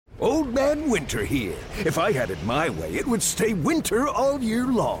Old Man Winter here. If I had it my way, it would stay winter all year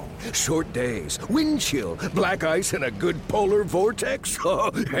long. Short days, wind chill, black ice, and a good polar vortex.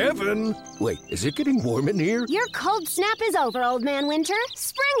 Oh, heaven. Wait, is it getting warm in here? Your cold snap is over, Old Man Winter.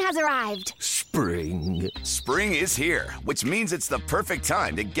 Spring has arrived. Spring. Spring is here, which means it's the perfect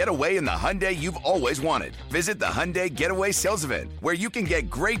time to get away in the Hyundai you've always wanted. Visit the Hyundai Getaway Sales Event, where you can get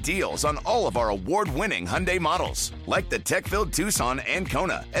great deals on all of our award-winning Hyundai models, like the tech-filled Tucson and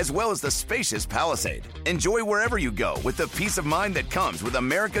Kona, as well as the spacious Palisade. Enjoy wherever you go with the peace of mind that comes with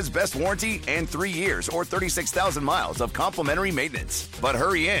America's best warranty and 3 years or 36,000 miles of complimentary maintenance. But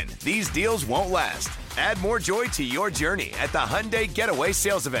hurry in, these deals won't last. Add more joy to your journey at the Hyundai Getaway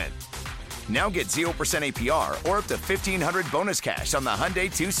Sales Event. Now get 0% APR or up to $1,500 bonus cash on the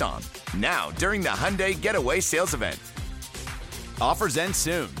Hyundai Tucson. Now, during the Hyundai Getaway Sales Event. Offers end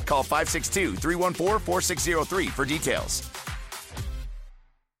soon. Call 562-314-4603 for details.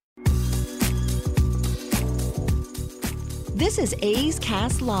 This is A's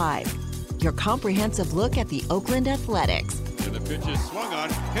Cast Live, your comprehensive look at the Oakland Athletics. And the pitch is swung on,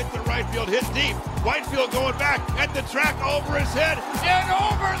 hit the right field, hit deep. Whitefield going back at the track, over his head, and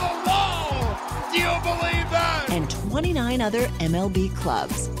over the wall. Do you believe that? And 29 other MLB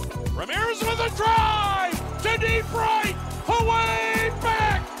clubs. Ramirez with a drive to deep right, away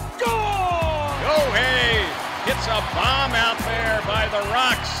back, goal! Gohei hits a bomb out there by the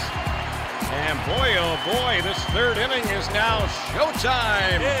Rocks. And boy, oh boy, this third inning is now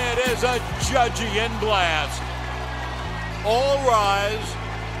showtime. It is a Judgian blast. All rise.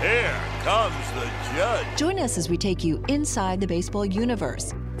 Here comes the judge. Join us as we take you inside the baseball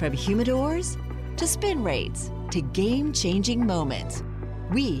universe, from humidors to spin rates to game-changing moments.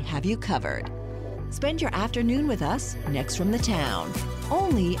 We have you covered. Spend your afternoon with us next from the town,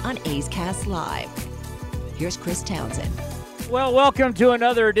 only on A's Cast Live. Here's Chris Townsend. Well, welcome to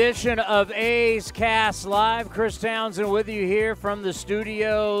another edition of A's Cast Live. Chris Townsend with you here from the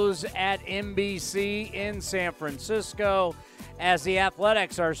studios at NBC in San Francisco as the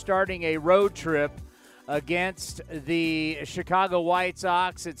Athletics are starting a road trip against the Chicago White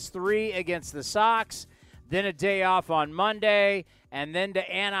Sox. It's 3 against the Sox, then a day off on Monday, and then to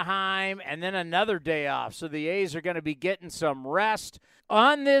Anaheim, and then another day off. So the A's are going to be getting some rest.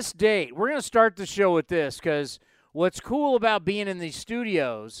 On this date, we're going to start the show with this because what's cool about being in these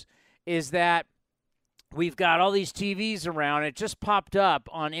studios is that we've got all these TVs around. It just popped up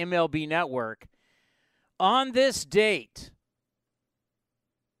on MLB Network. On this date,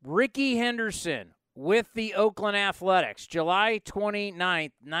 Rickey Henderson with the Oakland Athletics, July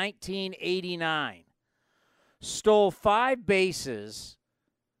 29th, 1989, stole 5 bases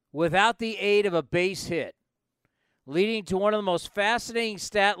without the aid of a base hit, leading to one of the most fascinating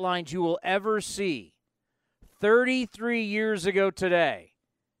stat lines you will ever see. 33 years ago today,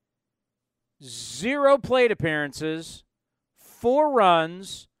 0 plate appearances, 4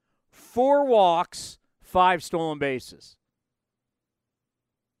 runs, 4 walks, 5 stolen bases.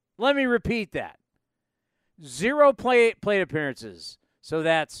 Let me repeat that. 0 plate appearances. So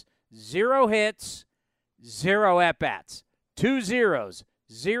that's 0 hits, 0 at-bats. 2 zeros.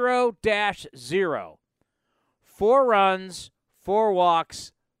 0-0. 4 runs, 4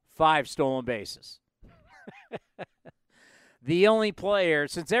 walks, 5 stolen bases. The only player,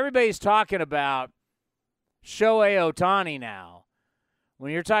 since everybody's talking about Shohei Ohtani now,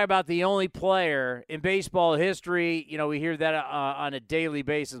 when you're talking about the only player in baseball history, you know, we hear that on a daily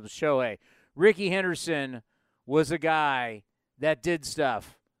basis with Shohei. Rickey Henderson was a guy that did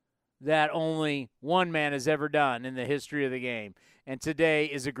stuff that only one man has ever done in the history of the game. And today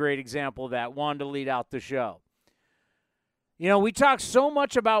is a great example of that. One to lead out the show. You know, we talk so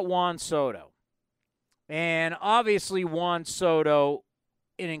much about Juan Soto. And obviously Juan Soto,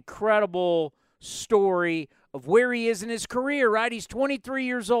 an incredible story of where he is in his career, right? He's 23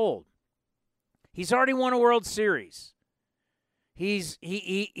 years old. He's already won a World Series. He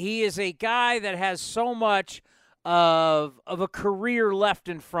is a guy that has so much of a career left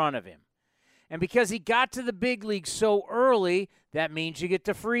in front of him. And because he got to the big league so early, that means you get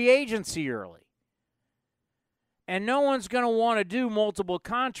to free agency early. And no one's going to want to do multiple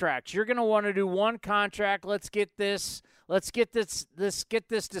contracts. You're going to want to do one contract. Let's get this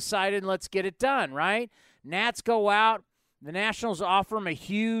decided and let's get it done, right? Nats go out. The Nationals offer him a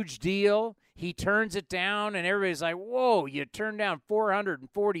huge deal. He turns it down, and everybody's like, whoa, you turned down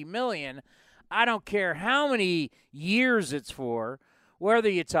 $440 million. I don't care how many years it's for, whether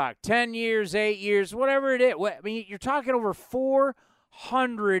you talk 10 years, 8 years, whatever it is. I mean, you're talking over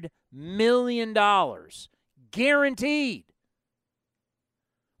 $400 million guaranteed.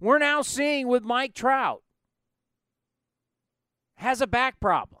 We're now seeing with Mike Trout has a back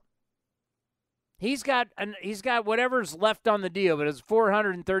problem. He's got whatever's left on the deal, but it's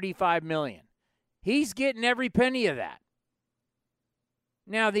 $435 million. He's getting every penny of that.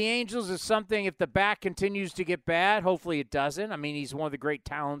 Now, the Angels is something, if the back continues to get bad, hopefully it doesn't. I mean, he's one of the great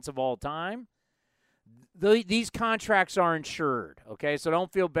talents of all time. These contracts are insured, okay? So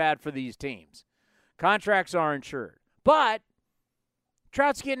don't feel bad for these teams. Contracts are insured. But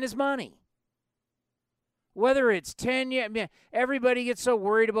Trout's getting his money. Whether it's 10 years, I mean, everybody gets so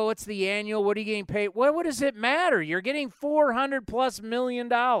worried about what's the annual, what are you getting paid? What does it matter? You're getting $400+ million.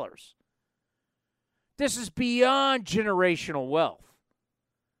 This is beyond generational wealth.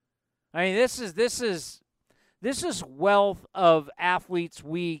 I mean, this is wealth of athletes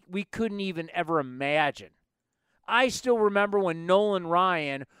we couldn't even ever imagine. I still remember when Nolan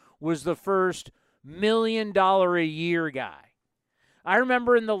Ryan was the first $1 million a year guy. I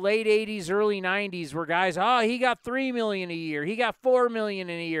remember in the late 80s, early 90s where guys, he got $3 million a year. He got $4 million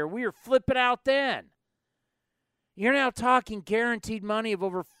in a year. We were flipping out then. You're now talking guaranteed money of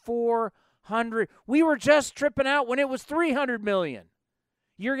over $400. We were just tripping out when it was $300 million.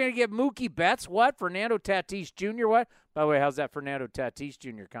 You're going to give Mookie Betts what? Fernando Tatis Jr. what? By the way, how's that Fernando Tatis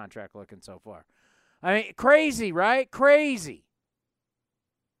Jr. contract looking so far? I mean, crazy, right? Crazy.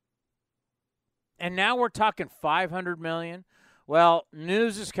 And now we're talking $500 million. Well,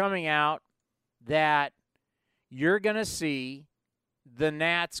 news is coming out that you're going to see the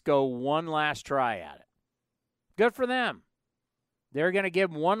Nats go one last try at it. Good for them. They're going to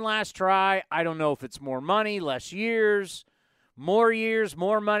give them one last try. I don't know if it's more money, less years,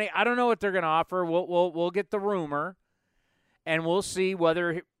 more money. I don't know what they're going to offer. We'll get the rumor, and we'll see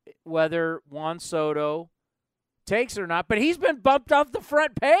whether Juan Soto takes it or not. But he's been bumped off the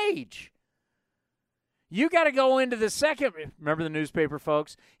front page. You got to go into the second. Remember the newspaper,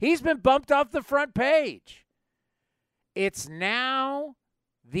 folks? He's been bumped off the front page. It's now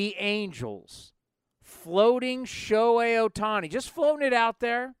the Angels floating Shohei Ohtani, just floating it out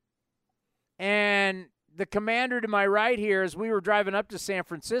there. And the commander to my right here, as we were driving up to San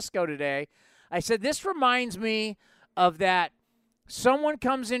Francisco today, I said, this reminds me of that someone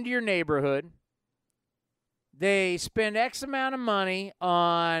comes into your neighborhood, they spend X amount of money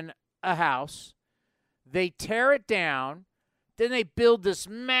on a house, they tear it down, then they build this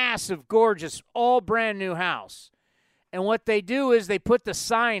massive, gorgeous, all brand new house. And what they do is they put the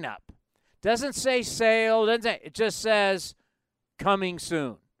sign up. Doesn't say sale, it just says coming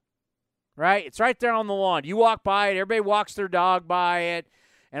soon. Right? It's right there on the lawn. You walk by it, everybody walks their dog by it,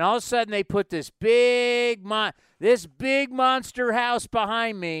 and all of a sudden they put this big monster house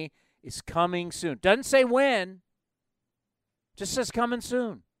behind me is coming soon. Doesn't say when, just says coming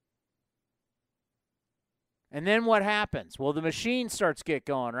soon. And then what happens? Well, the machine starts get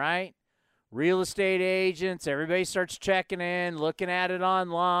going, right? Real estate agents, everybody starts checking in, looking at it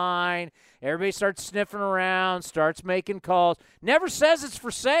online. Everybody starts sniffing around, starts making calls. Never says it's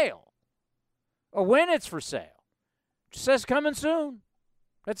for sale or when it's for sale. Just says coming soon.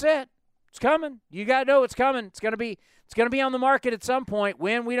 That's it. It's coming. You got to know it's coming. It's going to be on the market at some point.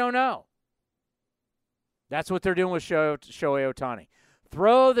 When, we don't know. That's what they're doing with Shohei Ohtani.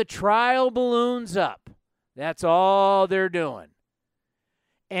 Throw the trial balloons up. That's all they're doing.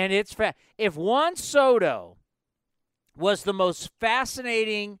 And it's if Juan Soto was the most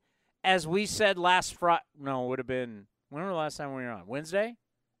fascinating, as we said last Friday, no, it would have been, when was the last time we were on? Wednesday?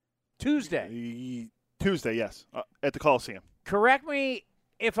 Tuesday, yes, at the Coliseum. Correct me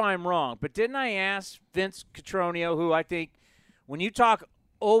if I'm wrong, but didn't I ask Vince Cotroneo, who I think, when you talk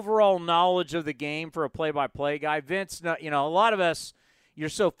overall knowledge of the game for a play-by-play guy, Vince, a lot of us, you're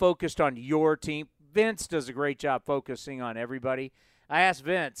so focused on your team. Vince does a great job focusing on everybody. I asked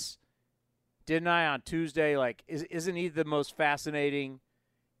Vince, didn't I, on Tuesday, isn't he the most fascinating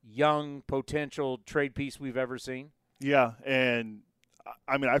young potential trade piece we've ever seen? Yeah, and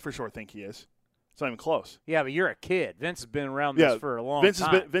I mean, I for sure think he is. It's not even close. Yeah, but you're a kid. Vince has been around this for a long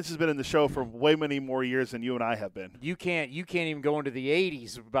time. Vince has been in the show for way many more years than you and I have been. You can't even go into the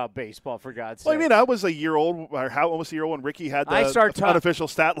 80s about baseball, for God's sake. Well, I mean, I was a year old, or almost a year old when Ricky had the unofficial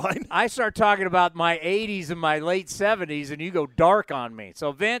stat line. I start talking about my 80s and my late 70s, and you go dark on me.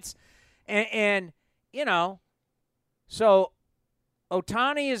 So Vince, and so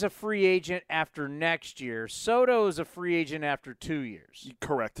Ohtani is a free agent after next year. Soto is a free agent after 2 years.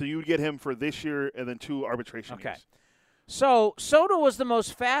 Correct. So you would get him for this year and then 2 arbitration years. So Soto was the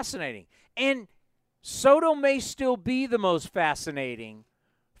most fascinating. And Soto may still be the most fascinating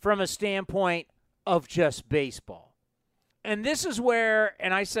from a standpoint of just baseball. And this is where,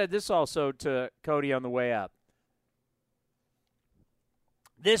 and I said this also to Cody on the way up,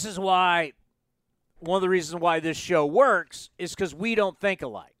 this is why one of the reasons why this show works is because we don't think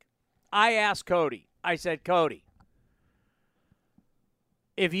alike. I asked Cody. I said, Cody,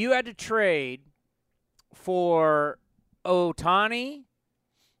 if you had to trade for Ohtani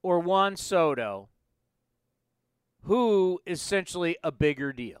or Juan Soto, who is essentially a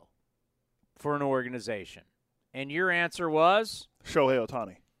bigger deal for an organization? And your answer was? Shohei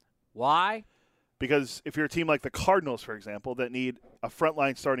Ohtani. Why? Because if you're a team like the Cardinals, for example, that need a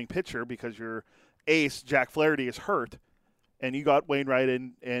frontline starting pitcher because your ace, Jack Flaherty, is hurt, and you got Wainwright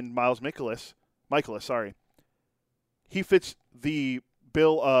and Miles Michaelis, he fits the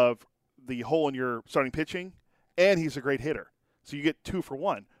bill of the hole in your starting pitching, and he's a great hitter. So you get 2 for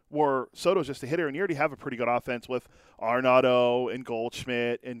 1. Where Soto's just a hitter, and you already have a pretty good offense with Arenado and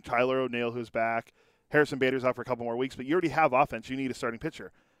Goldschmidt and Tyler O'Neill, who's back. Harrison Bader's out for a couple more weeks, but you already have offense. You need a starting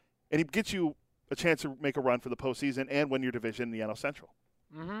pitcher. And he gets you a chance to make a run for the postseason and win your division in the NL Central.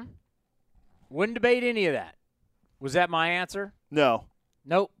 Mm-hmm. Wouldn't debate any of that. Was that my answer? No.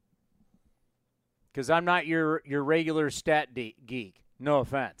 Nope. Because I'm not your regular stat geek. No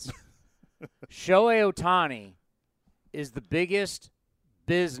offense. Shohei Ohtani is the biggest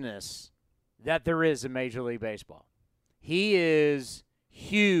business that there is in Major League Baseball. He is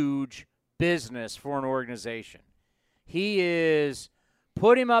huge business for an organization. He is –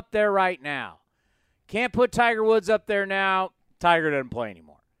 put him up there right now. Can't put Tiger Woods up there now. Tiger doesn't play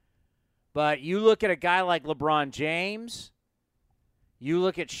anymore. But you look at a guy like LeBron James, you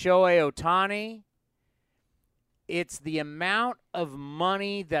look at Shohei Ohtani, it's the amount of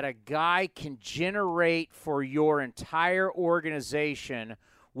money that a guy can generate for your entire organization,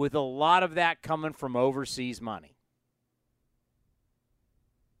 with a lot of that coming from overseas money.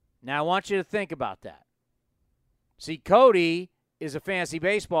 Now, I want you to think about that. See, Cody is a fantasy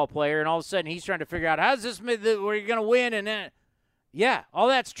baseball player, and all of a sudden he's trying to figure out, how's this where you're going to win? And then, yeah, all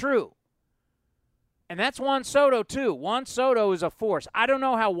that's true. And that's Juan Soto, too. Juan Soto is a force. I don't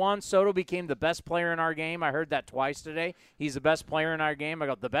know how Juan Soto became the best player in our game. I heard that twice today. He's the best player in our game. I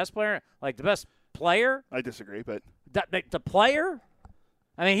go, the best player? Like the best player? I disagree, but. The player?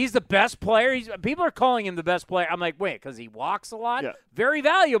 I mean, he's the best player. People are calling him the best player. I'm like, wait, because he walks a lot? Yeah. Very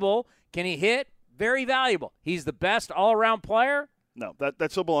valuable. Can he hit? Very valuable. He's the best all-around player? No,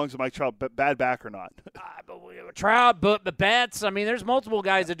 that still belongs to Mike Trout, but bad back or not. Trout, but the bats. I mean, there's multiple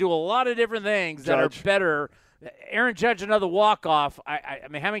guys that do a lot of different things that are better. Aaron Judge, another walk-off. I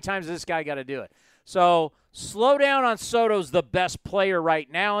mean, how many times has this guy got to do it? So slow down on Soto's the best player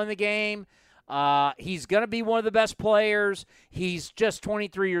right now in the game. He's going to be one of the best players. He's just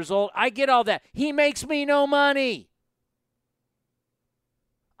 23 years old. I get all that. He makes me no money.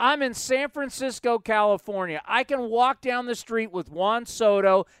 I'm in San Francisco, California. I can walk down the street with Juan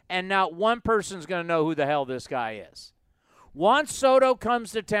Soto, and not one person's going to know who the hell this guy is. Juan Soto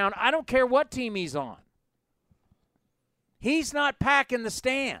comes to town. I don't care what team he's on. He's not packing the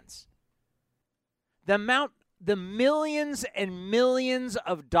stands. The millions and millions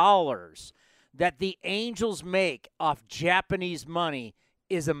of dollars that the Angels make off Japanese money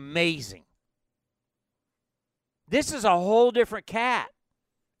is amazing. This is a whole different cat.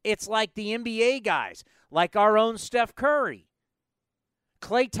 It's like the NBA guys, like our own Steph Curry.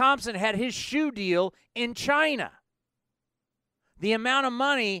 Klay Thompson had his shoe deal in China. The amount of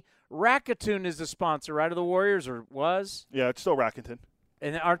money, Rakuten is the sponsor, right, of the Warriors, or was? Yeah, it's still Rakuten.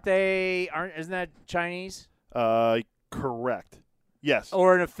 And isn't that Chinese? Correct. Yes.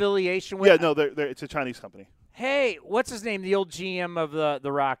 Or an affiliation with? Yeah, no, it's a Chinese company. Hey, what's his name? The old GM of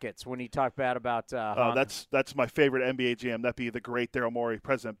the Rockets when he talked bad about that's my favorite NBA GM. That'd be the great Daryl Morey,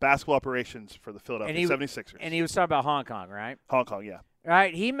 president, basketball operations for the Philadelphia 76ers. And he was talking about Hong Kong, right? Hong Kong, yeah.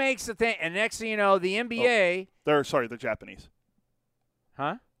 Right, he makes the thing, and next thing you know, the NBA. They're Japanese.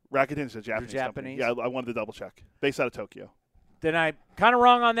 Huh? Rakuten's a Japanese company. Yeah, I wanted to double check. Based out of Tokyo. Then I'm kind of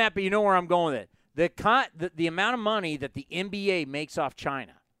wrong on that, but you know where I'm going with it. The amount of money that the NBA makes off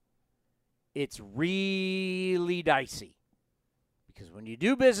China, it's really dicey. Because when you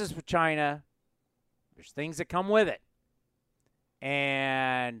do business with China, there's things that come with it.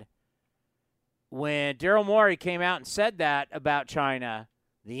 And when Daryl Morey came out and said that about China,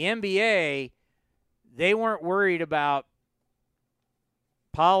 the NBA, they weren't worried about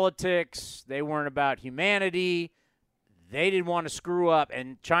politics. They weren't about humanity. They didn't want to screw up.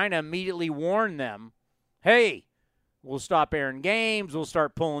 And China immediately warned them, hey, we'll stop airing games. We'll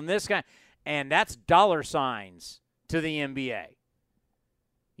start pulling this guy. And that's dollar signs to the NBA.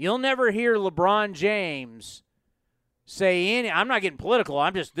 You'll never hear LeBron James say I'm not getting political.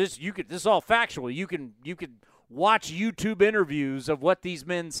 I'm just this is all factual. You can watch YouTube interviews of what these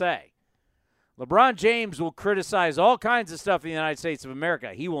men say. LeBron James will criticize all kinds of stuff in the United States of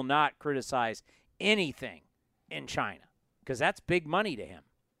America. He will not criticize anything in China because that's big money to him.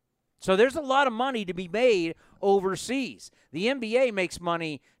 So there's a lot of money to be made overseas. The NBA makes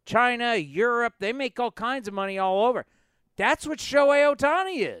money. China, Europe, they make all kinds of money all over. That's what Shohei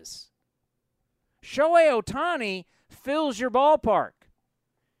Ohtani is. Shohei Ohtani fills your ballpark.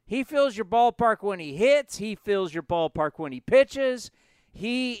 He fills your ballpark when he hits. He fills your ballpark when he pitches.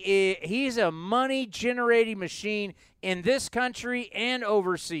 He's a money-generating machine in this country and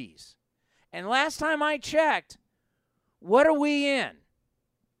overseas. And last time I checked, what are we in?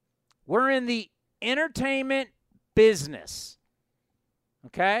 We're in the entertainment business.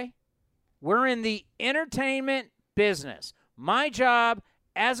 Okay? We're in the entertainment business. My job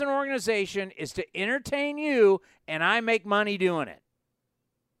as an organization is to entertain you, and I make money doing it.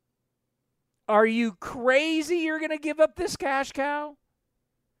 Are you crazy you're going to give up this cash cow?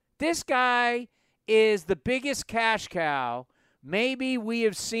 This guy is the biggest cash cow maybe we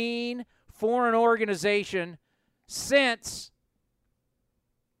have seen for an organization since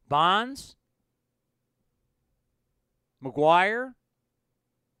Bonds, McGuire,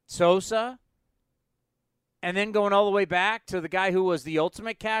 Sosa, and then going all the way back to the guy who was the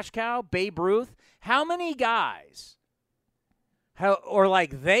ultimate cash cow, Babe Ruth. How many guys,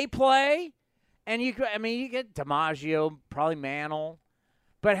 they play, and you get DiMaggio, probably Mantle,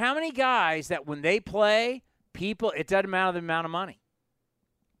 but how many guys that when they play, it doesn't matter the amount of money.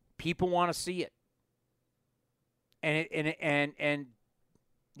 People want to see it. And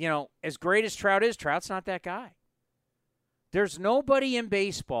you know, as great as Trout is, Trout's not that guy. There's nobody in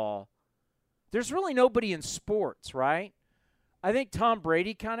baseball. There's really nobody in sports, right? I think Tom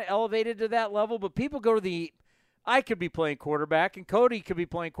Brady kind of elevated to that level, but people go to I could be playing quarterback, and Cody could be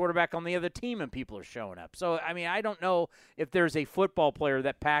playing quarterback on the other team, and people are showing up. So, I mean, I don't know if there's a football player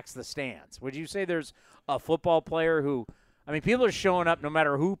that packs the stands. Would you say there's a football player who – I mean, people are showing up no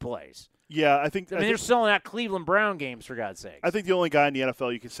matter who plays. Yeah, I think they're selling out Cleveland Brown games, for God's sake. I think the only guy in the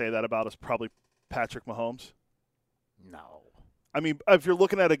NFL you could say that about is probably Patrick Mahomes. No. I mean, if you're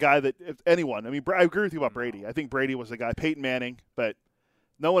looking at a guy I agree with you about Brady. I think Brady was the guy. Peyton Manning, but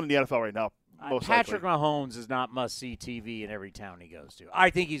no one in the NFL right now. Patrick Mahomes is not must-see TV in every town he goes to. I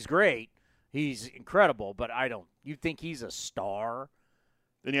think he's great. He's incredible, but you think he's a star?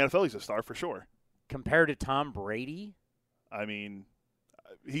 In the NFL, he's a star for sure. Compared to Tom Brady? I mean,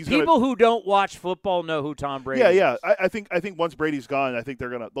 people who don't watch football know who Tom Brady is. Yeah. I think once Brady's gone, I think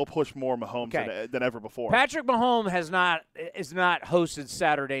they'll push more Mahomes than ever before. Patrick Mahomes is not hosted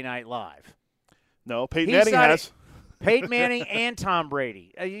Saturday Night Live. No, Peyton Manning has. Peyton Manning and Tom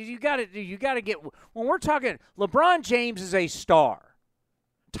Brady. You got to get when we're talking. LeBron James is a star.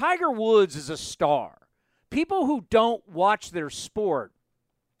 Tiger Woods is a star. People who don't watch their sport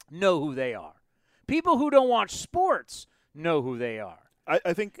know who they are. People who don't watch sports know who they are.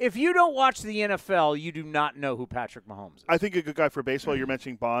 I think if you don't watch the NFL, you do not know who Patrick Mahomes is. I think a good guy for baseball. You're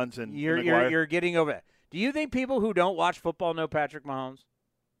mentioning Bonds and you're getting over it. Do you think people who don't watch football know Patrick Mahomes?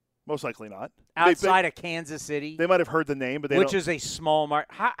 Most likely not. Outside of Kansas City? They might have heard the name, but which is a small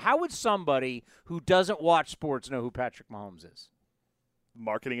market. How would somebody who doesn't watch sports know who Patrick Mahomes is?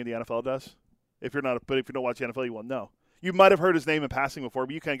 Marketing in the NFL does. But if you don't watch the NFL, you won't know. You might have heard his name in passing before,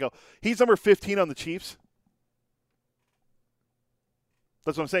 but you can't go, he's number 15 on the Chiefs.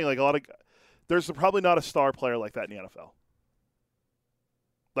 That's what I'm saying. There's probably not a star player like that in the NFL.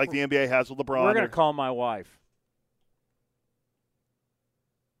 Like the NBA has with LeBron. We're going to call my wife.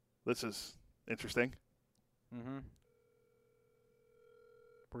 This is interesting. Mm-hmm.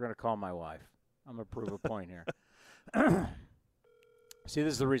 We're going to call my wife. I'm going to prove a point here. See,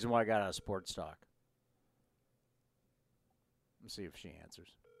 this is the reason why I got out of sports talk. Let's see if she answers.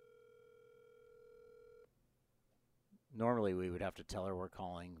 Normally, we would have to tell her we're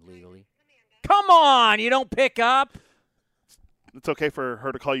calling legally. Come on, you don't pick up. It's okay for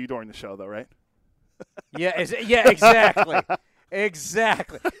her to call you during the show, though, right? Yeah, exactly.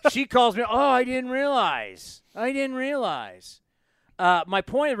 Exactly. She calls me, I didn't realize. My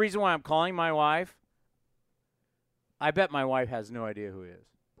point, the reason why I'm calling my wife, I bet my wife has no idea who he is.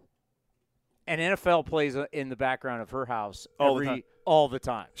 And NFL plays in the background of her house all the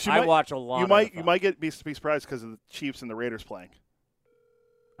time. I watch a lot. You might be surprised because of the Chiefs and the Raiders playing.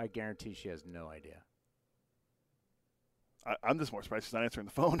 I guarantee she has no idea. I'm just more surprised she's not answering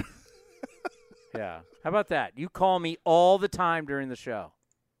the phone. Yeah. How about that? You call me all the time during the show.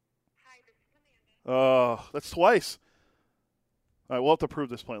 Hi, this is Amanda. Oh, that's twice. All right, we'll have to prove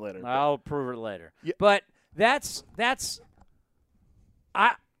this point later. I'll prove it later. Yeah. But that's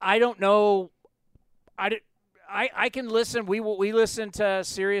I don't know. I can listen. We listened to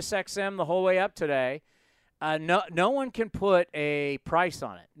Sirius XM the whole way up today. No one can put a price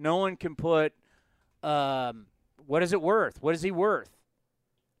on it. No one can put what is it worth? What is he worth?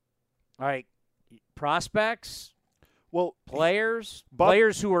 All right, prospects, Well, players Bob-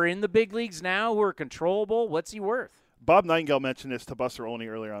 who are in the big leagues now, who are controllable. What's he worth? Bob Nightingale mentioned this to Buster Olney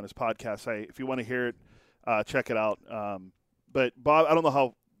earlier on his podcast. If you want to hear it, check it out. But Bob, I don't know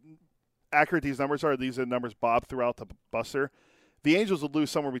how accurate these numbers are. These are the numbers Bob threw out to Buster. The Angels would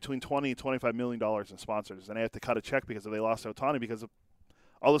lose somewhere between $20 and $25 million in sponsors, and they have to cut a check because they lost Ohtani because of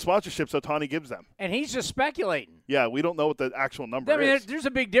all the sponsorships Ohtani gives them. And he's just speculating. Yeah, we don't know what the actual number is. There's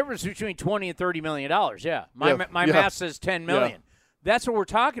a big difference between $20 and $30 million. Yeah, my math says $10 million. Yeah. That's what we're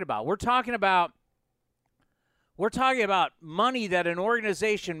talking about. We're talking about money that an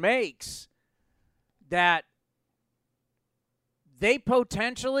organization makes that they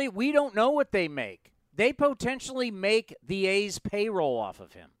potentially, we don't know what they make. They potentially make the A's payroll off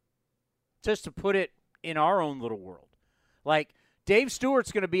of him, just to put it in our own little world. Like, Dave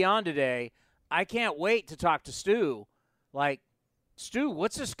Stewart's going to be on today. I can't wait to talk to Stu. Like, Stu,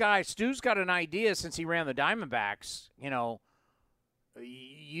 what's this guy? Stu's got an idea since he ran the Diamondbacks. You know,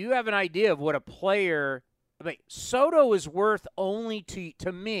 you have an idea of what a player – I mean, Soto is worth only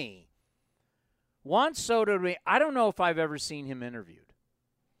to me. Juan Soto, to me, I don't know if I've ever seen him interviewed.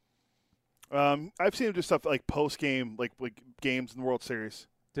 I've seen him do stuff like post-game, like games in the World Series.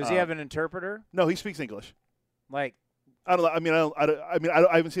 Does he have an interpreter? No, he speaks English. Like, I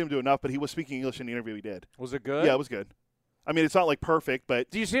haven't seen him do enough, but he was speaking English in the interview he did. Was it good? Yeah, it was good. I mean, it's not like perfect, but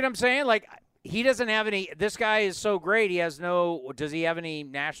do you see what I'm saying? Like, he doesn't have any. This guy is so great. He has no. Does he have any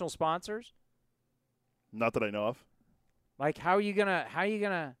national sponsors? Not that I know of. Like, how are you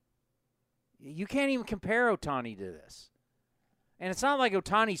gonna? You can't even compare Ohtani to this. And it's not like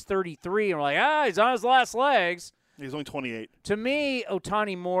Ohtani's 33 and we're like, he's on his last legs. He's only 28. To me,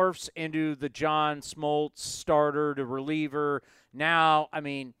 Ohtani morphs into the John Smoltz starter to reliever. Now, I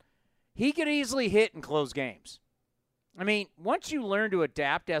mean, he could easily hit and close games. I mean, once you learn to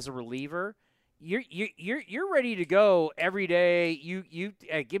adapt as a reliever, you're ready to go every day. You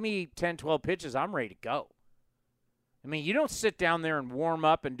give me 10, 12 pitches, I'm ready to go. I mean, you don't sit down there and warm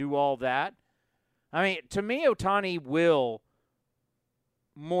up and do all that. I mean, to me, Ohtani will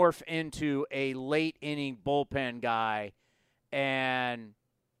morph into a late inning bullpen guy, and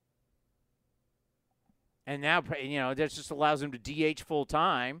now, you know, that just allows him to DH full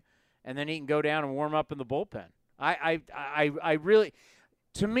time, and then he can go down and warm up in the bullpen. I really,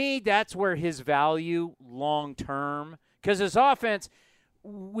 to me, that's where his value long term, because his offense,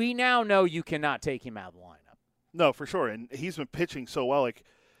 we now know you cannot take him out of the lineup. No, for sure, and he's been pitching so well. Like,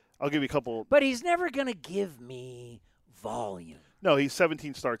 I'll give you a couple. But he's never going to give me volume. No, he's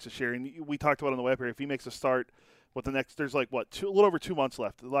 17 starts this year, and we talked about on the web here. If he makes a start with the next, there's like, a little over 2 months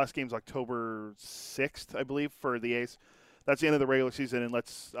left. The last game's October 6th, I believe, for the A's. That's the end of the regular season,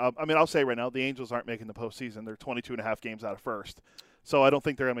 and I'll say right now, the Angels aren't making the postseason. They're 22.5 games out of first. So I don't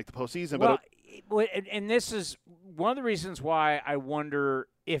think they're going to make the postseason. Well, and this is one of the reasons why I wonder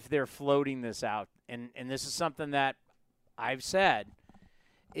if they're floating this out, and this is something that I've said,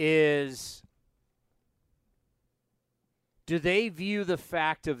 is do they view the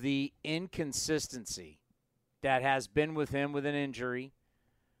fact of the inconsistency that has been with him with an injury,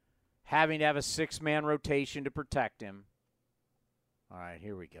 having to have a 6-man rotation to protect him? All right,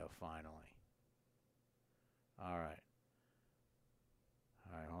 here we go, finally. All right,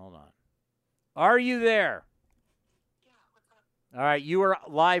 hold on. Are you there? Yeah, what's up? All right, you are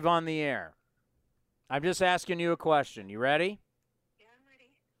live on the air. I'm just asking you a question. You ready? Yeah, I'm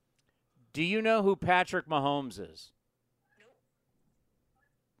ready. Do you know who Patrick Mahomes is? Nope.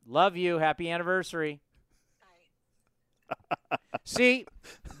 Love you. Happy anniversary. Bye. See,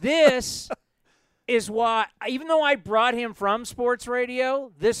 this is why, even though I brought him from sports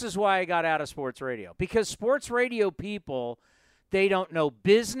radio, this is why I got out of sports radio. Because sports radio people, they don't know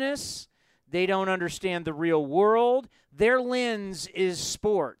business. They don't understand the real world. Their lens is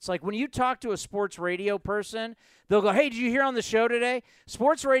sports. Like when you talk to a sports radio person, they'll go, hey, did you hear on the show today?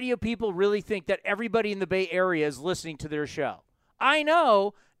 Sports radio people really think that everybody in the Bay Area is listening to their show. I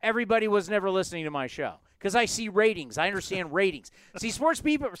know everybody was never listening to my show because I see ratings. I understand ratings. See, sports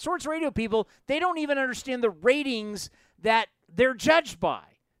radio people, they don't even understand the ratings that they're judged by.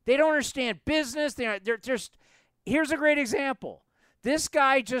 They don't understand business. They're just, here's a great example. This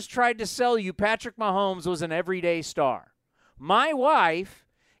guy just tried to sell you Patrick Mahomes was an everyday star. My wife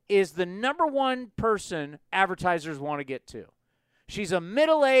is the number one person advertisers want to get to. She's a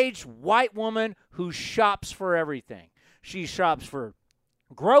middle-aged white woman who shops for everything. She shops for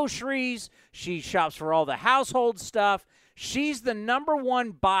groceries. She shops for all the household stuff. She's the number one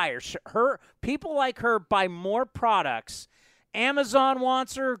buyer. People like her buy more products, Amazon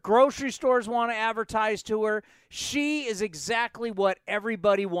wants her. Grocery stores want to advertise to her. She is exactly what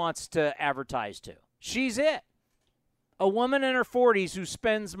everybody wants to advertise to. She's it. A woman in her 40s who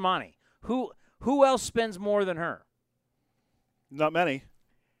spends money. Who else spends more than her? Not many.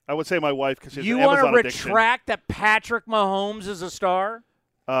 I would say my wife because she's You an want Amazon to addiction. retract that Patrick Mahomes is a star?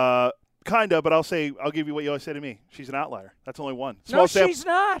 Kind of, but I'll give you what you always say to me. She's an outlier. That's only one. She's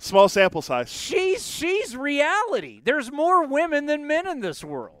not. Small sample size. She's reality. There's more women than men in this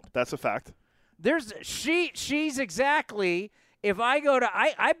world. That's a fact. She's exactly. If I go to,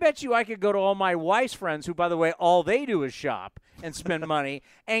 I bet you I could go to all my wife's friends, who, by the way, all they do is shop and spend money,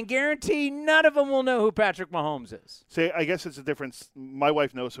 and guarantee none of them will know who Patrick Mahomes is. See, I guess it's a difference. My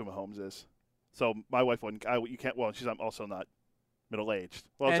wife knows who Mahomes is, so my wife wouldn't. You can't. Well, she's also not middle-aged.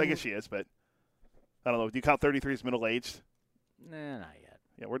 Well, I guess she is, but I don't know. Do you count 33 as middle-aged? Nah, not yet.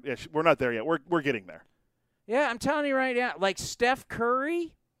 Yeah, we're not there yet. We're getting there. Yeah, I'm telling you right now. Like Steph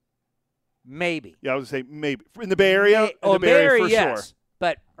Curry, maybe. Yeah, I would say maybe in the Bay Area. In the Bay Area, for yes. sure.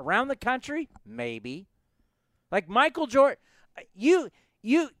 But around the country, maybe. Like Michael Jordan, you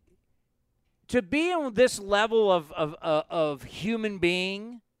to be in this level of human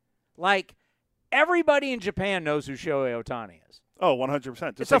being, like everybody in Japan knows who Shohei Ohtani is. Oh,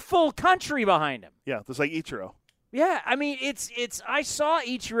 100%. It's a full country behind him. Yeah, just like Ichiro. Yeah, I mean, it's. I saw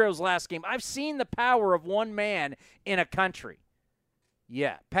Ichiro's last game. I've seen the power of one man in a country.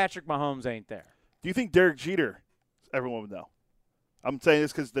 Yeah, Patrick Mahomes ain't there. Do you think Derek Jeter, everyone would know? I'm saying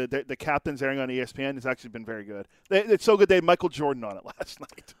this because the captain's airing on ESPN has actually been very good. It's so good they had Michael Jordan on it last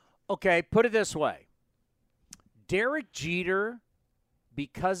night. Okay, put it this way. Derek Jeter,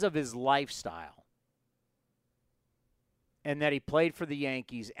 because of his lifestyle, and that he played for the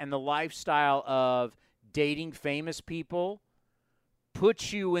Yankees, and the lifestyle of dating famous people,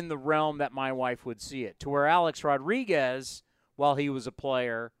 puts you in the realm that my wife would see it. To where Alex Rodriguez, while he was a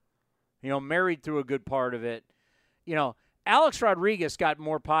player, married through a good part of it, Alex Rodriguez got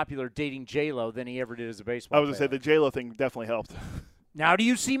more popular dating J-Lo than he ever did as a baseball player. I was going to say the J-Lo thing definitely helped. Now, do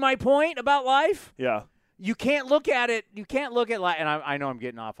you see my point about life? Yeah. You can't look at it. You can't look at life. And I know I'm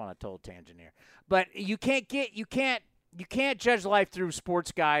getting off on a total tangent here, but you can't judge life through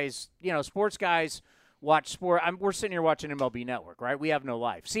sports guys. Sports guys watch sport. We're sitting here watching MLB Network, right? We have no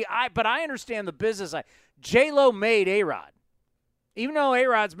life. See, but I understand the business. J-Lo made A-Rod. Even though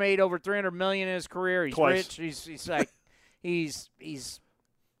A-Rod's made over $300 million in his career, he's Twice. rich. He's like, he's.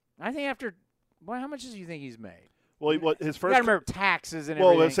 I think after, how much does you think he's made? Well, his first. You got to remember taxes and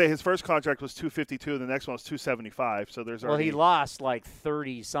everything. Well, let's say his first contract was $252, and the next one was $275. So there's already. Well, he lost like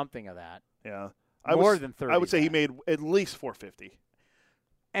 30 something of that. Yeah, more than 30. I would say he made at least $450.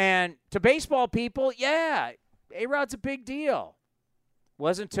 And to baseball people, yeah, A-Rod's a big deal.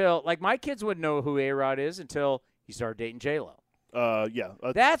 Wasn't until my kids wouldn't know who A-Rod is until he started dating J-Lo. Yeah.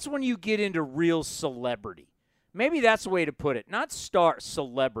 That's when you get into real celebrity. Maybe that's the way to put it. Not star,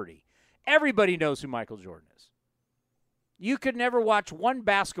 celebrity. Everybody knows who Michael Jordan is. You could never watch one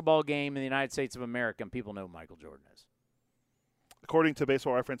basketball game in the United States of America and people know who Michael Jordan is. According to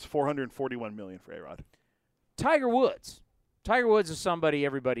Baseball Reference, $441 million for A-Rod. Tiger Woods. Tiger Woods is somebody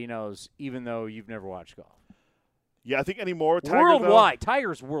everybody knows, even though you've never watched golf. Yeah, I think anymore. Tiger, worldwide.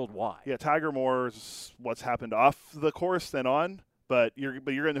 Tiger's worldwide. Yeah, Tiger Moore's what's happened off the course than on, but you're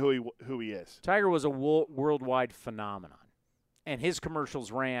going to who he is. Tiger was a worldwide phenomenon, and his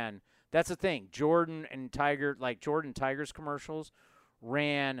commercials ran. That's the thing. Jordan and Tiger's commercials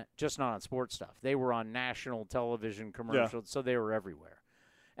ran just not on sports stuff. They were on national television commercials, so they were everywhere.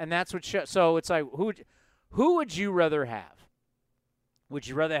 And that's what so it's like who would you rather have? Would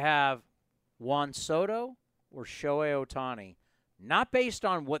you rather have Juan Soto or Shohei Ohtani? Not based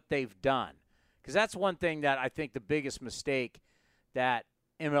on what they've done, because that's one thing that I think the biggest mistake that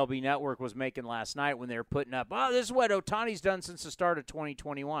MLB Network was making last night when they were putting up, this is what Ohtani's done since the start of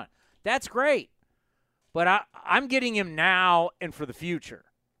 2021. That's great, but I'm getting him now and for the future,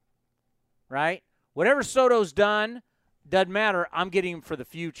 right? Whatever Soto's done, doesn't matter. I'm getting him for the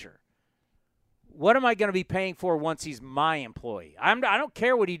future. What am I going to be paying for once he's my employee? I don't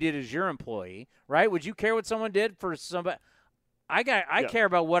care what he did as your employee, right? Would you care what someone did for somebody? I care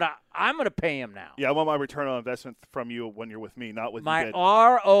about what I'm going to pay him now. Yeah, I want my return on investment from you when you're with me, not with my you.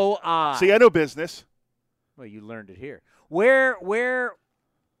 ROI. See, I know business. Well, you learned it here. Where are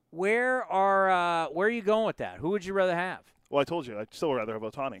you going with that? Who would you rather have? Well, I told you, I'd still rather have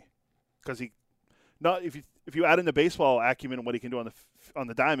Ohtani, because if you add in the baseball acumen and what he can do on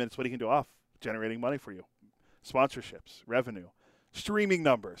the diamond, it's what he can do off generating money for you, sponsorships, revenue, streaming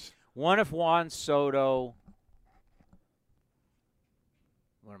numbers. What if Juan Soto?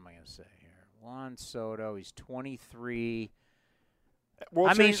 What am I going to say here? Juan Soto, he's 23.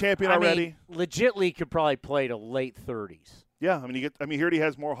 World Series champion already. Legitly could probably play to late 30s. Yeah, he already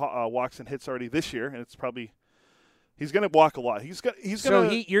has more walks and hits already this year, and it's probably he's going to walk a lot.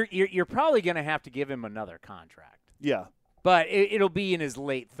 You're probably going to have to give him another contract. Yeah, but it'll be in his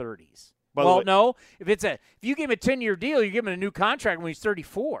late 30s. Well, no, if you give him a 10-year deal, you give him a new contract when he's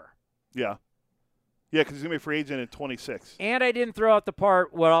 34. Yeah. Yeah, because he's going to be a free agent in 26. And I didn't throw out the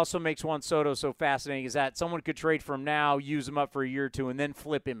part, what also makes Juan Soto so fascinating is that someone could trade for him now, use him up for a year or two, and then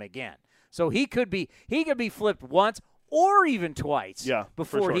flip him again. So he could be flipped once or even twice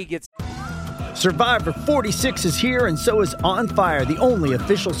before he gets. Survivor 46 is here, and so is On Fire, the only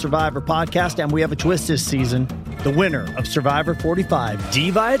official Survivor podcast, and we have a twist this season. The winner of Survivor 45,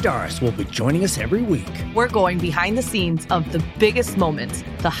 Dee Valladares, will be joining us every week. We're going behind the scenes of the biggest moments,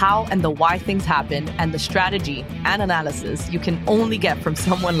 the how and the why things happen, and the strategy and analysis you can only get from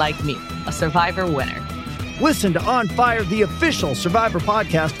someone like me, a Survivor winner. Listen to On Fire, the official Survivor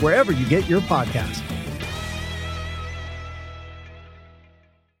podcast, wherever you get your podcast.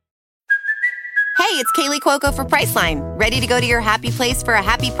 Hey, it's Kaylee Cuoco for Priceline. Ready to go to your happy place for a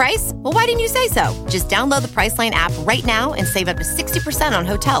happy price? Well, why didn't you say so? Just download the Priceline app right now and save up to 60% on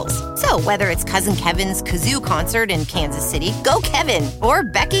hotels. So whether it's Cousin Kevin's Kazoo Concert in Kansas City, go Kevin, or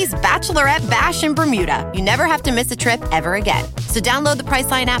Becky's Bachelorette Bash in Bermuda, you never have to miss a trip ever again. So download the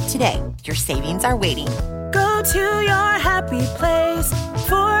Priceline app today. Your savings are waiting. Go to your happy place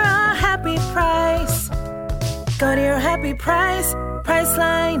for a happy price. Go to your happy price,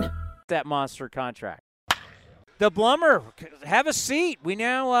 Priceline. That monster contract. The Blummer, have a seat. We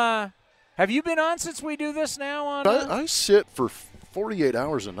now have you been on since we do this now? On I sit for 48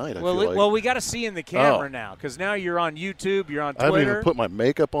 hours a night. Well, we got to see in the camera now because now you're on YouTube, you're on Twitter. I haven't even put my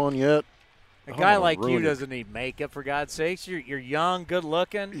makeup on yet. A guy like you doesn't need makeup, for God's sakes. You're young, good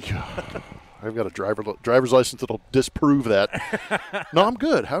looking. I've got a driver's license that'll disprove that. No, I'm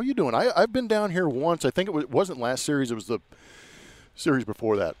good. How are you doing? I've been down here once. I think it wasn't last series. It was the series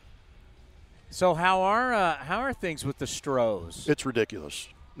before that. So how are things with the Stros? It's ridiculous.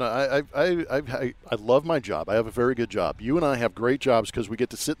 No, I love my job. I have a very good job. You and I have great jobs because we get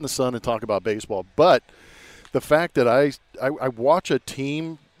to sit in the sun and talk about baseball. But the fact that I watch a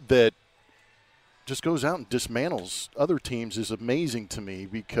team that just goes out and dismantles other teams is amazing to me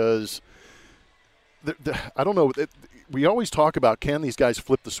because I don't know. We always talk about, can these guys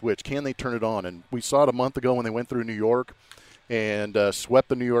flip the switch? Can they turn it on? And we saw it a month ago when they went through New York and swept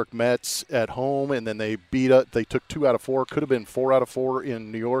the New York Mets at home, and then they took 2 out of 4, could have been 4 out of 4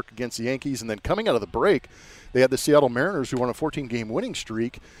 in New York against the Yankees, and then coming out of the break, they had the Seattle Mariners who were on a 14-game winning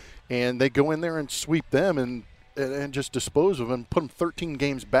streak, and they go in there and sweep them and just dispose of them, put them 13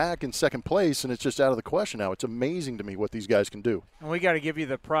 games back in second place, and it's just out of the question now. It's amazing to me what these guys can do. And we got to give you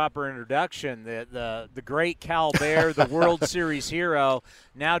the proper introduction. The great Cal Bear, the World Series hero,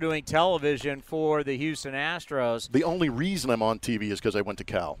 now doing television for the Houston Astros. The only reason I'm on TV is because I went to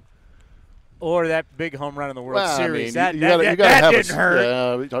Cal. Or that big home run in the World Series. That didn't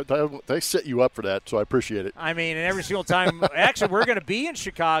hurt. Yeah, they set you up for that, so I appreciate it. I mean, and every single time – actually, we're going to be in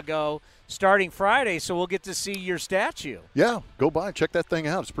Chicago starting Friday, so we'll get to see your statue. Yeah, go by and check that thing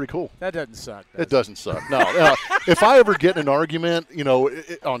out. It's pretty cool. That doesn't suck. It doesn't suck. No. If I ever get in an argument,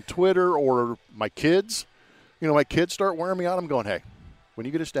 on Twitter or my kids start wearing me out, I'm going, hey, when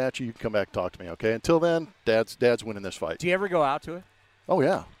you get a statue, you can come back and talk to me, okay? Until then, Dad's winning this fight. Do you ever go out to it? Oh,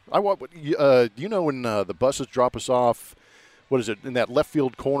 yeah. When the buses drop us off, what is it, in that left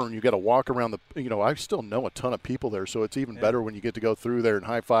field corner, and you got to walk around I still know a ton of people there, so it's even better when you get to go through there and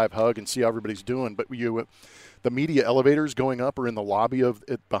high five, hug, and see how everybody's doing. But the media elevators going up are in the lobby of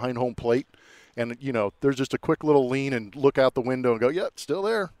it behind home plate, and there's just a quick little lean and look out the window and go, yeah, it's still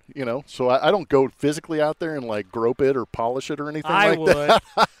there. So I don't go physically out there and like grope it or polish it or anything like that.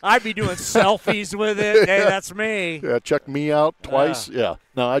 I would. I'd be doing selfies with it. Hey, that's me. Yeah, check me out twice. Yeah.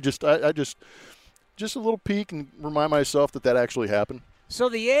 No, I just a little peek and remind myself that actually happened. So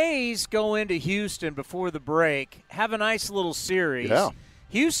the A's go into Houston before the break, have a nice little series. Yeah.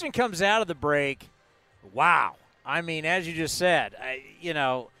 Houston comes out of the break. Wow. I mean, as you just said,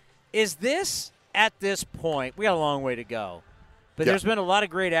 is this at this point, we got a long way to go, but there's been a lot of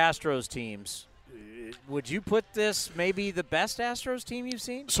great Astros teams. Would you put this maybe the best Astros team you've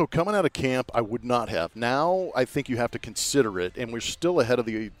seen? So coming out of camp, I would not have. Now I think you have to consider it, and we're still ahead of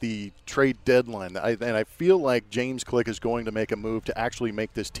the trade deadline. And I feel like James Click is going to make a move to actually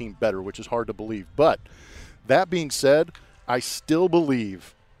make this team better, which is hard to believe. But that being said, I still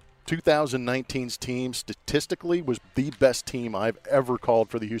believe 2019's team statistically was the best team I've ever called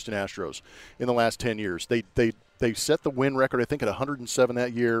for the Houston Astros in the last 10 years. They set the win record, I think, at 107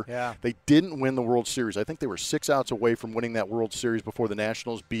 that year. Yeah. They didn't win the World Series. I think they were 6 outs away from winning that World Series before the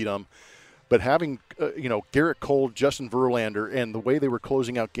Nationals beat them. But having, Garrett Cole, Justin Verlander, and the way they were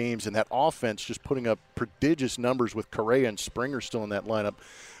closing out games and that offense just putting up prodigious numbers with Correa and Springer still in that lineup,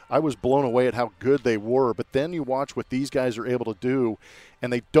 I was blown away at how good they were. But then you watch what these guys are able to do,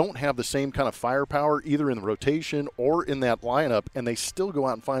 and they don't have the same kind of firepower either in the rotation or in that lineup, and they still go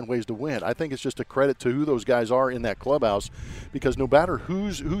out and find ways to win. I think it's just a credit to who those guys are in that clubhouse, because no matter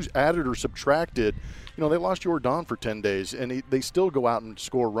who's added or subtracted, they lost Jordan for 10 days, and they still go out and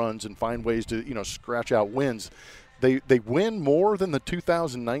score runs and find ways to, scratch out wins. They win more than the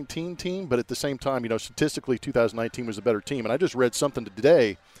 2019 team, but at the same time, statistically 2019 was a better team. And I just read something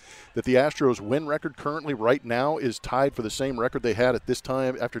today that the Astros win record currently right now is tied for the same record they had at this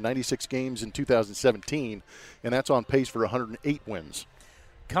time after 96 games in 2017, and that's on pace for 108 wins.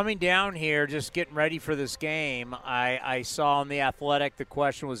 Coming down here, just getting ready for this game, I saw on The Athletic the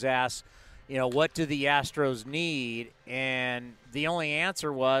question was asked, what do the Astros need? And the only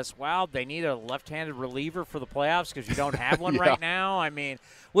answer was, well, they need a left-handed reliever for the playoffs because you don't have one right now. I mean,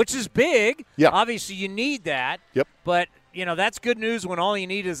 which is big. Yeah. Obviously, you need that. Yep. But, that's good news when all you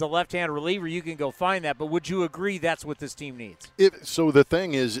need is a left-handed reliever. You can go find that. But would you agree that's what this team needs? So the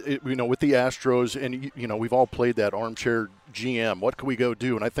thing is, with the Astros, and, we've all played that armchair GM, what can we go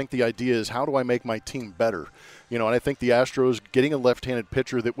do? And I think the idea is, how do I make my team better? And I think the Astros getting a left-handed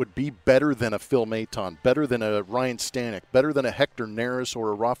pitcher that would be better than a Phil Maton, better than a Ryan Stanek, better than a Hector Neris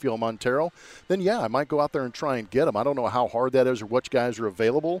or a Rafael Montero, then I might go out there and try and get them. I don't know how hard that is or which guys are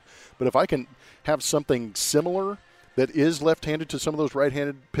available, but if I can have something similar that is left-handed to some of those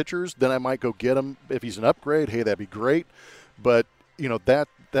right-handed pitchers, then I might go get him. If he's an upgrade, hey, that'd be great. But,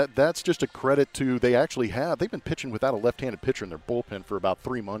 that's just a credit to they've been pitching without a left-handed pitcher in their bullpen for about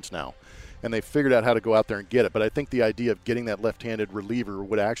 3 months now. And they figured out how to go out there and get it. But I think the idea of getting that left-handed reliever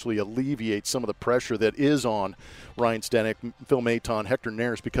would actually alleviate some of the pressure that is on Ryan Stanek, Phil Maton, Hector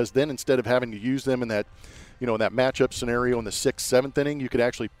Neris, because then instead of having to use them in that, in that matchup scenario in the 6th, 7th inning, you could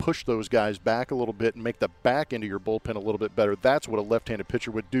actually push those guys back a little bit and make the back end of your bullpen a little bit better. That's what a left-handed pitcher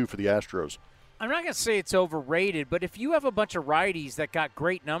would do for the Astros. I'm not going to say it's overrated, but if you have a bunch of righties that got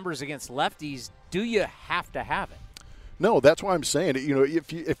great numbers against lefties, do you have to have it? No, that's why I'm saying,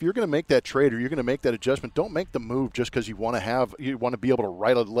 if you're going to make that trade or you're going to make that adjustment, don't make the move just because you want to be able to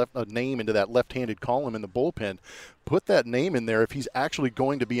write a name into that left-handed column in the bullpen. Put that name in there if he's actually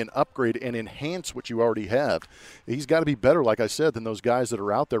going to be an upgrade and enhance what you already have. He's got to be better, like I said, than those guys that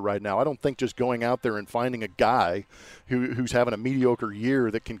are out there right now. I don't think just going out there and finding a guy who's having a mediocre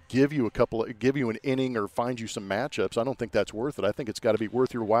year that can give you an inning or find you some matchups, I don't think that's worth it. I think it's got to be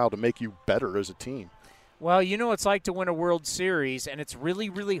worth your while to make you better as a team. Well, you know what it's like to win a World Series, and it's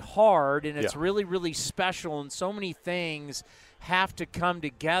really, really hard, and it's really, really special, and so many things have to come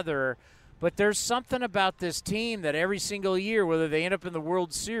together. But there's something about this team that every single year, whether they end up in the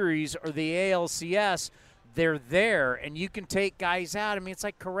World Series or the ALCS, they're there, and you can take guys out. I mean, it's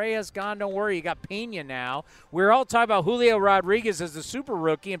like Correa's gone. Don't worry, you got Pena now. We're all talking about Julio Rodriguez as the super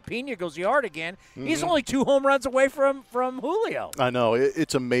rookie, and Pena goes yard again. Mm-hmm. He's only 2 home runs away from Julio. I know.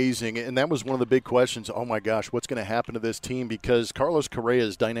 It's amazing, and that was one of the big questions. Oh, my gosh, what's going to happen to this team? Because Carlos Correa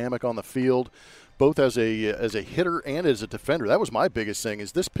is dynamic on the field, both as a hitter and as a defender. That was my biggest thing,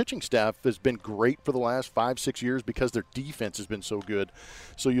 is this pitching staff has been great for the last 5-6 years because their defense has been so good.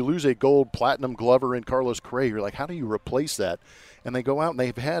 So you lose a gold platinum glover in Carlos Correa. You're like, how do you replace that? And they go out and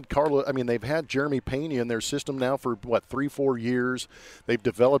they've had Jeremy Pena in their system now for 3-4 years. They've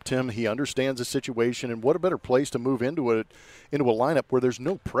developed him. He understands the situation, and what a better place to move into a lineup where there's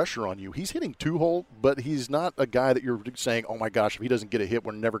no pressure on you. He's hitting 2-hole, but he's not a guy that you're saying, oh my gosh, if he doesn't get a hit,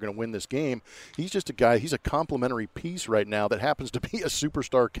 we're never going to win this game. He's just a guy. He's a complimentary piece right now that happens to be a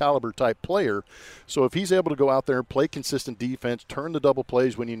superstar caliber type player. So if he's able to go out there and play consistent defense, turn the double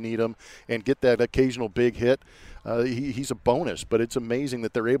plays when you need them, and get that occasional big hit, he's a bonus. But it's amazing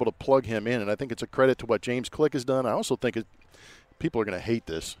that they're able to plug him in, and I think it's a credit to what James Click has done. I also think people are going to hate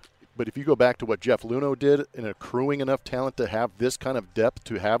this, but if you go back to what Jeff Luhnow did in accruing enough talent to have this kind of depth,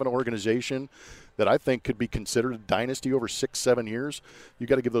 to have an organization that I think could be considered a dynasty over 6-7 years, you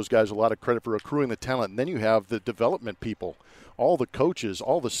got to give those guys a lot of credit for accruing the talent. And then you have the development people, all the coaches,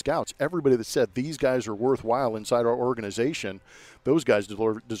 all the scouts, everybody that said these guys are worthwhile inside our organization. Those guys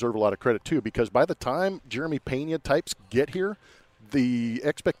deserve a lot of credit too, because by the time Jeremy Pena types get here, the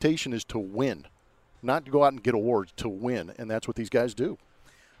expectation is to win, not to go out and get awards, to win, and that's what these guys do.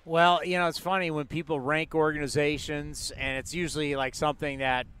 Well, it's funny when people rank organizations, and it's usually like something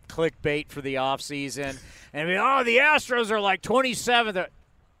that clickbait for the offseason. And the Astros are like 27th.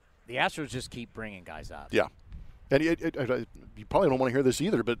 The Astros just keep bringing guys up. Yeah. And you probably don't want to hear this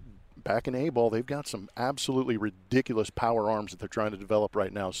either, but back in A-ball, they've got some absolutely ridiculous power arms that they're trying to develop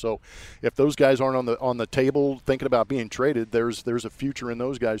right now. So if those guys aren't on the table thinking about being traded, there's a future in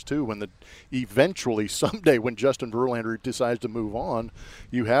those guys too. When eventually someday when Justin Verlander decides to move on,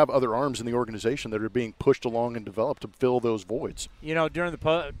 you have other arms in the organization that are being pushed along and developed to fill those voids. During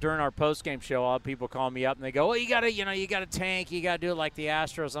our post-game show, all people call me up and they go, "Well, you got to tank, you got to do it like the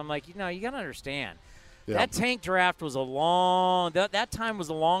Astros." I'm like, you got to understand. Yeah. That tank draft was that time was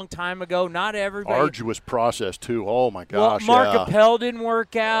a long time ago. Not everybody. Arduous process, too. Oh, my gosh. Mark Appel didn't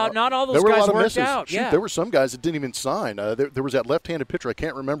work out. Not all those guys worked out. Shoot, there were some guys that didn't even sign. There was that left-handed pitcher. I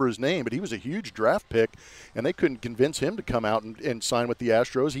can't remember his name, but he was a huge draft pick, and they couldn't convince him to come out and sign with the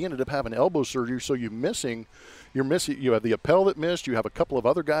Astros. He ended up having elbow surgery, so you're missing. You have the Appel that missed. You have a couple of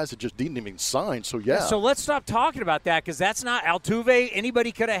other guys that just didn't even sign. So, yeah. So let's stop talking about that because that's not Altuve.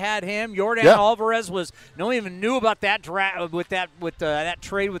 Anybody could have had him. Yordan Alvarez no one even knew about that draft with that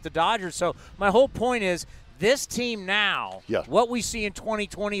trade with the Dodgers. So my whole point is this team now, what we see in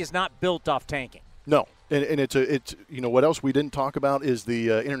 2020 is not built off tanking. No. And it's what else we didn't talk about is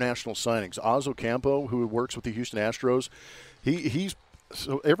the international signings. Oz Ocampo, who works with the Houston Astros, he's –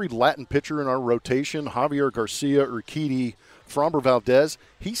 so every Latin pitcher in our rotation, Javier Garcia, Urquidy, Framber Valdez,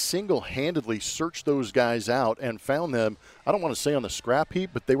 he single-handedly searched those guys out and found them, I don't want to say on the scrap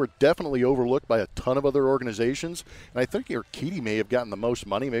heap, but they were definitely overlooked by a ton of other organizations. And I think Urquidy may have gotten the most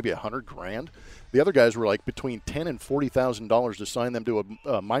money, maybe $100,000. The other guys were like between $10,000 and $40,000 to sign them to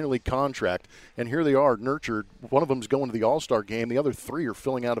a minor league contract. And here they are, nurtured. One of them's going to the All-Star game. The other three are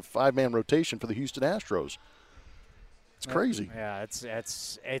filling out a 5-man rotation for the Houston Astros. It's crazy. Yeah,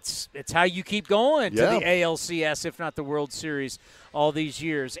 it's how you keep going to the ALCS, if not the World Series, all these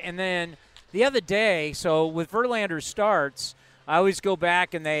years. And then the other day, so with Verlander's starts, I always go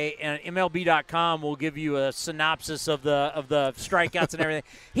back and MLB.com will give you a synopsis of the strikeouts and everything.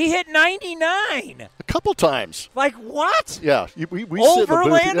 He hit 99 a couple times. Like what? Yeah, we old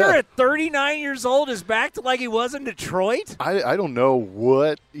Verlander at 39 years old is back to like he was in Detroit. I don't know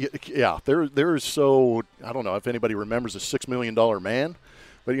what. Yeah, there is so I don't know if anybody remembers a $6 million man.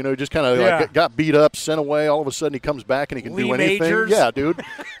 But, just kind of got beat up, sent away. All of a sudden he comes back and he can do anything. Majors. Yeah, dude.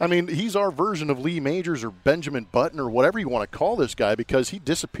 I mean, he's our version of Lee Majors or Benjamin Button or whatever you want to call this guy because he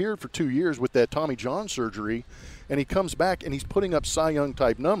disappeared for 2 years with that Tommy John surgery. And he comes back and he's putting up Cy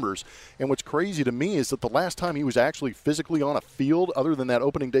Young-type numbers. And what's crazy to me is that the last time he was actually physically on a field, other than that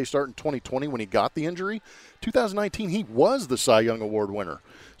opening day start in 2020 when he got the injury, 2019 he was the Cy Young Award winner.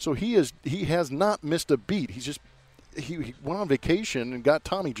 So he has not missed a beat. He went on vacation and got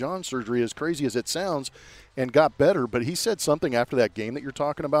Tommy John surgery, as crazy as it sounds, and got better. But he said something after that game that you're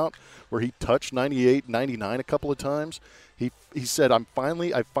talking about where he touched 98, 99 a couple of times. He said, I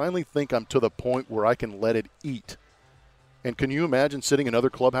finally think I'm to the point where I can let it eat. And can you imagine sitting in other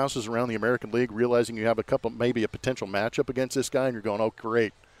clubhouses around the American League realizing you have maybe a potential matchup against this guy and you're going, oh,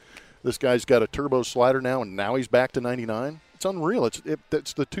 great. This guy's got a turbo slider now and now he's back to 99? It's unreal. It's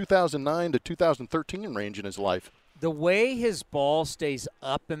the 2009 to 2013 range in his life. The way his ball stays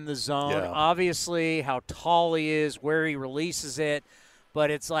up in the zone, obviously how tall he is, where he releases it, but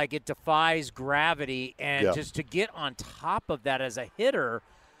it's like it defies gravity. And just to get on top of that as a hitter,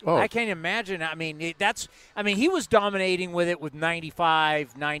 I can't imagine. I mean, he was dominating with it with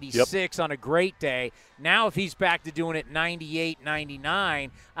 95, 96 on a great day. Now if he's back to doing it 98,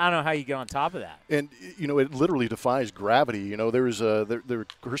 99, I don't know how you get on top of that. And, it literally defies gravity. There's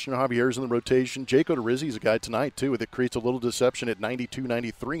Christian Javier's in the rotation. Jake Odorizzi's a guy tonight, too, that creates a little deception at 92,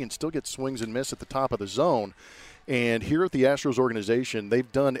 93 and still gets swings and miss at the top of the zone. And here at the Astros organization,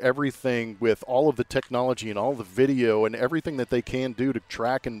 they've done everything with all of the technology and all the video and everything that they can do to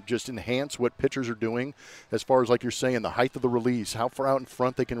track and just enhance what pitchers are doing as far as, like you're saying, the height of the release, how far out in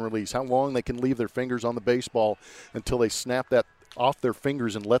front they can release, how long they can leave their fingers on the baseball until they snap that off their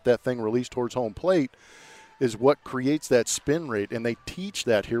fingers and let that thing release towards home plate is what creates that spin rate, and they teach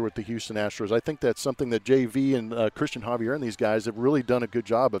that here with the Houston Astros. I think that's something that JV and Christian Javier and these guys have really done a good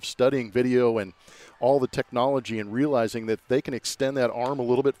job of studying video and all the technology and realizing that they can extend that arm a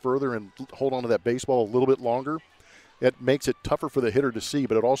little bit further and hold on to that baseball a little bit longer. It makes it tougher for the hitter to see,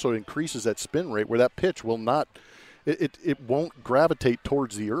 but it also increases that spin rate where that pitch will not – it won't gravitate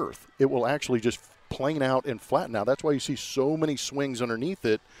towards the earth. It will actually just plane out and flatten out. That's why you see so many swings underneath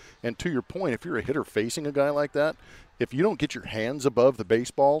it. And to your point, if you're a hitter facing a guy like that, if you don't get your hands above the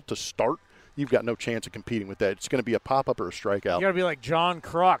baseball to start, you've got no chance of competing with that. It's going to be a pop-up or a strikeout. You got to be like John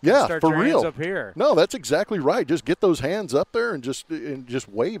Kruk. Yeah, and start for your real. hands up here. No, that's exactly right. Just get those hands up there and just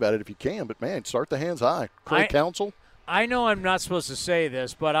wave at it if you can. But, man, start the hands high. Craig Counsell. I know I'm not supposed to say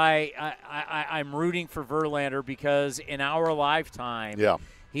this, but I'm rooting for Verlander because in our lifetime,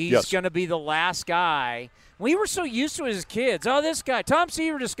 he's going to be the last guy. We were so used to it as kids. Oh, this guy, Tom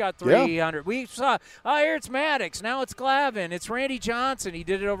Seaver just got 300. Yeah. We saw, here it's Maddox. Now it's Glavine. It's Randy Johnson. He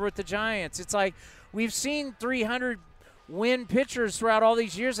did it over at the Giants. It's like we've seen 300-win pitchers throughout all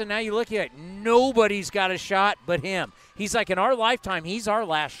these years, and now you look at it, nobody's got a shot but him. He's like, in our lifetime, he's our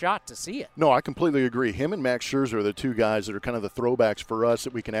last shot to see it. No, I completely agree. Him and Max Scherzer are the two guys that are kind of the throwbacks for us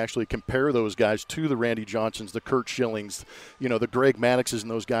that we can actually compare those guys to the Randy Johnsons, the Curt Schillings, the Greg Maddoxes,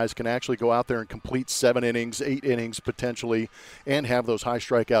 and those guys can actually go out there and complete 7 innings, 8 innings potentially, and have those high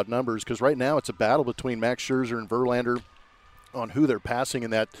strikeout numbers. Because right now it's a battle between Max Scherzer and Verlander on who they're passing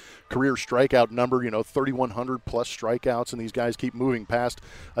in that career strikeout number, 3,100 plus strikeouts, and these guys keep moving past.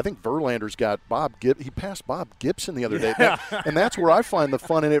 I think Verlander's got he passed Bob Gibson the other day. And that's where I find the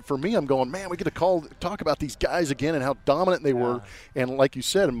fun in it for me. I'm going, man, we get to talk about these guys again and how dominant they were. And like you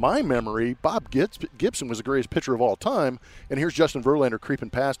said, in my memory, Bob Gibson was the greatest pitcher of all time, and here's Justin Verlander creeping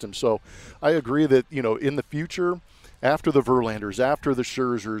past him. So I agree that, in the future, after the Verlanders, after the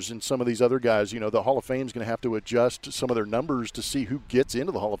Scherzers, and some of these other guys, the Hall of Fame is going to have to adjust some of their numbers to see who gets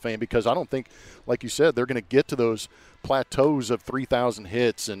into the Hall of Fame, because I don't think, like you said, they're going to get to those plateaus of 3,000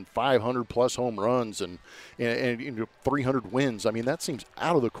 hits and 500-plus home runs and 300 wins. I mean, that seems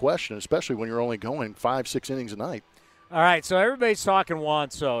out of the question, especially when you're only going 5-6 innings a night. All right, so everybody's talking Juan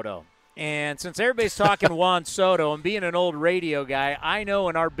Soto. And since everybody's talking Juan Soto, and being an old radio guy, I know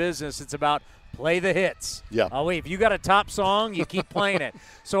in our business it's about play the hits. Yeah. Oh, wait, if you got a top song, you keep playing it.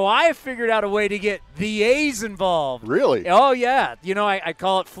 So I have figured out a way to get the A's involved. Really? Oh, yeah. I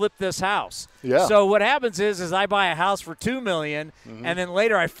call it flip this house. Yeah. So what happens is I buy a house for $2 million, and then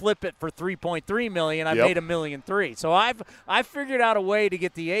later I flip it for $3.3 million. I made $1.3 million. So I've figured out a way to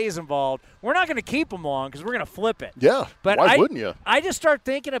get the A's involved. We're not going to keep them long because we're going to flip it. Yeah. But why wouldn't you? I just start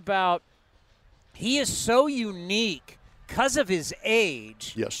thinking about he is so unique because of his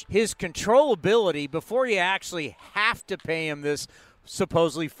age, his controllability, before you actually have to pay him this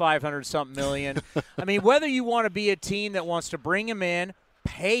supposedly 500-something million. I mean, whether you want to be a team that wants to bring him in,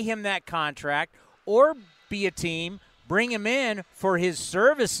 pay him that contract, or be a team, bring him in for his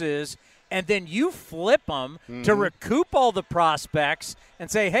services, and then you flip him to recoup all the prospects and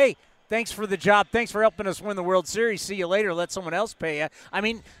say, hey, thanks for the job. Thanks for helping us win the World Series. See you later. Let someone else pay you. I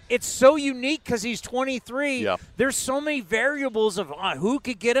mean, it's so unique because he's 23. Yeah. There's so many variables of who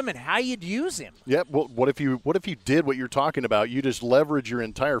could get him and how you'd use him. Yeah. Well, what if you did what you're talking about? You just leverage your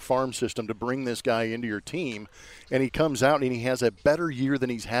entire farm system to bring this guy into your team, and he comes out and he has a better year than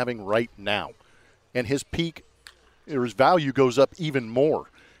he's having right now, and his peak or his value goes up even more.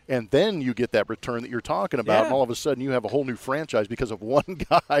 And then you get that return that you're talking about, and all of a sudden you have a whole new franchise because of one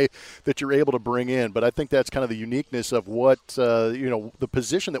guy that you're able to bring in. But I think that's kind of the uniqueness of what, the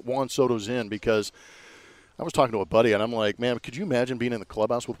position that Juan Soto's in, because I was talking to a buddy, and I'm like, man, could you imagine being in the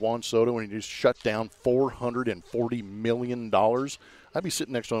clubhouse with Juan Soto and he just shut down $440 million? I'd be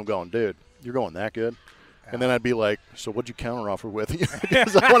sitting next to him going, dude, you're going that good? And then I'd be like, so what'd you counteroffer with?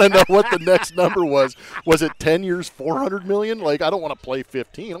 Because I want to know what the next number was. Was it 10 years, $400 million? Like, I don't want to play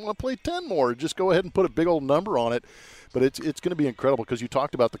 15. I want to play 10 more. Just go ahead and put a big old number on it. But it's going to be incredible because you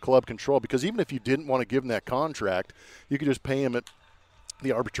talked about the club control. Because even if you didn't want to give him that contract, you could just pay him at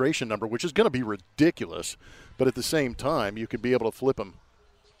the arbitration number, which is going to be ridiculous. But at the same time, you could be able to flip him.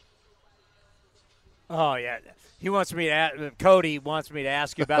 Oh, yeah. Cody wants me to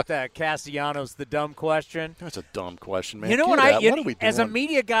ask you about that Castellanos, the dumb question. That's a dumb question, man. You know what are we doing? As a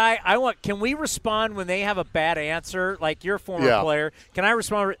media guy, can we respond when they have a bad answer? Like your former player, can I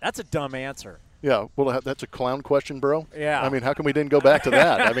respond? That's a dumb answer. Yeah, well, that's a clown question, bro. Yeah. I mean, how come we didn't go back to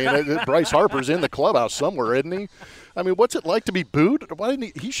that? I mean, Bryce Harper's in the clubhouse somewhere, isn't he? I mean, what's it like to be booed? Why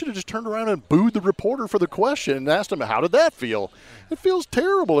didn't he should have just turned around and booed the reporter for the question and asked him, how did that feel? It feels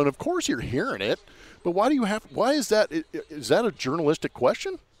terrible, and of course you're hearing it. But why is that a journalistic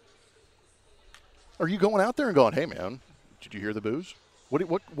question? Are you going out there and going, hey, man, did you hear the boos?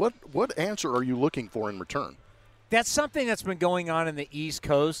 What answer are you looking for in return? That's something that's been going on in the East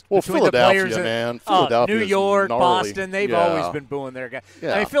Coast. Well, between Philadelphia, the players man. Philadelphia, New York, gnarly. Boston, they've always been booing their guy.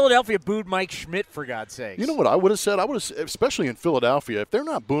 Yeah. I mean, Philadelphia booed Mike Schmidt, for God's sakes. You know what I would have said? Especially in Philadelphia, if they're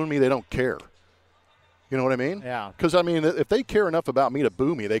not booing me, they don't care. You know what I mean? Yeah. Because, I mean, if they care enough about me to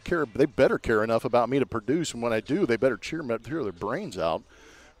boo me, they better care enough about me to produce. And when I do, they better cheer their brains out.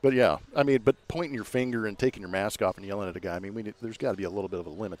 But, yeah, I mean, but pointing your finger and taking your mask off and yelling at a guy, I mean, there's got to be a little bit of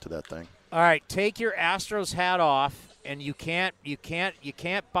a limit to that thing. All right, take your Astros hat off, and you can't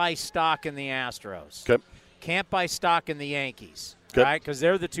buy stock in the Astros. Okay. Can't buy stock in the Yankees. Okay. Right? Because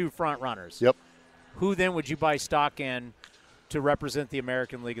they're the two front runners. Yep. Who then would you buy stock in to represent the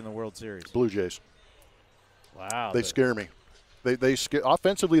American League in the World Series? Blue Jays. Wow. They scare me. They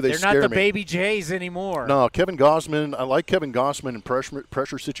offensively, they scare me. They're not the baby Jays anymore. No, Kevin Gausman. I like Kevin Gausman in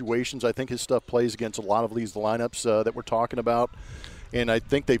pressure situations. I think his stuff plays against a lot of these lineups that we're talking about. And I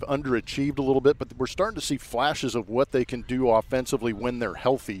think they've underachieved a little bit, but we're starting to see flashes of what they can do offensively when they're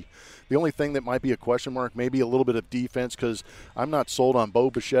healthy. The only thing that might be a question mark, maybe a little bit of defense, because I'm not sold on Bo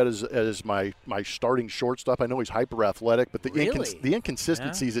Bichette as my starting shortstop. I know he's hyper athletic, but the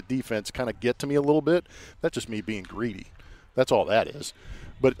inconsistencies at defense kind of get to me a little bit. That's just me being greedy. That's all that is.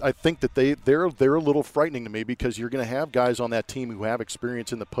 But I think that they're a little frightening to me because you're going to have guys on that team who have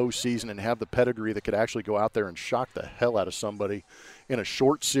experience in the postseason and have the pedigree that could actually go out there and shock the hell out of somebody in a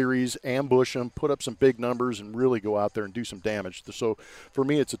short series, ambush them, put up some big numbers, and really go out there and do some damage. So for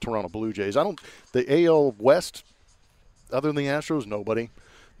me, it's the Toronto Blue Jays. The AL West, other than the Astros, nobody.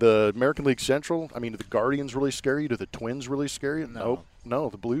 The American League Central, I mean, do the Guardians really scare you? Do the Twins really scare you? No. No,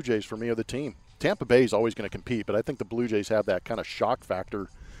 the Blue Jays for me are the team. Tampa Bay is always going to compete, but I think the Blue Jays have that kind of shock factor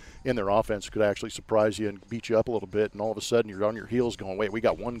in their offense, could actually surprise you and beat you up a little bit, and all of a sudden you're on your heels going, wait, we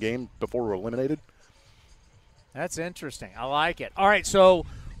got one game before we're eliminated? That's interesting. I like it. All right, so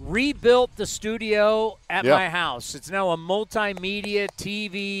rebuilt the studio at my house. It's now a multimedia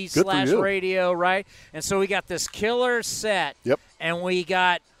TV / radio, right? And so we got this killer set. Yep. And we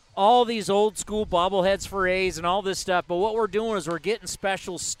got all these old school bobbleheads for A's and all this stuff. But what we're doing is we're getting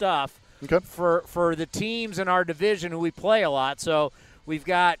special stuff for the teams in our division who we play a lot. So we've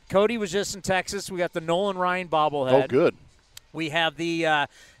got Cody was just in Texas. We got the Nolan Ryan bobblehead. Oh, good. We have the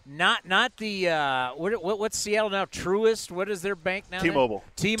not the what's Seattle now? Truist. What is their bank now? T-Mobile.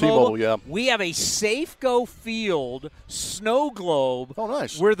 T-Mobile, yeah. We have a Safeco Field snow globe. Oh,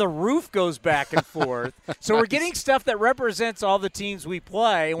 nice. Where the roof goes back and forth. So we're getting stuff that represents all the teams we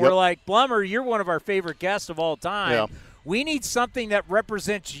play. And we're like, Blummer, you're one of our favorite guests of all time. Yeah. We need something that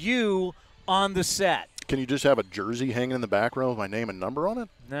represents you on the set. Can you just have a jersey hanging in the background with my name and number on it?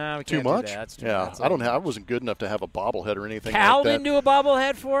 No, we too can't much. do that. That's too yeah, much. I wasn't good enough to have a bobblehead or anything Cal like that. didn't do a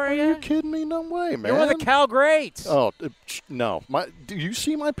bobblehead for you? Are you kidding me? No way, man. You're one of the Cal greats. Oh, no. Do you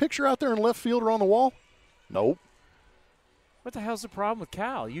see my picture out there in left field or on the wall? Nope. What the hell's the problem with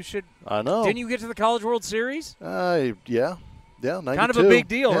Cal? You should. I know. Didn't you get to the College World Series? Yeah. Yeah, 92. Kind of a big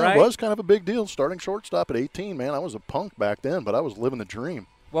deal, right? It was kind of a big deal. Starting shortstop at 18, man. I was a punk back then, but I was living the dream.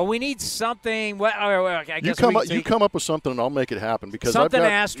 Well, we need something. Well, I guess you come up with something, and I'll make it happen. Because something I've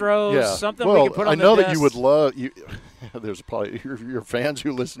got, Astros, something well, we can put on I know the that desk. you would love. There's probably your fans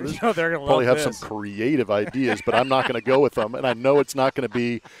who listen to this. No, they're gonna probably love have this. some creative ideas, but I'm not going to go with them. And I know it's not going to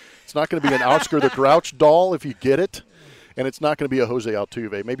be an Oscar the Grouch doll if you get it. And it's not going to be a Jose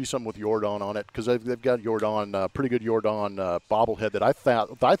Altuve. Maybe something with Yordan on it because they've got Yordan, pretty good Yordan bobblehead that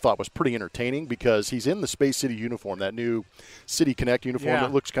I thought was pretty entertaining because he's in the Space City uniform, that new City Connect uniform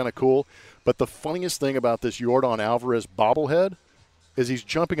that looks kind of cool. But the funniest thing about this Yordan Alvarez bobblehead is he's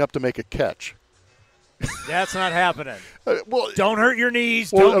jumping up to make a catch. That's not happening. Well, don't hurt your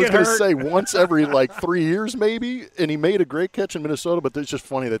knees. Well, Don't get hurt. I was going to say once every 3 years maybe, and he made a great catch in Minnesota, but it's just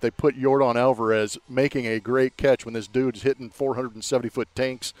funny that they put Yordan Alvarez making a great catch when this dude's hitting 470-foot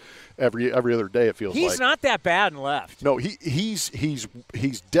tanks every other day, it feels like. He's not that bad in left. No, he's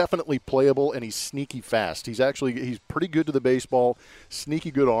definitely playable, and he's sneaky fast. He's pretty good to the baseball, sneaky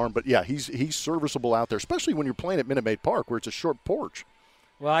good arm, but yeah, he's serviceable out there, especially when you're playing at Minute Maid Park where it's a short porch.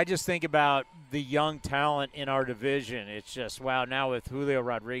 Well, I just think about the young talent in our division. It's just, wow, now with Julio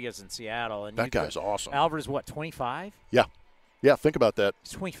Rodriguez in Seattle. And that guy's awesome. Alvarez, what, 25? Yeah. Yeah, think about that.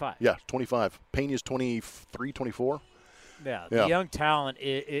 He's 25. Yeah, 25. Peña's 23, 24. Yeah, the young talent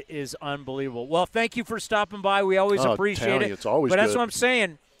is unbelievable. Well, thank you for stopping by. We always appreciate it. It's always But good. that's what I'm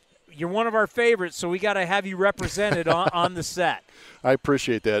saying. You're one of our favorites, so we got to have you represented on the set. I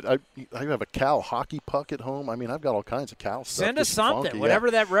appreciate that. I have a Cal hockey puck at home. I mean, I've got all kinds of Cal stuff. Send us something, funky.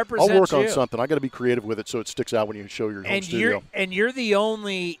 whatever that represents. I'll work on you. something. I got to be creative with it so it sticks out when you show your home studio. You're the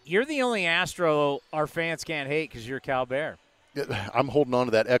only Astro our fans can't hate because you're Cal Bear. I'm holding on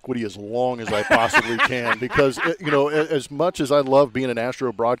to that equity as long as I possibly can because, as much as I love being an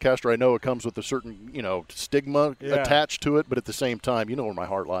Astro broadcaster, I know it comes with a certain, stigma attached to it. But at the same time, you know where my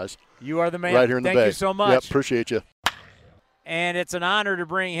heart lies. You are the man. Right here in the Bay. Thank you so much. Yep, appreciate you. And it's an honor to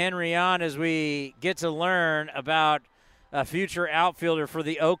bring Henry on as we get to learn about a future outfielder for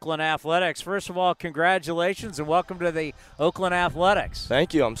the Oakland Athletics. First of all, congratulations and welcome to the Oakland Athletics.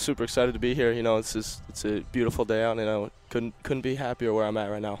 Thank you. I'm super excited to be here. You know, it's a beautiful day out, and couldn't be happier where I'm at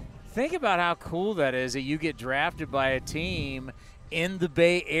right now. Think about how cool that is that you get drafted by a team in the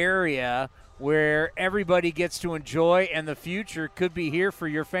Bay Area where everybody gets to enjoy, and the future could be here for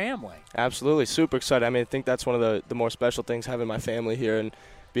your family. Absolutely. Super excited. I mean, I think that's one of the more special things, having my family here and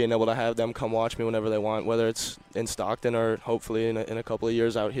being able to have them come watch me whenever they want, whether it's in Stockton or hopefully in a couple of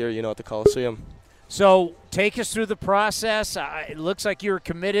years out here, at the Coliseum. So take us through the process. It looks like you were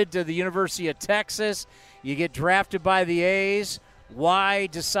committed to the University of Texas. You get drafted by the A's. Why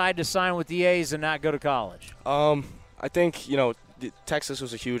decide to sign with the A's and not go to college? I think, Texas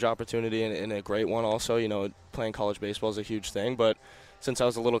was a huge opportunity and a great one also. Playing college baseball is a huge thing. But since I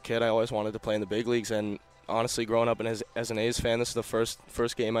was a little kid, I always wanted to play in the big leagues. And honestly, growing up as an A's fan, this is the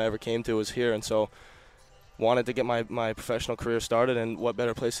first game I ever came to was here. And so wanted to get my professional career started, and what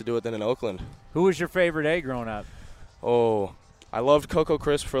better place to do it than in Oakland. Who was your favorite A growing up? Oh, I loved Coco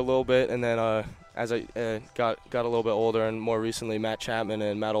Crisp for a little bit, and then as I got a little bit older and more recently, Matt Chapman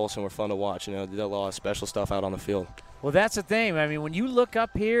and Matt Olson were fun to watch. They did a lot of special stuff out on the field. Well, that's the thing. I mean, when you look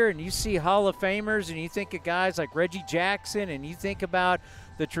up here and you see Hall of Famers and you think of guys like Reggie Jackson and you think about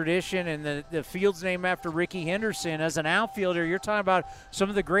the tradition and the field's named after Ricky Henderson, as an outfielder, you're talking about some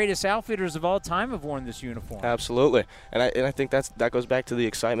of the greatest outfielders of all time have worn this uniform. Absolutely. And I think that goes back to the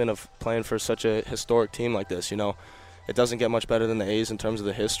excitement of playing for such a historic team like this. It doesn't get much better than the A's in terms of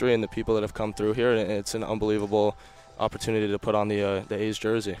the history and the people that have come through here, and it's an unbelievable opportunity to put on the A's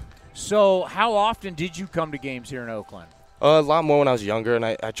jersey. So how often did you come to games here in Oakland? A lot more when I was younger, and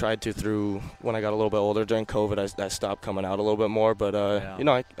I tried to through when I got a little bit older. During COVID, I stopped coming out a little bit more. But,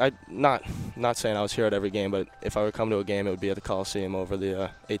 I not saying I was here at every game, but if I were to come to a game, it would be at the Coliseum over the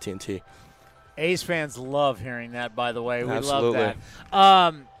AT&T. A's fans love hearing that, by the way. We Absolutely.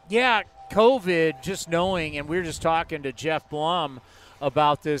 love that. COVID, just knowing, and we were just talking to Jeff Blum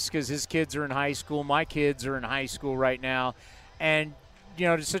about this because his kids are in high school. My kids are in high school right now. And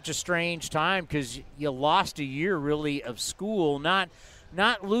it's such a strange time because you lost a year really of school, not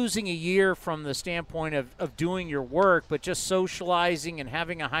losing a year from the standpoint of doing your work, but just socializing and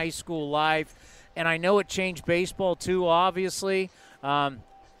having a high school life. And I know it changed baseball too, obviously.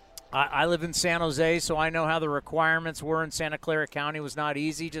 I live in San Jose, so I know how the requirements were in Santa Clara County. It was not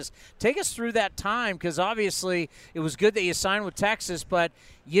easy. Just take us through that time, because obviously it was good that you signed with Texas, but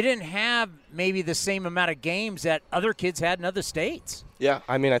you didn't have maybe the same amount of games that other kids had in other states. Yeah,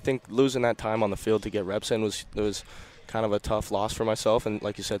 I mean, I think losing that time on the field to get reps in was kind of a tough loss for myself. And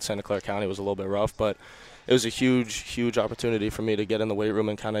like you said, Santa Clara County was a little bit rough, but it was a huge, huge opportunity for me to get in the weight room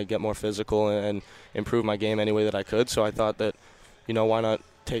and kind of get more physical and improve my game any way that I could. So I thought that, why not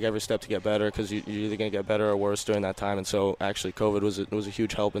take every step to get better, because you're either going to get better or worse during that time. And so actually COVID was a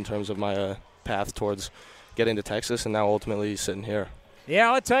huge help in terms of my path towards getting to Texas and now ultimately sitting here.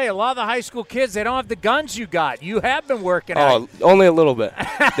 Yeah, I'll tell you, a lot of the high school kids, they don't have the guns you got. You have been working out. Oh, only a little bit.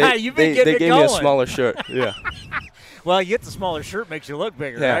 You've been getting They gave me a smaller shirt. Yeah. Well, you get the smaller shirt, makes you look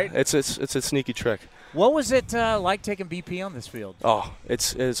bigger, yeah, right? It's a sneaky trick. What was it like taking BP on this field? Oh,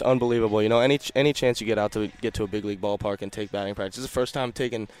 it's unbelievable. Any chance you get out to get to a big league ballpark and take batting practice. It's the first time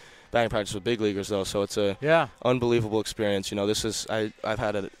taking batting practice with big leaguers, though, so it's a unbelievable experience. I've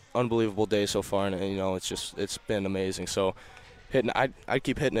had an unbelievable day so far, and it's been amazing. So I'd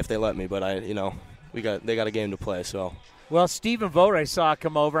keep hitting if they let me, but they got a game to play, so. Well, Stephen Vogt, I saw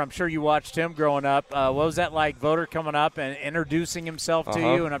come over. I'm sure you watched him growing up. What was that like, Vogt coming up and introducing himself to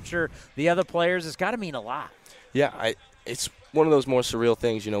you? And I'm sure the other players, it's got to mean a lot. Yeah, it's one of those more surreal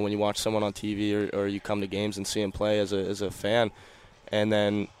things, when you watch someone on TV or you come to games and see him play as a fan, and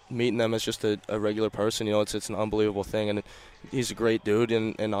then meeting them as just a regular person. It's an unbelievable thing, and he's a great dude,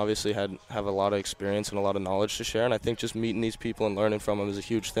 and obviously have a lot of experience and a lot of knowledge to share. And I think just meeting these people and learning from them is a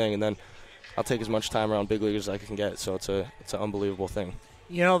huge thing. And then I'll take as much time around big leaguers as I can get, so it's an unbelievable thing.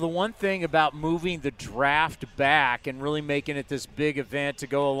 The one thing about moving the draft back and really making it this big event to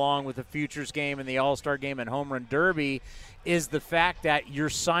go along with the Futures game and the All-Star game and Home Run Derby is the fact that you're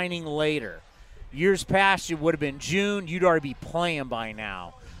signing later. Years past, it would have been June. You'd already be playing by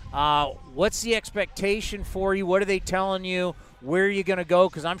now. What's the expectation for you? What are they telling you? Where are you going to go?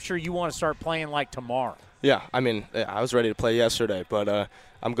 Because I'm sure you want to start playing like tomorrow. Yeah, I mean, I was ready to play yesterday, but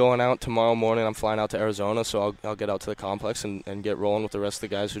I'm going out tomorrow morning. I'm flying out to Arizona, so I'll get out to the complex and get rolling with the rest of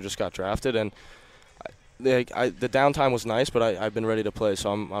the guys who just got drafted. And the downtime was nice, but I've been ready to play,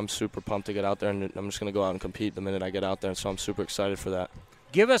 so I'm super pumped to get out there, and I'm just going to go out and compete the minute I get out there, so I'm super excited for that.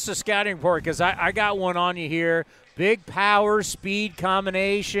 Give us a scouting report, because I got one on you here. Big power, speed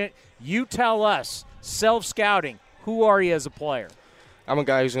combination. You tell us, self-scouting, who are you as a player? I'm a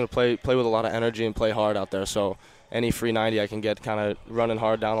guy who's going to play with a lot of energy and play hard out there. So any free 90 I can get kind of running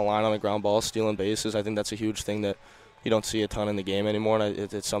hard down the line on the ground ball, stealing bases. I think that's a huge thing that you don't see a ton in the game anymore,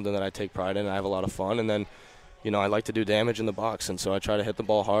 and it's something that I take pride in. I have a lot of fun, and then, I like to do damage in the box, and so I try to hit the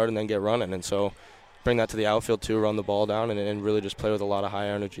ball hard and then get running, and so bring that to the outfield too, run the ball down, and really just play with a lot of high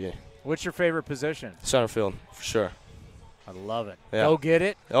energy. What's your favorite position? Center field, for sure. I love it. Yeah. Go get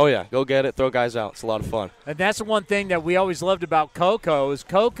it. Oh, yeah. Go get it. Throw guys out. It's a lot of fun. And that's the one thing that we always loved about Coco is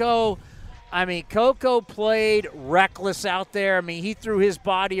Coco played reckless out there. I mean, he threw his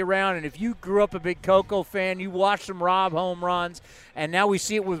body around, and if you grew up a big Coco fan, you watched him rob home runs, and now we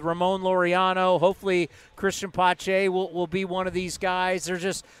see it with Ramon Laureano. Hopefully Christian Pache will be one of these guys.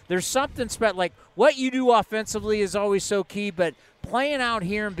 There's something special. Like, what you do offensively is always so key, but playing out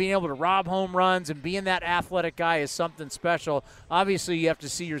here and being able to rob home runs and being that athletic guy is something special. Obviously, you have to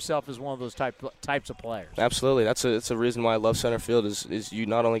see yourself as one of those types of players. Absolutely. That's a reason why I love center field is you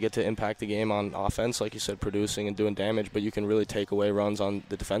not only get to impact the game on offense, like you said, producing and doing damage, but you can really take away runs on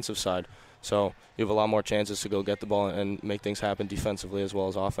the defensive side. So you have a lot more chances to go get the ball and make things happen defensively as well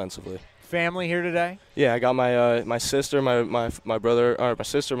as offensively. Family here today? Yeah, I got my sister, my brother, or my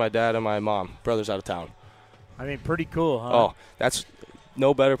sister, my dad, and my mom. Brother's out of town. I mean, pretty cool, huh? Oh, that's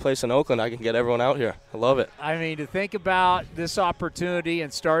no better place than Oakland. I can get everyone out here. I love it. I mean, to think about this opportunity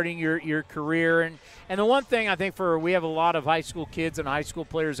and starting your career. And the one thing I think we have a lot of high school kids and high school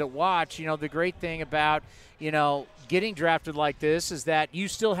players that watch, the great thing about, getting drafted like this is that you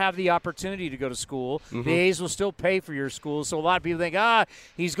still have the opportunity to go to school. Mm-hmm. The A's will still pay for your school. So a lot of people think,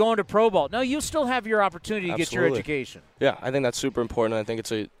 he's going to pro ball. No, you'll still have your opportunity to get your education. Yeah, I think that's super important. I think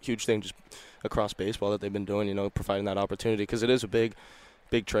it's a huge thing just across baseball that they've been doing, providing that opportunity, because it is a big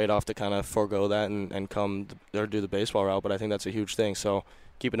trade-off to kind of forego that and come or do the baseball route, but I think that's a huge thing. So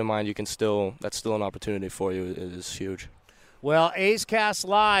keeping in mind that's still an opportunity for you is huge. Well, A's Cast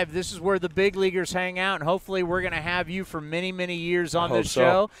Live, this is where the big leaguers hang out, and hopefully we're going to have you for many, many years on this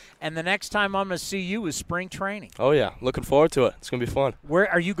show. And the next time I'm going to see you is spring training. Oh, yeah. Looking forward to it. It's going to be fun. Where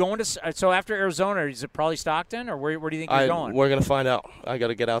are you going to? So after Arizona, is it probably Stockton, or where do you think you're going? We're going to find out. I got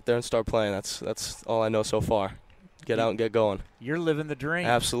to get out there and start playing. That's all I know so far. Get out and get going. You're living the dream.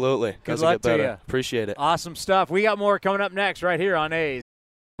 Absolutely. Good luck to you. Appreciate it. Awesome stuff. We got more coming up next right here on A's.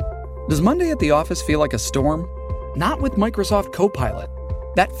 Does Monday at the office feel like a storm? Not with Microsoft Copilot.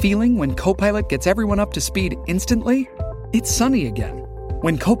 That feeling when Copilot gets everyone up to speed instantly? It's sunny again.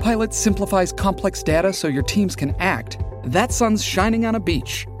 When Copilot simplifies complex data so your teams can act, that sun's shining on a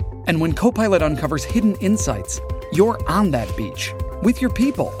beach. And when Copilot uncovers hidden insights, you're on that beach with your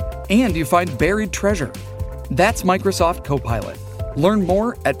people, and you find buried treasure. That's Microsoft Copilot. Learn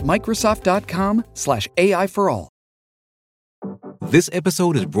more at Microsoft.com/AI for all. This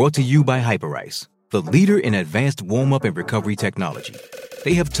episode is brought to you by Hyperice, the leader in advanced warm-up and recovery technology.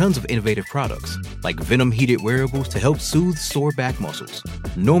 They have tons of innovative products, like Venom-heated wearables to help soothe sore back muscles,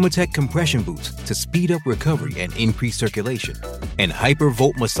 Normatec compression boots to speed up recovery and increase circulation, and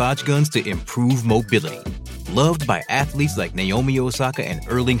Hypervolt massage guns to improve mobility. Loved by athletes like Naomi Osaka and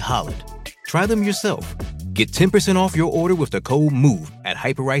Erling Haaland. Try them yourself. Get 10% off your order with the code MOVE at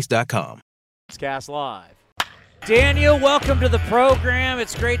Hyperice.com. It's Cast Live. Daniel, welcome to the program.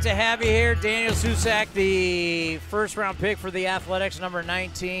 It's great to have you here. Daniel Susac, the first-round pick for the Athletics, number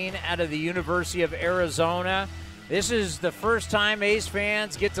 19, out of the University of Arizona. This is the first time A's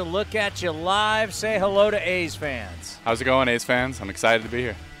fans get to look at you live. Say hello to A's fans. How's it going, A's fans? I'm excited to be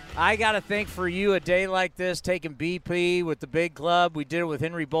here. I got to think for you, a day like this, taking BP with the big club. We did it with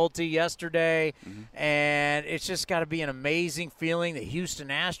Henry Bolte yesterday, and it's just got to be an amazing feeling. The Houston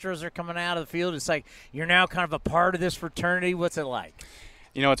Astros are coming out of the field. It's like you're now kind of a part of this fraternity. What's it like?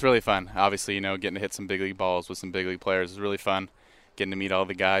 It's really fun. Obviously, getting to hit some big league balls with some big league players is really fun. Getting to meet all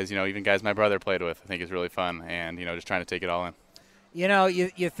the guys, even guys my brother played with, I think is really fun, and, just trying to take it all in.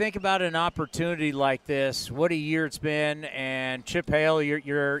 You think about an opportunity like this. What a year it's been, and Chip Hale,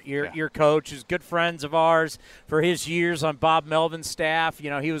 your coach, is good friends of ours for his years on Bob Melvin's staff.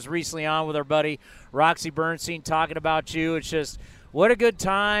 He was recently on with our buddy Roxy Bernstein talking about you. It's just what a good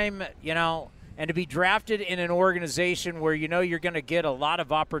time, and to be drafted in an organization where you're going to get a lot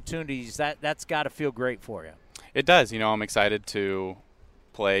of opportunities. That's got to feel great for you. It does. I'm excited to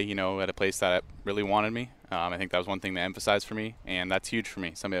play, at a place that really wanted me. I think that was one thing they emphasized for me, and that's huge for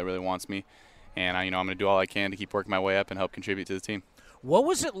me, somebody that really wants me. And, I'm going to do all I can to keep working my way up and help contribute to the team. What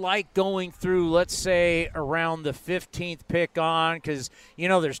was it like going through, let's say, around the 15th pick on? Because,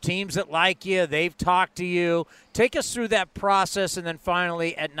 there's teams that like you. They've talked to you. Take us through that process, and then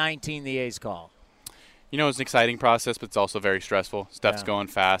finally at 19, the A's call. It's an exciting process, but it's also very stressful. Stuff's going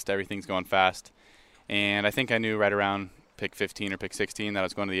fast. Everything's going fast. And I think I knew right around pick 15 or pick 16 that I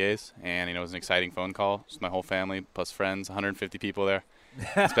was going to the A's. And, it was an exciting phone call. It was my whole family plus friends, 150 people there.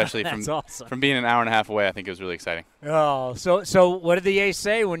 Especially from being an hour and a half away, I think it was really exciting. Oh, so what did the A's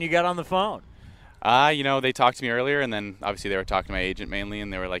say when you got on the phone? They talked to me earlier, and then obviously they were talking to my agent mainly,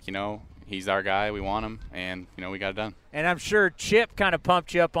 and they were like, he's our guy, we want him, and, we got it done. And I'm sure Chip kind of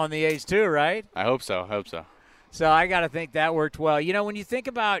pumped you up on the A's too, right? I hope so. So I got to think that worked well. When you think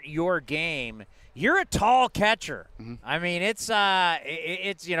about your game, you're a tall catcher. Mm-hmm. I mean, it's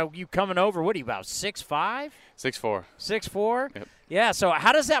you coming over, what are you, about 6'5"? 6'4". 6'4"? Yep. Yeah, so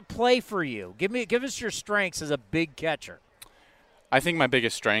how does that play for you? Give us your strengths as a big catcher. I think my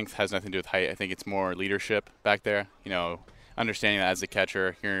biggest strength has nothing to do with height. I think it's more leadership back there. Understanding that as a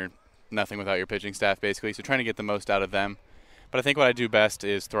catcher, you're nothing without your pitching staff, basically. So trying to get the most out of them. But I think what I do best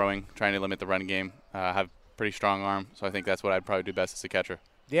is throwing, trying to limit the run game. I have a pretty strong arm, so I think that's what I'd probably do best as a catcher.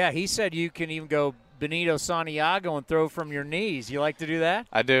 Yeah, he said you can even go Benito Santiago and throw from your knees. You like to do that?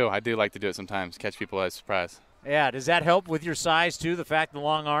 I do like to do it sometimes, catch people by surprise. Yeah, does that help with your size too, the fact the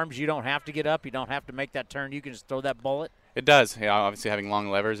long arms, you don't have to get up, you don't have to make that turn, you can just throw that bullet? It does. Yeah, obviously having long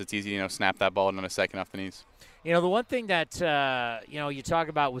levers, it's easy to snap that ball in a second off the knees. The one thing that, you talk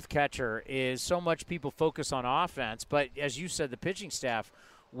about with catcher is so much people focus on offense, but as you said, the pitching staff,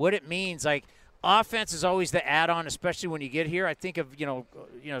 what it means, like offense is always the add-on, especially when you get here. I think of,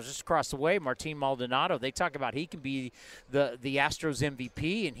 just across the way, Martin Maldonado. They talk about he can be the Astros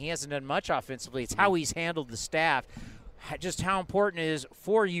MVP, and he hasn't done much offensively. It's how he's handled the staff, just how important it is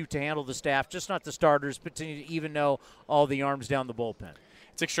for you to handle the staff, just not the starters, but to even know all the arms down the bullpen.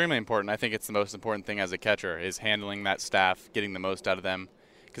 It's extremely important. I think it's the most important thing as a catcher is handling that staff, getting the most out of them.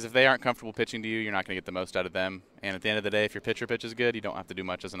 Because if they aren't comfortable pitching to you, you're not going to get the most out of them. And at the end of the day, if your pitcher pitches good, you don't have to do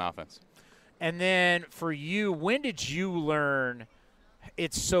much as an offense. And then for you, when did you learn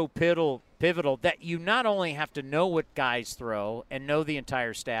it's so pivotal that you not only have to know what guys throw and know the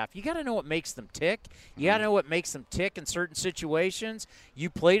entire staff, you got to know what makes them tick. You got to know what makes them tick in certain situations. You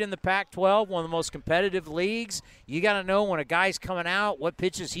played in the Pac-12, one of the most competitive leagues. You got to know when a guy's coming out, what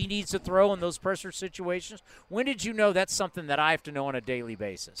pitches he needs to throw in those pressure situations. When did you know that's something that I have to know on a daily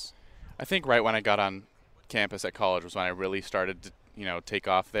basis? I think right when I got on campus at college was when I really started to, take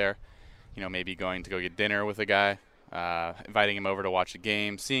off there. Maybe going to go get dinner with a guy, inviting him over to watch a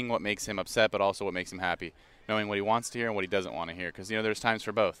game, seeing what makes him upset, but also what makes him happy, knowing what he wants to hear and what he doesn't want to hear. Because, there's times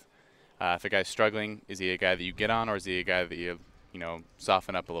for both. If a guy's struggling, is he a guy that you get on, or is he a guy that you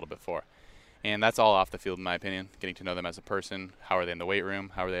soften up a little bit for? And that's all off the field, in my opinion, getting to know them as a person. How are they in the weight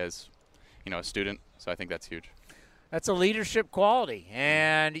room? How are they as, a student? So I think that's huge. That's a leadership quality.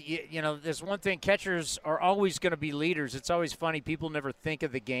 And, there's one thing, catchers are always going to be leaders. It's always funny. People never think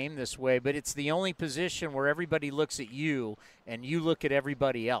of the game this way, but it's the only position where everybody looks at you and you look at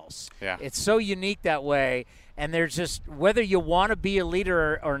everybody else. Yeah. It's so unique that way. And there's just, whether you want to be a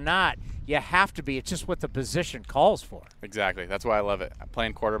leader or not, you have to be. It's just what the position calls for. Exactly. That's why I love it. I'm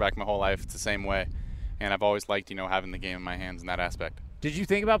playing quarterback my whole life. It's the same way. And I've always liked, having the game in my hands in that aspect. Did you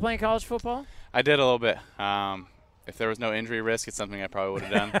think about playing college football? I did a little bit. If there was no injury risk, it's something I probably would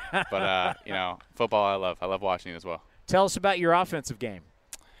have done. But, football I love. I love watching it as well. Tell us about your offensive game.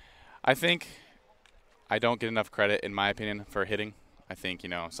 I think I don't get enough credit, in my opinion, for hitting. I think,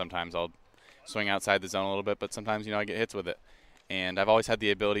 sometimes I'll swing outside the zone a little bit, but sometimes, I get hits with it. And I've always had the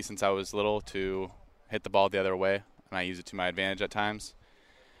ability since I was little to hit the ball the other way, and I use it to my advantage at times.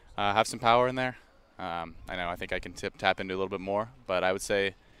 Have some power in there. I think I can tap into a little bit more, but I would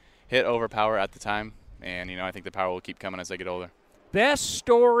say hit over power at the time. And, I think the power will keep coming as I get older. Best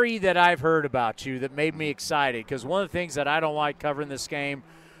story that I've heard about you that made me excited, because one of the things that I don't like covering this game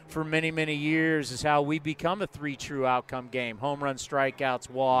for many, many years is how we become a 3 true outcome game. Home runs, strikeouts,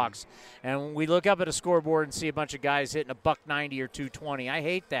 walks. And we look up at a scoreboard and see a bunch of guys hitting $190 or 220. I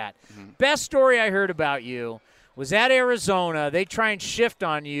hate that. Mm-hmm. Best story I heard about you was at Arizona. They try and shift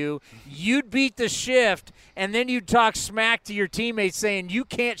on you. You'd beat the shift, and then you'd talk smack to your teammates saying, you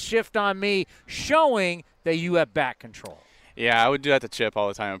can't shift on me, showing that you have bat control. Yeah, I would do that to Chip all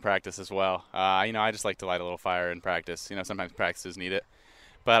the time in practice as well. I just like to light a little fire in practice. Sometimes practices need it.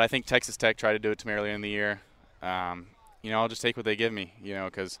 But I think Texas Tech tried to do it to me earlier in the year. I'll just take what they give me,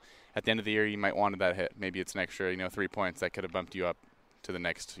 because at the end of the year you might wanted that hit. Maybe it's an extra, 3 points that could have bumped you up to the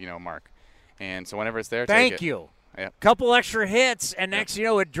next, mark. And so whenever it's there, take it. Thank you. Yep. Couple extra hits, and next,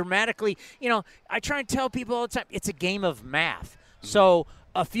 it dramatically, I try and tell people all the time, it's a game of math. Mm-hmm. So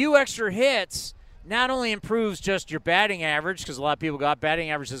a few extra hits not only improves just your batting average, because a lot of people got batting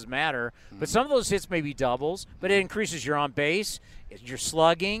average doesn't matter, but some of those hits may be doubles, but it increases your on base. Your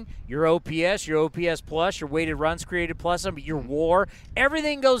slugging, your OPS, your OPS plus, your weighted runs created plus, your WAR,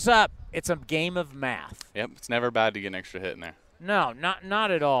 everything goes up. It's a game of math. Yep, it's never bad to get an extra hit in there. No,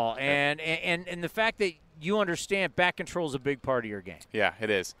 not at all. And the fact that you understand bat control is a big part of your game. Yeah, it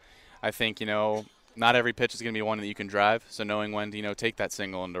is. I think, not every pitch is going to be one that you can drive, so knowing when to, take that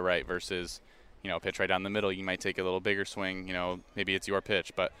single into right versus, a pitch right down the middle, you might take a little bigger swing, maybe it's your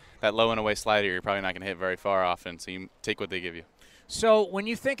pitch. But that low and away slider, you're probably not going to hit very far often, so you take what they give you. So when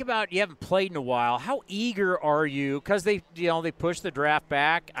you think about you haven't played in a while, how eager are you? Because they pushed the draft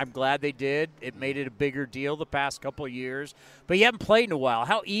back. I'm glad they did. It made it a bigger deal the past couple of years. But you haven't played in a while.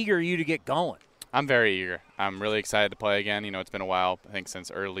 How eager are you to get going? I'm very eager. I'm really excited to play again. It's been a while, I think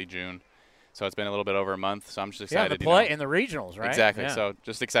since early June. So it's been a little bit over a month, so I'm just excited to play in the regionals, right? Exactly. Yeah. So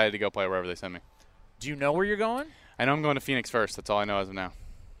just excited to go play wherever they send me. Do you know where you're going? I know I'm going to Phoenix first. That's all I know as of now.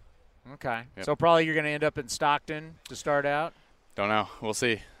 Okay. Yep. So probably you're going to end up in Stockton to start out? Don't know. We'll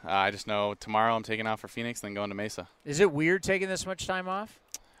see. I just know tomorrow I'm taking off for Phoenix, then going to Mesa. Is it weird taking this much time off?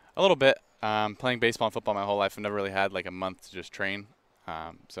 A little bit. Playing baseball and football my whole life, I've never really had like a month to just train.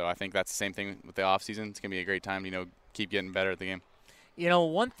 So I think that's the same thing with the off season. It's going to be a great time to, keep getting better at the game.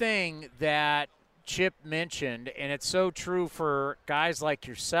 One thing that Chip mentioned, and it's so true for guys like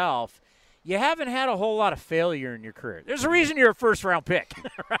yourself, you haven't had a whole lot of failure in your career. There's a reason you're a first-round pick,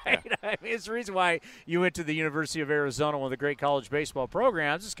 right? Yeah. I mean, it's the reason why you went to the University of Arizona, one of the great college baseball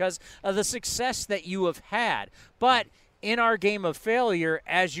programs, is because of the success that you have had. But in our game of failure,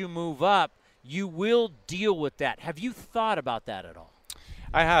 as you move up, you will deal with that. Have you thought about that at all?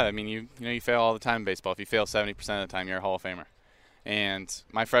 I have. I mean, you fail all the time in baseball. If you fail 70% of the time, you're a Hall of Famer. And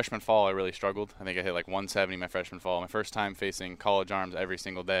my freshman fall, I really struggled. I think I hit like 170 my freshman fall. My first time facing college arms every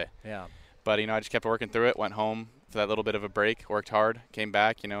single day. Yeah. But, I just kept working through it, went home for that little bit of a break, worked hard, came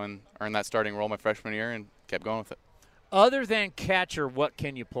back, and earned that starting role my freshman year and kept going with it. Other than catcher, what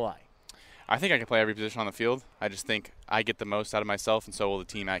can you play? I think I can play every position on the field. I just think I get the most out of myself, and so will the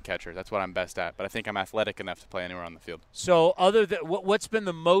team at catcher. That's what I'm best at. But I think I'm athletic enough to play anywhere on the field. So other than what's been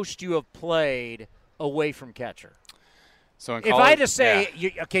the most you have played away from catcher? So in if college, I just say,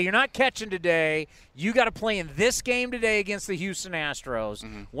 yeah. You're not catching today, you got to play in this game today against the Houston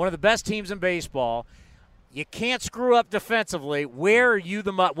Astros, one of the best teams in baseball. You can't screw up defensively. Where are you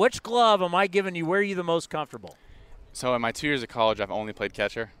which glove am I giving you? Where are you the most comfortable? So in my 2 years of college, I've only played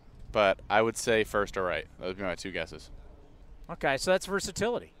catcher, but I would say first or right. Those would be my two guesses. Okay, so that's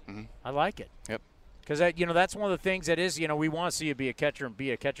versatility. I like it. Yep. Because that's one of the things that is, we want to see you be a catcher and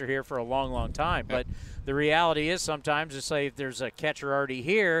be a catcher here for a long, long time. But the reality is sometimes, just say if there's a catcher already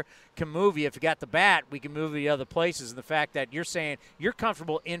here, can move you. If you got the bat, we can move you to other places. And the fact that you're saying you're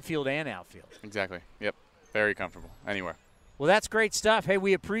comfortable infield and outfield. Exactly. Yep. Very comfortable. Anywhere. Well, that's great stuff. Hey,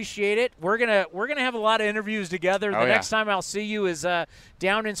 we appreciate it. We're gonna have a lot of interviews together. The next time I'll see you is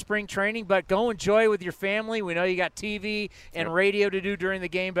down in spring training, but go enjoy with your family. We know you got TV and radio to do during the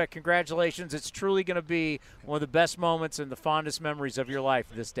game, but congratulations. It's truly going to be one of the best moments and the fondest memories of your life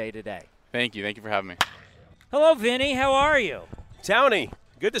this day today. Thank you. Thank you for having me. Hello, Vinny. How are you? Townie,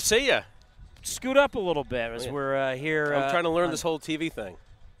 good to see you. Scoot up a little bit as we're here. I'm trying to learn this whole TV thing.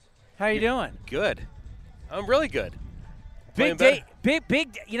 How you doing? Good. I'm really good. Big day,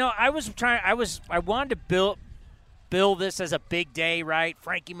 big. I wanted to build this as a big day, right?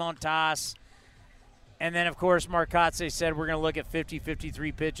 Frankie Montas, and then of course Marcotte said we're going to look at 50,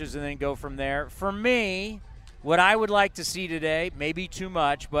 53 pitches and then go from there. For me, what I would like to see today, maybe too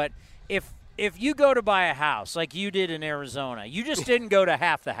much, but if you go to buy a house like you did in Arizona, you just didn't go to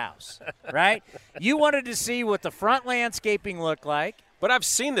half the house, right? You wanted to see what the front landscaping looked like. But I've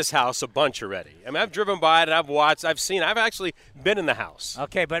seen this house a bunch already. I mean, I've driven by it, I've watched, I've actually been in the house.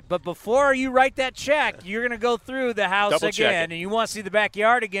 Okay, but before you write that check, you're going to go through the house Double again, and you want to see the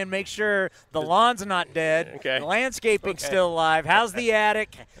backyard again, make sure the lawn's not dead, okay. The landscaping's still alive. How's the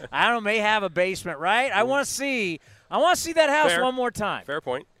attic? I don't know, may have a basement, right? I want to see that house one more time. Fair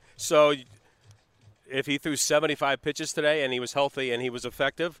point. So if he threw 75 pitches today and he was healthy and he was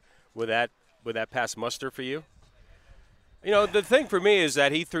effective, would that pass muster for you? The thing for me is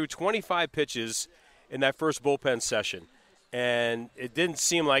that he threw 25 pitches in that first bullpen session, and it didn't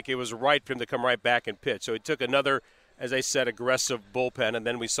seem like it was right for him to come right back and pitch. So he took another, as I said, aggressive bullpen, and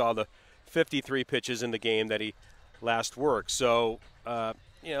then we saw the 53 pitches in the game that he last worked. So,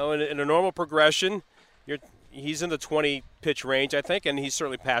 in a normal progression, he's in the 20-pitch range, I think, and he's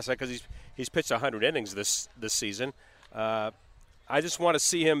certainly past that because he's pitched 100 innings this season. I just want to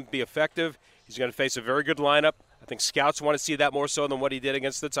see him be effective. He's going to face a very good lineup. I think scouts want to see that more so than what he did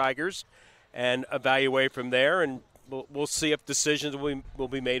against the Tigers and evaluate from there, and we'll see if decisions will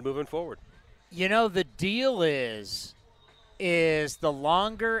be made moving forward. The deal is is the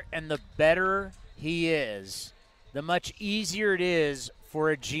longer and the better he is, the much easier it is for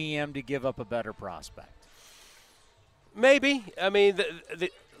a GM to give up a better prospect. Maybe. I mean,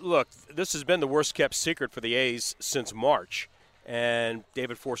 look, this has been the worst-kept secret for the A's since March. And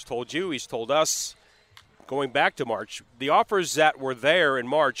David Force told you, he's told us, going back to March, the offers that were there in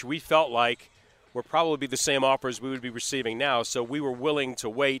March, we felt like were probably the same offers we would be receiving now. So we were willing to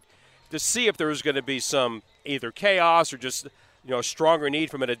wait to see if there was going to be some either chaos or just a stronger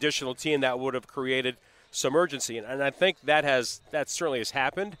need from an additional team that would have created some urgency. And I think that certainly has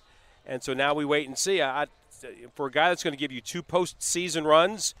happened. And so now we wait and see. For a guy that's going to give you 2 postseason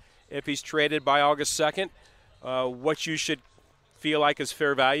runs, if he's traded by August 2nd, what you should feel like is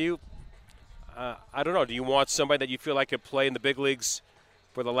fair value, I don't know. Do you want somebody that you feel like could play in the big leagues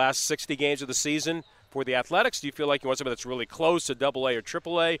for the last 60 games of the season for the Athletics? Do you feel like you want somebody that's really close to AA or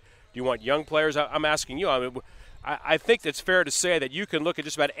AAA? Do you want young players? I'm asking you. I think it's fair to say that you can look at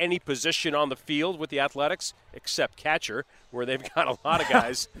just about any position on the field with the Athletics, except catcher, where they've got a lot of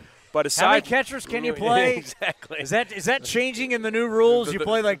guys. But aside, how many catchers can you play? Exactly. Is that changing in the new rules? You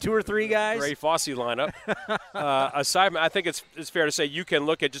play like 2 or 3 guys? Ray Fosse lineup. Aside, I think it's fair to say you can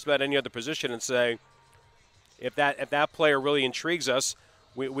look at just about any other position and say, if that player really intrigues us,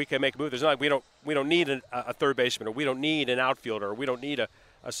 we can make a move. There's not we don't need a third baseman, or we don't need an outfielder, or we don't need a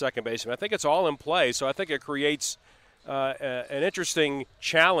second baseman. I think it's all in play. So I think it creates an interesting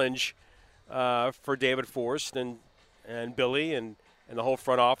challenge for David Forst and Billy and the whole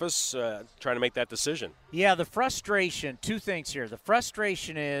front office trying to make that decision. Yeah, the frustration, 2 things here. The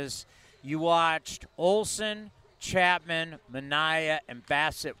frustration is you watched Olsen, Chapman, Minaya, and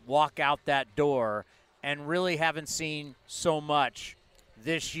Bassett walk out that door and really haven't seen so much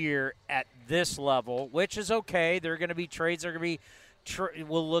this year at this level, which is okay. There are going to be trades that are going to be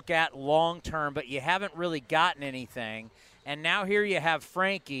we'll look at long term, but you haven't really gotten anything. And now here you have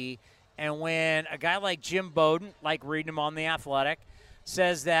Frankie, and when a guy like Jim Bowden, like reading him on The Athletic,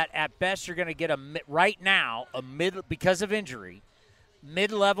 says that at best you're going to get because of injury,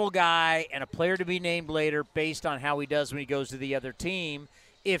 mid-level guy and a player to be named later based on how he does when he goes to the other team.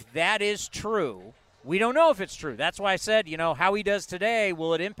 If that is true, we don't know if it's true. That's why I said, how he does today,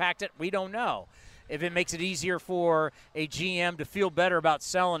 will it impact it? We don't know. If it makes it easier for a GM to feel better about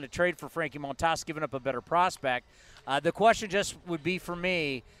selling a trade for Frankie Montas, giving up a better prospect, the question just would be for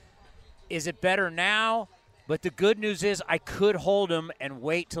me, is it better now? But the good news is I could hold him and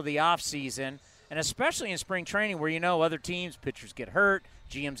wait till the offseason, and especially in spring training where other teams, pitchers get hurt,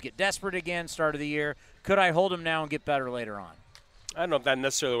 GMs get desperate again, start of the year. Could I hold him now and get better later on? I don't know if that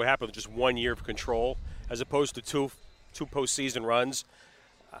necessarily would happen with just 1 year of control as opposed to two postseason runs.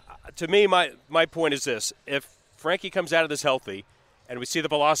 To me, my point is this. If Frankie comes out of this healthy and we see the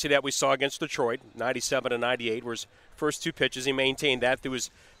velocity that we saw against Detroit, 97 and 98, where his first 2 pitches, he maintained that through his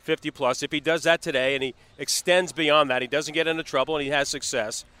 50-plus. If he does that today and he extends beyond that, he doesn't get into trouble and he has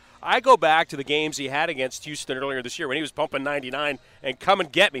success. I go back to the games he had against Houston earlier this year when he was pumping 99 and come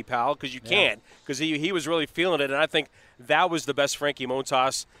and get me, pal, because you can't, because he was really feeling it. And I think that was the best Frankie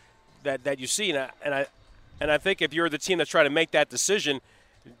Montas that you see. And I think if you're the team that's trying to make that decision,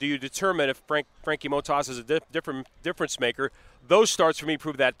 do you determine if Frankie Montas is a difference maker? Those starts for me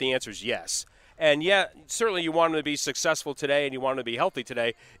prove that the answer is yes. And certainly you want him to be successful today and you want him to be healthy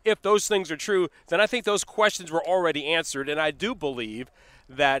today. If those things are true, then I think those questions were already answered. And I do believe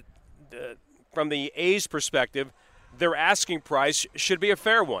that from the A's perspective, their asking price should be a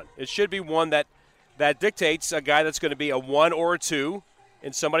fair one. It should be one that dictates a guy that's going to be a 1 or a 2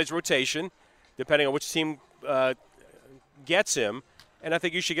 in somebody's rotation, depending on which team gets him. And I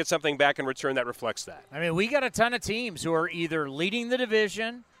think you should get something back in return that reflects that. I mean, we got a ton of teams who are either leading the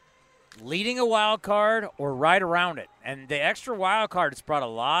division, leading a wild card, or right around it. And the extra wild card has brought a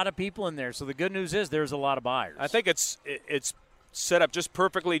lot of people in there. So the good news is there's a lot of buyers. I think it's set up just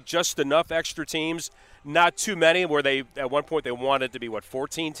perfectly, just enough extra teams, not too many where they at one point they wanted to be,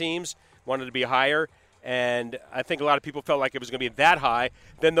 14 teams, wanted to be higher. And I think a lot of people felt like it was going to be that high.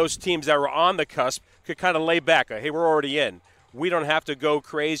 Then those teams that were on the cusp could kind of lay back. Hey, we're already in. We don't have to go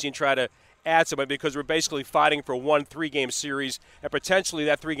crazy and try to add somebody because we're basically fighting for 1 3-game series, and potentially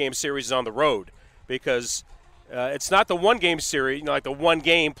that 3-game series is on the road because it's not the 1-game series, like the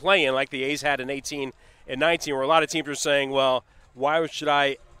 1-game play-in like the A's had in 18 and 19, where a lot of teams are saying, well, why should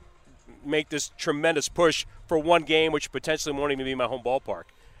I make this tremendous push for 1 game, which potentially won't even be my home ballpark?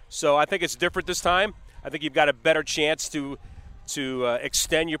 So I think it's different this time. I think you've got a better chance to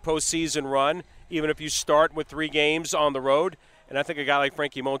extend your postseason run, even if you start with 3 games on the road. And I think a guy like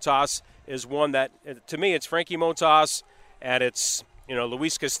Frankie Montas is one that, to me, it's Frankie Montas and it's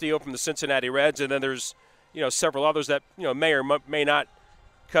Luis Castillo from the Cincinnati Reds, and then there's several others that may or may not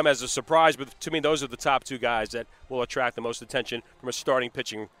come as a surprise. But to me, those are the top two guys that will attract the most attention from a starting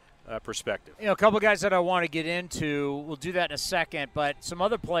pitching perspective. A couple of guys that I want to get into. We'll do that in a second. But some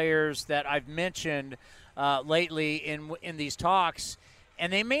other players that I've mentioned lately in these talks,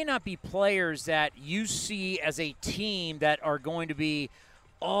 and they may not be players that you see as a team that are going to be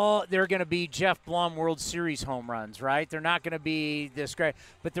they're going to be Jeff Blum World Series home runs, right? They're not going to be this great.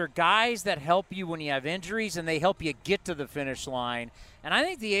 But they're guys that help you when you have injuries, and they help you get to the finish line. And I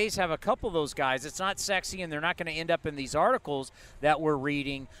think the A's have a couple of those guys. It's not sexy, and they're not going to end up in these articles that we're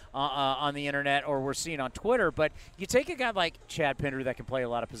reading on the internet or we're seeing on Twitter. But you take a guy like Chad Pinder that can play a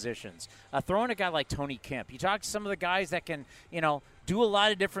lot of positions. Throw in a guy like Tony Kemp. You talk to some of the guys that can, do a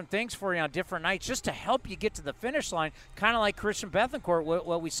lot of different things for you on different nights just to help you get to the finish line, kind of like Christian Bethancourt,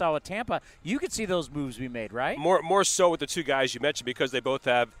 what we saw with Tampa. You could see those moves be made, right? More so with the two guys you mentioned because they both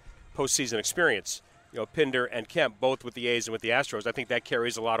have postseason experience. Pinder and Kemp, both with the A's and with the Astros. I think that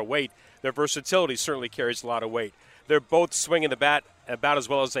carries a lot of weight. Their versatility certainly carries a lot of weight. They're both swinging the bat about as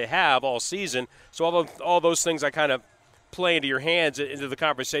well as they have all season. So all those things I kind of play into your hands, into the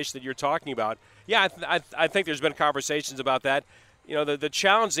conversation that you're talking about. Yeah, I think there's been conversations about that. The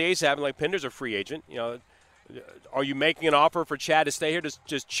challenge the A's have, like Pinder's a free agent. Are you making an offer for Chad to stay here?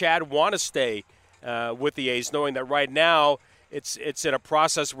 Does Chad want to stay with the A's, knowing that right now it's in a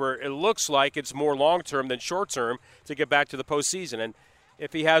process where it looks like it's more long-term than short-term to get back to the postseason? And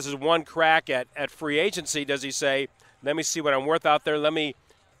if he has his one crack at free agency, does he say, let me see what I'm worth out there, let me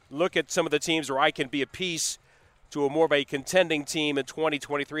look at some of the teams where I can be a piece to a more of a contending team in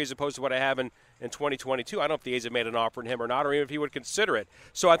 2023 as opposed to what I have in 2022. I don't know if the A's have made an offer on him or not, or even if he would consider it.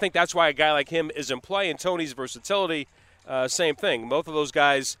 So I think that's why a guy like him is in play. And Tony's versatility, same thing. Both of those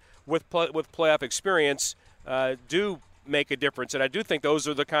guys with playoff experience do make a difference. And I do think those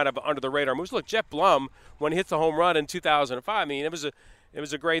are the kind of under-the-radar moves. Look, Jeff Blum, when he hit the home run in 2005, it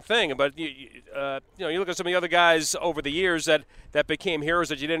was a great thing. But you look at some of the other guys over the years that became heroes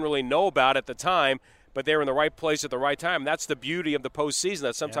that you didn't really know about at the time, but they were in the right place at the right time. That's the beauty of the postseason,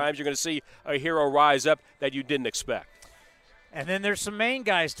 that sometimes you're going to see a hero rise up that you didn't expect. And then there's some main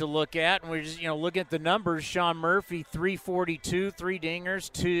guys to look at, and we're just looking at the numbers. Sean Murphy, 342, 3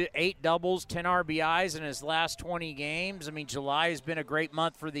 dingers, 8 doubles, 10 RBIs in his last 20 games. July has been a great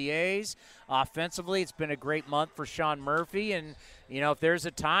month for the A's. Offensively, it's been a great month for Sean Murphy. And, if there's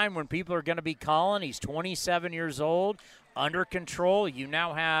a time when people are going to be calling, he's 27 years old, under control. You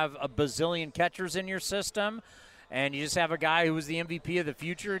now have a bazillion catchers in your system, and you just have a guy who was the MVP of the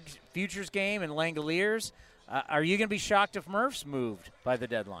Futures game in Langoliers. Are you going to be shocked if Murph's moved by the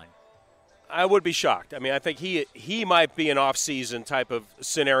deadline? I would be shocked. I think he might be an off-season type of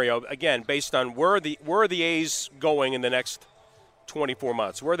scenario, again, based on where are the A's going in the next 24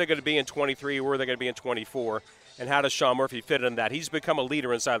 months. Where are they going to be in 23? Where are they going to be in 24? And how does Sean Murphy fit in that? He's become a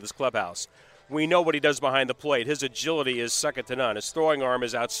leader inside this clubhouse. We know what he does behind the plate. His agility is second to none. His throwing arm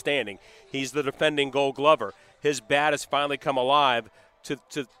is outstanding. He's the defending Gold Glover. His bat has finally come alive to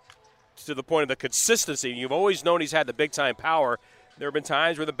the point of the consistency. You've always known he's had the big-time power. There have been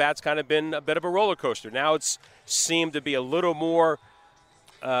times where the bat's kind of been a bit of a roller coaster. Now it's seemed to be a little more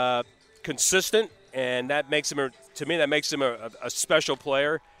consistent, and that makes him, a special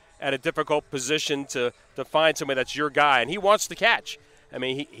player at a difficult position to find somebody that's your guy. And he wants to catch.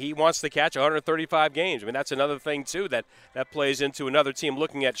 He wants to catch 135 games. That's another thing, too, that plays into another team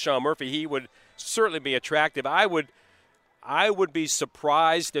looking at Sean Murphy. He would certainly be attractive. I would be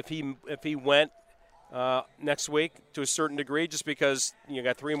surprised if he went next week to a certain degree, just because you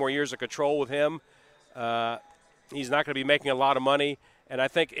got 3 more years of control with him. He's not going to be making a lot of money. And I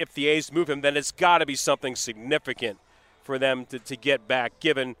think if the A's move him, then it's got to be something significant for them to get back,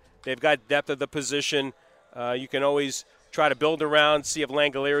 given they've got depth of the position. You can always try to build around, see if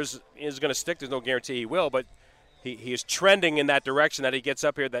Langoliers is going to stick. There's no guarantee he will, but he is trending in that direction that he gets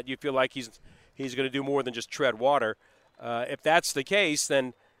up here, that you feel like he's going to do more than just tread water. If that's the case,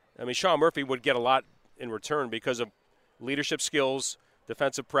 then, Sean Murphy would get a lot in return because of leadership skills,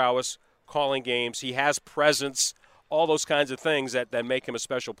 defensive prowess, calling games. He has presence, all those kinds of things that make him a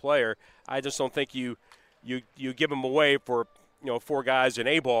special player. I just don't think you give him away for 4 guys in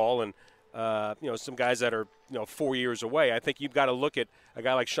A-ball and some guys that are 4 years away. I think you've got to look at a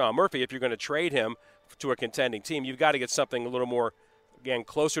guy like Sean Murphy. If you're going to trade him to a contending team, you've got to get something a little more, again,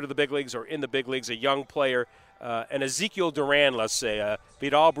 closer to the big leagues or in the big leagues, a young player, an Ezekiel Duran, let's say,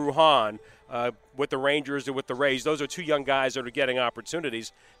 Vidal Brujan with the Rangers and with the Rays. Those are 2 young guys that are getting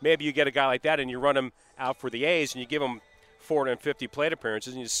opportunities. Maybe you get a guy like that and you run him out for the A's and you give him 450 plate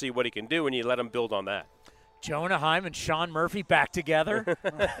appearances and you see what he can do and you let him build on that. Jonah Heim and Sean Murphy back together.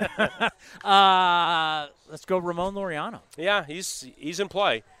 Let's go Ramon Laureano. Yeah, he's in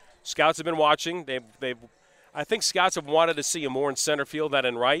play. Scouts have been watching. I think scouts have wanted to see him more in center field than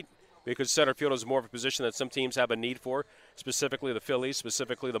in right, because center field is more of a position that some teams have a need for, specifically the Phillies,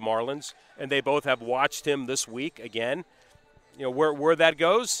 specifically the Marlins, and they both have watched him this week again. You know, where that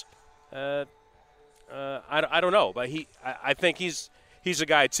goes, I don't know, but I think he's a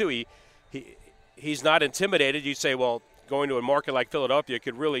guy too. He's not intimidated. You say, well, going to a market like Philadelphia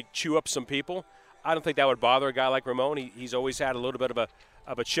could really chew up some people. I don't think that would bother a guy like Ramon. He's always had a little bit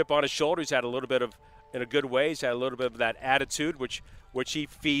of a chip on his shoulder. He's had a little bit of, in a good way, he's had a little bit of that attitude, which he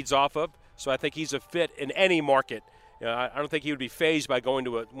feeds off of. So I think he's a fit in any market. You know, I don't think he would be fazed by going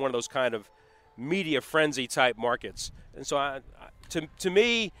to one of those kind of media frenzy type markets. And so to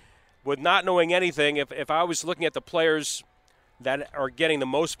me, with not knowing anything, if I was looking at the players that are getting the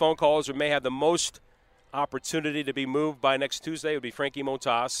most phone calls or may have the most opportunity to be moved by next Tuesday, it would be Frankie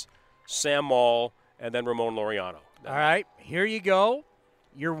Montas, Sam Maul, and then Ramon Laureano. All right, here you go.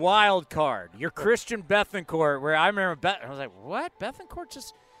 Your wild card, your Christian Bethancourt, where I remember I was like, what?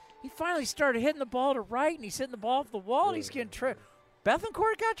 Bethancourt he finally started hitting the ball to right, and he's hitting the ball off the wall, and he's getting traded.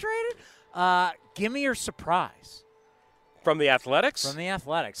 Bethancourt got traded? Give me your surprise. From the Athletics? From the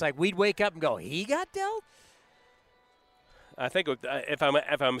Athletics. Like, we'd wake up and go, he got dealt? I think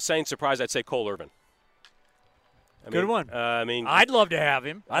if I'm saying surprise, I'd say Cole Irvin. Good one. I mean, I'd love to have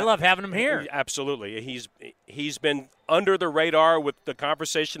him. I love having him here. Absolutely. He's been under the radar with the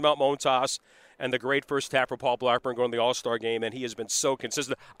conversation about Montas and the great first half for Paul Blackburn going to the All-Star game, and he has been so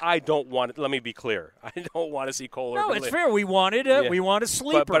consistent. I don't want it. Let me be clear. I don't want to see Cole Irvin. No, it's fair. We wanted it. We want a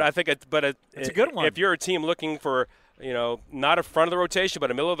sleeper. But I think it's a good one. If you're a team looking for, not a front of the rotation,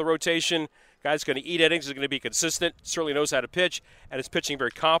 but a middle of the rotation, guy's going to eat innings, is going to be consistent, certainly knows how to pitch, and is pitching very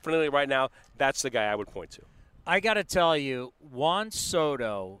confidently right now, that's the guy I would point to. I got to tell you, Juan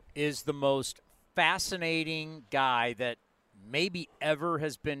Soto is the most fascinating guy that maybe ever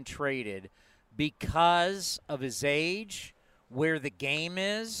has been traded because of his age, where the game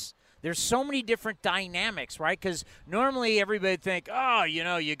is. There's so many different dynamics, right? Because normally everybody would think,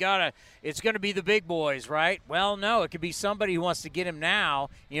 it's going to be the big boys, right? Well, no, it could be somebody who wants to get him now.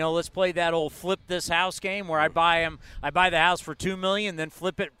 Let's play that old flip this house game where I buy the house for $2 million, then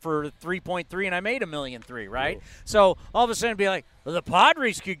flip it for $3.3, and I made $1.3 million, right? Whoa. So all of a sudden, be like, well, the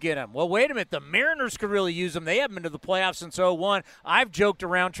Padres could get him. Well, wait a minute, the Mariners could really use him. They haven't been to the playoffs since 2001. I've joked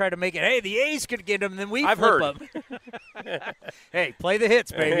around trying to make it, hey, the A's could get him, and then we flip him. Hey, play the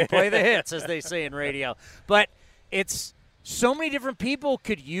hits, baby. Play the hits, as they say in radio. But it's so many different people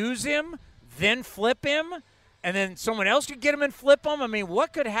could use him, then flip him, and then someone else could get him and flip him. I mean,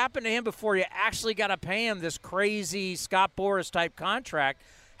 what could happen to him before you actually got to pay him this crazy Scott Boras type contract?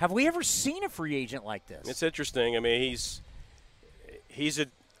 Have we ever seen a free agent like this? It's interesting. I mean,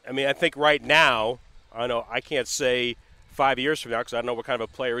 I think right now, I can't say 5 years from now because I don't know what kind of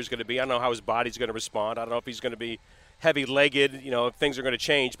a player he's going to be. I don't know how his body's going to respond. I don't know if he's going to be heavy-legged, if things are going to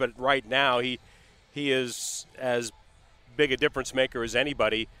change. But right now, he is as big a difference maker as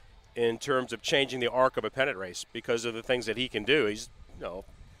anybody in terms of changing the arc of a pennant race because of the things that he can do.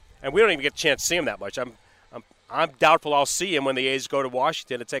 And we don't even get a chance to see him that much. I'm doubtful I'll see him when the A's go to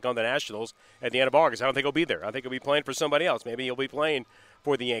Washington to take on the Nationals at the end of August. I don't think he'll be there. I think he'll be playing for somebody else. Maybe he'll be playing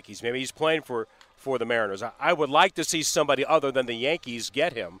for the Yankees. Maybe he's playing for the Mariners. I would like to see somebody other than the Yankees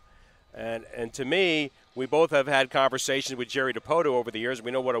get him. And to me, we both have had conversations with Jerry Dipoto over the years.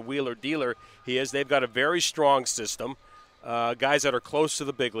 We know what a wheeler dealer he is. They've got a very strong system, guys that are close to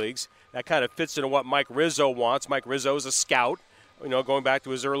the big leagues. That kind of fits into what Mike Rizzo wants. Mike Rizzo is a scout, going back to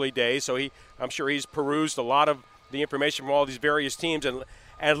his early days. So I'm sure he's perused a lot of the information from all these various teams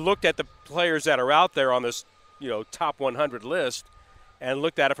and looked at the players that are out there on this, top 100 list and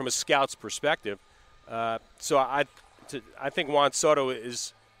looked at it from a scout's perspective. So I think Juan Soto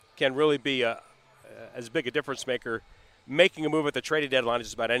can really be as big a difference maker, making a move at the trading deadline as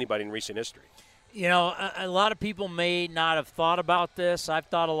just about anybody in recent history. A lot of people may not have thought about this. I've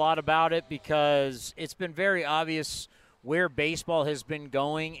thought a lot about it because it's been very obvious where baseball has been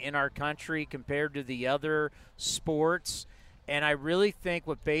going in our country compared to the other sports. And I really think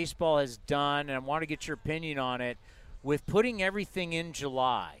what baseball has done, and I want to get your opinion on it, with putting everything in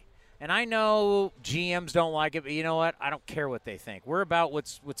July. And I know GMs don't like it, but you know what? I don't care what they think. We're about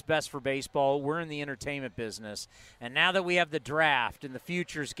what's best for baseball. We're in the entertainment business. And now that we have the draft and the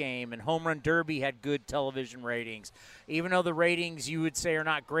futures game and Home Run Derby had good television ratings, even though the ratings you would say are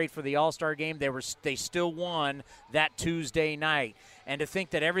not great for the All-Star game, they still won that Tuesday night. And to think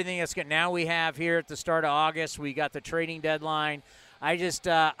that everything that's good, now we have here at the start of August, we got the trading deadline.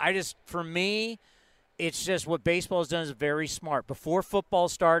 For me, it's just what baseball has done is very smart. Before football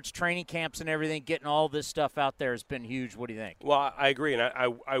starts, training camps and everything, getting all this stuff out there has been huge. What do you think? Well, I agree, and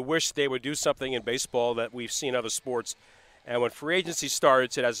I wish they would do something in baseball that we've seen other sports. And when free agency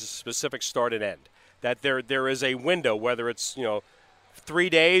starts, it has a specific start and end. That there is a window, whether it's 3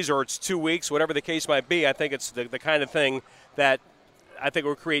 days or it's 2 weeks, whatever the case might be. I think it's the kind of thing that I think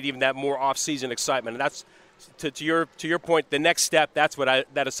will create even that more off-season excitement. And that's to your point. The next step. That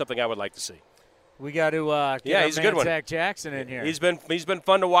is something I would like to see. We got to get he's a good one. Zach Jackson in here. He's been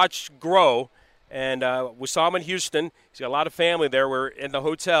fun to watch grow, and we saw him in Houston. He's got a lot of family there. We're in the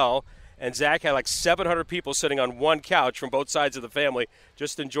hotel, and Zach had like 700 people sitting on one couch from both sides of the family,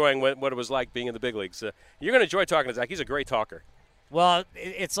 just enjoying what it was like being in the big leagues. You're going to enjoy talking to Zach. He's a great talker. Well,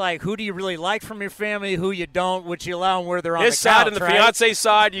 it's like, who do you really like from your family, who you don't, which you allow them where they're on His the couch, side and the right? fiance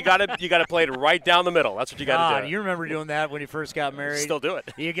side, you got to play it right down the middle. That's what you got to do. You remember doing that when you first got married? Still do it.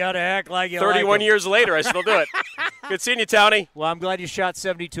 You got to act like you 31 like years later, I still do it. Good seeing you, Townie. Well, I'm glad you shot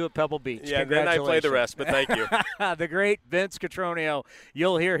 72 at Pebble Beach. Yeah, then I played the rest, but thank you. The great Vince Cotroneo.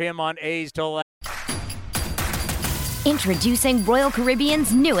 You'll hear him on A's Toll. Introducing Royal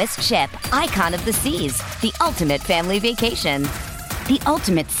Caribbean's newest ship, Icon of the Seas, the ultimate family vacation. The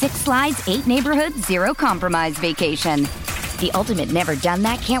ultimate 6 slides, 8 neighborhoods, 0 compromise vacation. The ultimate never done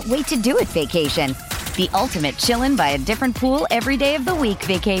that, can't wait to do it vacation. The ultimate chillin' by a different pool every day of the week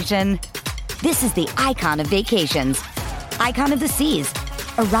vacation. This is the Icon of vacations. Icon of the Seas,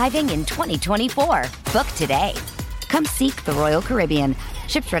 arriving in 2024. Book today. Come seek the Royal Caribbean.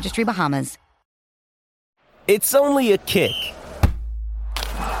 Ships Registry, Bahamas. It's only a kick,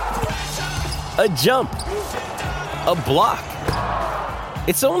 a jump, a block.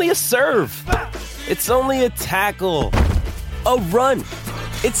 It's only a serve. It's only a tackle, a run.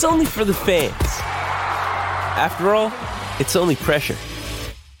 It's only for the fans. After all, it's only pressure.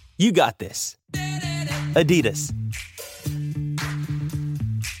 You got this. Adidas.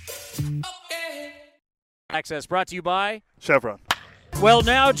 Access brought to you by Chevron. Well,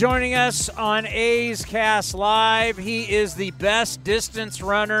 now joining us on A's Cast Live, he is the best distance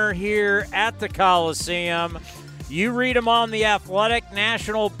runner here at the Coliseum. You read him on The Athletic,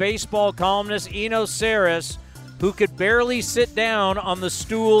 national baseball columnist Eno Sarris, who could barely sit down on the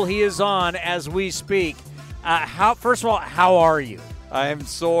stool he is on as we speak. First of all, how are you? I am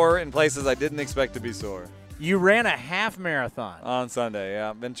sore in places I didn't expect to be sore. You ran a half marathon. On Sunday,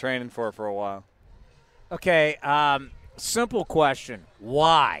 yeah. I've been training for it for a while. Okay, simple question.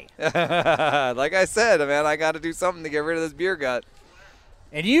 Why? Like I said, man, I got to do something to get rid of this beer gut.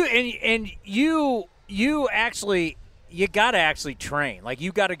 And you actually, you got to actually train. Like,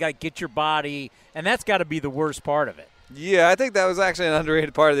 you got to get your body, and that's got to be the worst part of it. Yeah, I think that was actually an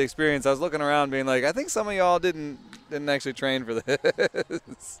underrated part of the experience. I was looking around being like, I think some of y'all didn't actually train for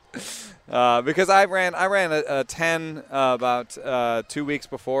this. Because I ran a 10 about 2 weeks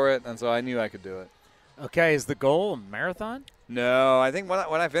before it, and so I knew I could do it. Okay, is the goal a marathon? No, I think when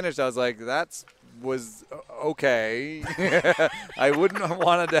I finished, I was like, was okay. I wouldn't have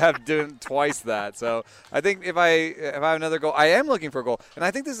wanted to have done twice that. So I think if I have another goal, I am looking for a goal. And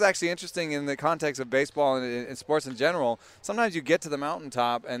I think this is actually interesting in the context of baseball and in sports in general. Sometimes you get to the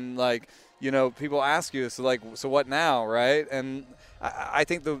mountaintop and, like, people ask you, so what now, right? And I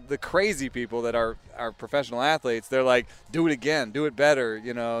think the crazy people that are professional athletes, they're like, do it again, do it better,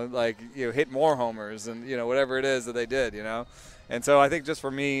 hit more homers and, whatever it is that they did, And so I think just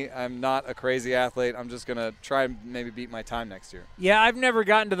for me, I'm not a crazy athlete. I'm just going to try and maybe beat my time next year. Yeah, I've never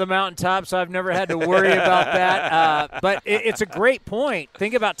gotten to the mountaintop, so I've never had to worry about that. But it's a great point.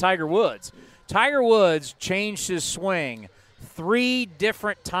 Think about Tiger Woods. Tiger Woods changed his swing 3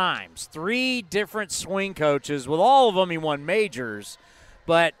 different times, 3 different swing coaches. With all of them, he won majors.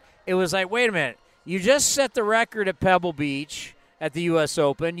 But it was like, wait a minute. You just set the record at Pebble Beach at the U.S.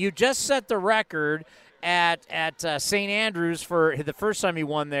 Open. You just set the record at St. Andrews for the first time he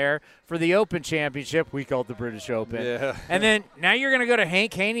won there for the Open Championship. We called the British Open. Yeah. And then now you're going to go to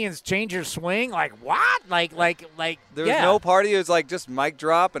Hank Haney and change your swing? Like, what? Like There was no party. It was like just mic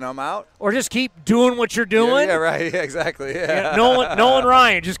drop and I'm out. Or just keep doing what you're doing? Yeah, right. Yeah, exactly. Yeah. Nolan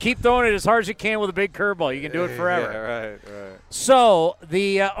Ryan, just keep throwing it as hard as you can with a big curveball. You can do it forever. Yeah, right. So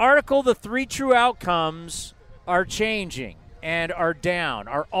the article, The 3 True Outcomes are changing and are down.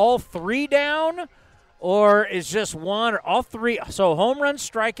 Are all 3 down? Or is just one or all 3? So home runs,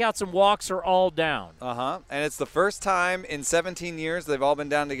 strikeouts, and walks are all down. And it's the first time in 17 years they've all been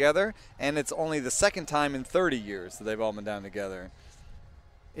down together, and it's only the second time in 30 years that they've all been down together.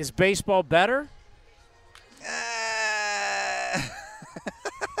 Is baseball better?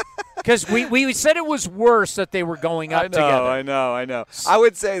 Because we said it was worse that they were going up together. I know. I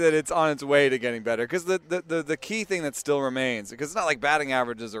would say that it's on its way to getting better because the key thing that still remains, because it's not like batting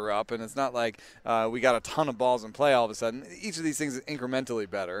averages are up and it's not like we got a ton of balls in play all of a sudden. Each of these things is incrementally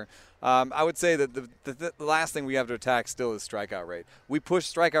better. I would say that the last thing we have to attack still is strikeout rate. We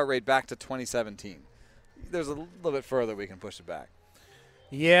pushed strikeout rate back to 2017. There's a little bit further we can push it back.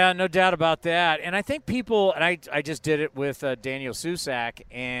 Yeah, no doubt about that. And I think people, and I just did it with Daniel Susac,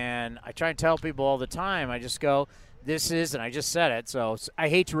 and I try and tell people all the time, I just go, this is, and I just said it, so I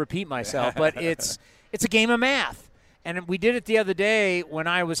hate to repeat myself, but it's a game of math. And we did it the other day when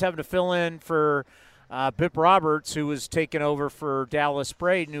I was having to fill in for Bip Roberts, who was taking over for Dallas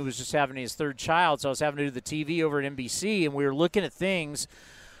Braden, who was just having his third child, so I was having to do the TV over at NBC, and we were looking at things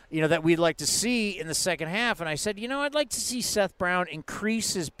that we'd like to see in the second half. And I said, I'd like to see Seth Brown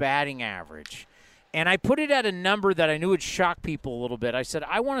increase his batting average. And I put it at a number that I knew would shock people a little bit. I said,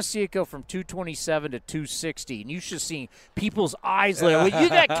 I want to see it go from 227 to 260. And you should see people's eyes lit. Well,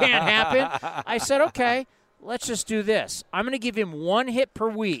 that can't happen. I said, okay, let's just do this. I'm going to give him one hit per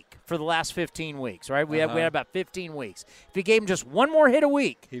week for the last 15 weeks, right? We had about 15 weeks. If you gave him just one more hit a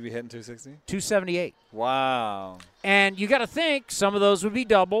week, he'd be hitting 260? 278. Wow. And you got to think some of those would be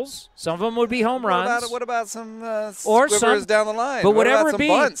doubles, some of them would be home runs. What about some or squivers down the line? But whatever it be,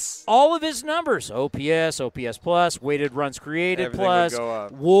 bunts? All of his numbers, OPS plus, weighted runs created everything plus, would go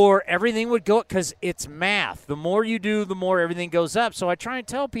up. WAR, everything would go up because it's math. The more you do, the more everything goes up. So I try and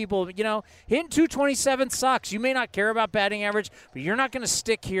tell people, hitting 227 sucks. You may not care about batting average, but you're not going to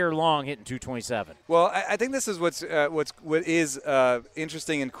stick here long hitting 227. Well, I think this is what is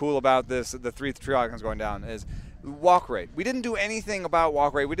interesting and cool about this. The three outcomes going down is walk rate. We didn't do anything about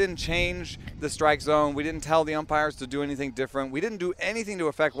walk rate. We didn't change the strike zone. We didn't tell the umpires to do anything different. We didn't do anything to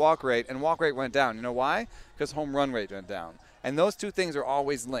affect walk rate, and walk rate went down. You know why? Because home run rate went down. And those two things are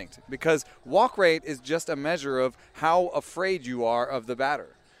always linked because walk rate is just a measure of how afraid you are of the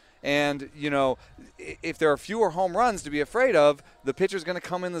batter. And, if there are fewer home runs to be afraid of, the pitcher's going to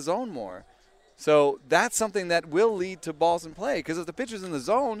come in the zone more. So that's something that will lead to balls in play because if the pitcher's in the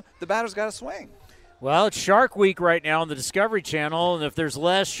zone, the batter's got to swing. Well, it's Shark Week right now on the Discovery Channel, and if there's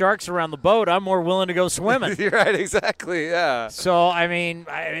less sharks around the boat, I'm more willing to go swimming. You're right, exactly, yeah. So,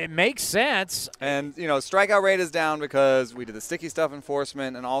 it makes sense. And, strikeout rate is down because we did the sticky stuff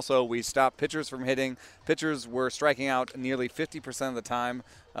enforcement, and also we stopped pitchers from hitting. Pitchers were striking out nearly 50% of the time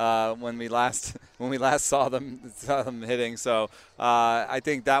when we last saw them hitting. So I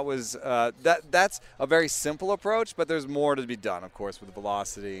think that was that's a very simple approach, but there's more to be done, of course, with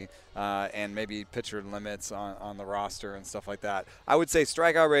velocity and maybe pitcher limits on the roster and stuff like that. I would say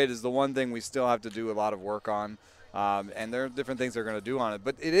strikeout rate is the one thing we still have to do a lot of work on. And there are different things they're going to do on it.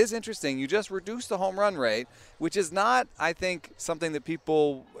 But it is interesting. You just reduce the home run rate, which is not, I think, something that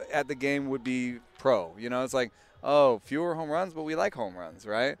people at the game would be pro. It's like, oh, fewer home runs, but we like home runs,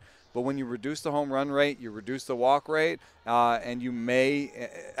 right? But when you reduce the home run rate, you reduce the walk rate, and you may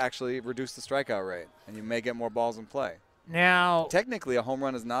actually reduce the strikeout rate, and you may get more balls in play. Now, technically, a home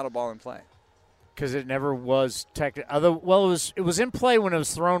run is not a ball in play. Because it never was it was in play when it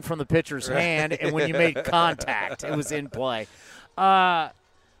was thrown from the pitcher's hand, and when you made contact, it was in play. The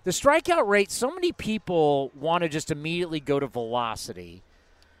strikeout rate, so many people want to just immediately go to velocity.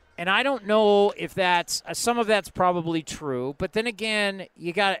 And I don't know if some of that's probably true. But then again,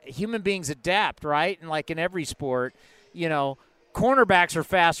 you got human beings adapt, right? And like in every sport, cornerbacks are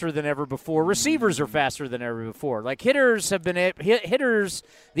faster than ever before. Receivers are faster than ever before. Like hitters,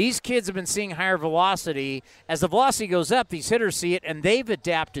 these kids have been seeing higher velocity. As the velocity goes up, these hitters see it, and they've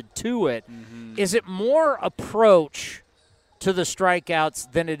adapted to it. Mm-hmm. Is it more approach to the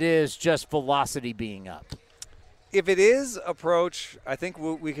strikeouts than it is just velocity being up? If it is approach, I think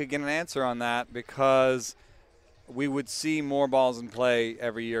we could get an answer on that because we would see more balls in play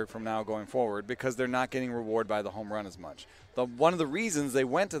every year from now going forward because they're not getting rewarded by the home run as much. One of the reasons they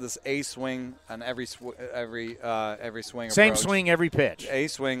went to this A swing on every swing same approach, swing every pitch, A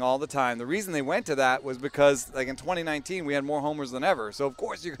swing all the time. The reason they went to that was because, like in 2019, we had more homers than ever. So of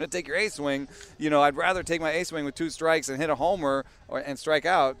course you're going to take your A swing. I'd rather take my A swing with 2 strikes and hit a homer and strike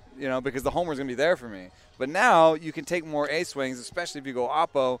out. Because the homer's going to be there for me. But now you can take more A swings, especially if you go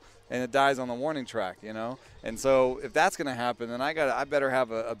oppo and it dies on the warning track. And so if that's going to happen, then I better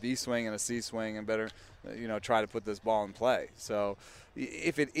have a B swing and a C swing and better. Try to put this ball in play. So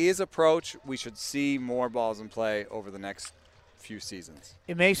if it is approach, we should see more balls in play over the next few seasons.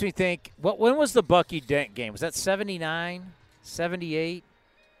 It makes me think, when was the Bucky Dent game? Was that 79, 78?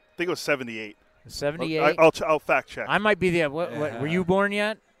 I think it was 78. 78? I'll fact check. I might be were you born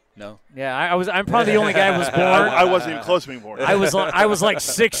yet? No. Yeah, I'm probably the only guy who was born. I wasn't even close to being born. I was like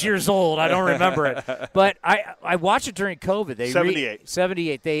 6 years old. I don't remember it. But I watched it during COVID. 78.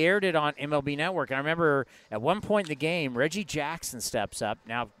 78. They aired it on MLB Network. And I remember at one point in the game, Reggie Jackson steps up.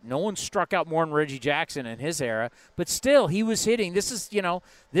 Now, no one struck out more than Reggie Jackson in his era, but still he was hitting. This is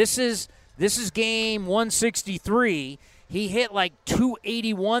game 163. He hit like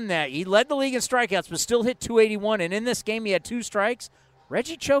 281 he led the league in strikeouts, but still hit 281. And in this game, he had 2 strikes.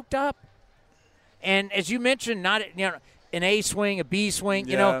 Reggie choked up. And as you mentioned, not an A swing, a B swing,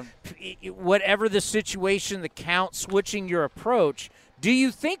 whatever the situation, the count, switching your approach. Do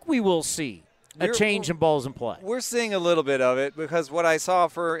you think we will see a change in balls in play? We're seeing a little bit of it because what I saw,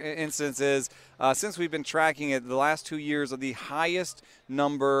 for instance, is since we've been tracking it, the last 2 years are the highest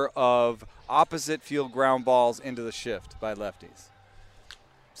number of opposite field ground balls into the shift by lefties.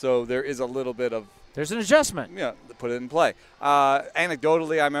 So there is a little bit of there's an adjustment. Yeah, put it in play.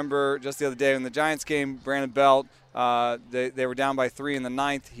 Anecdotally, I remember just the other day in the Giants game, Brandon Belt, they were down by 3 in the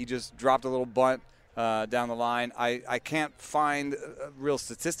 9th. He just dropped a little bunt down the line. I can't find real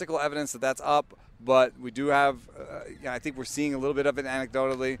statistical evidence that that's up, but we do have I think we're seeing a little bit of it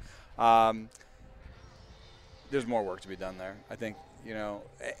anecdotally. There's more work to be done there, I think,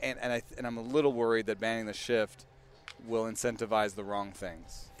 and I'm a little worried that banning the shift will incentivize the wrong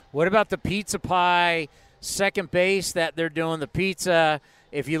things. What about the pizza pie second base that they're doing? The pizza,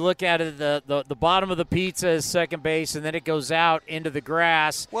 if you look at it, the bottom of the pizza is second base, and then it goes out into the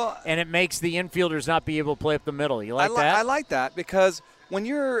grass, and it makes the infielders not be able to play up the middle. You like that? I like that because when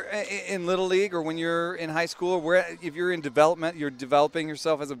you're in Little League or when you're in high school, if you're in development, you're developing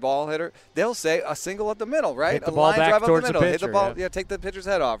yourself as a ball hitter, they'll say a single up the middle, right? Hit the ball back towards the pitcher. Hit the ball, take the pitcher's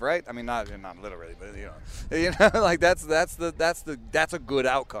head off, right? I mean, not literally, but like that's a good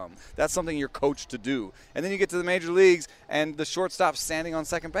outcome. That's something you're coached to do. And then you get to the major leagues, and the shortstop's standing on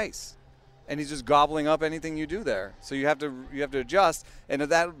second base, and he's just gobbling up anything you do there. So you have to adjust, and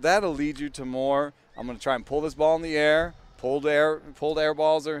that'll lead you to more. I'm going to try and pull this ball in the air. Pulled air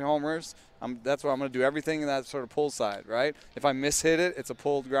balls are homers. That's what I'm going to do. Everything in that sort of pull side, right? If I mishit it, it's a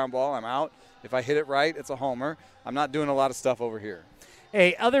pulled ground ball. I'm out. If I hit it right, it's a homer. I'm not doing a lot of stuff over here.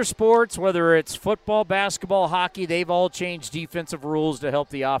 Hey, other sports, whether it's football, basketball, hockey, they've all changed defensive rules to help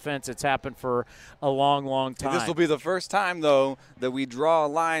the offense. It's happened for a long, long time. This will be the first time, though, that we draw a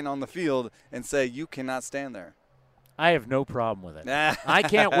line on the field and say you cannot stand there. I have no problem with it. I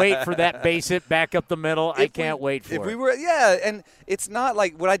can't wait for that base hit back up the middle. I can't wait for it. And it's not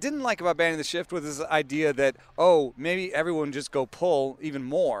like what I didn't like about banning the shift was this idea that, maybe everyone just go pull even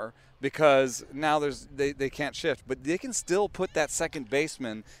more because now they can't shift. But they can still put that second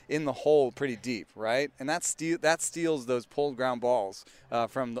baseman in the hole pretty deep, right? And that steals those pulled ground balls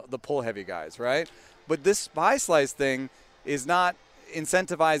from the pull-heavy guys, right? But this spy slice thing is not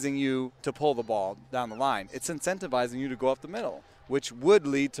incentivizing you to pull the ball down the line. It's incentivizing you to go up the middle, which would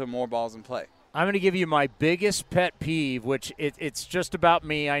lead to more balls in play. I'm going to give you my biggest pet peeve, which it's just about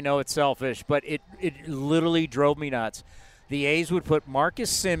me. I know it's selfish, but it literally drove me nuts. The A's would put Marcus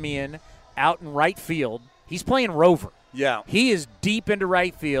Semien out in right field. He's playing rover. Yeah. He is deep into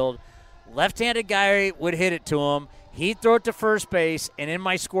right field. Left-handed guy would hit it to him. He'd throw it to first base, and in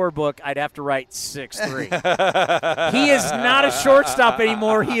my scorebook, I'd have to write 6-3. He is not a shortstop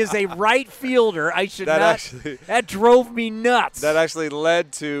anymore. He is a right fielder. That drove me nuts. That actually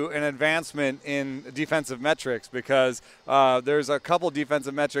led to an advancement in defensive metrics because there's a couple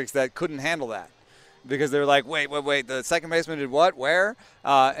defensive metrics that couldn't handle that. Because they're like, wait, the second baseman did what, where?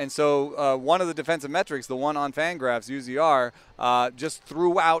 And so one of the defensive metrics, the one on Fangraphs, UZR, just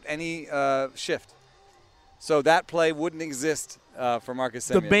threw out any shift. So that play wouldn't exist for Marcus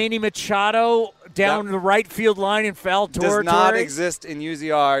Semien. The Manny Machado down the right field line in foul territory? Does not exist in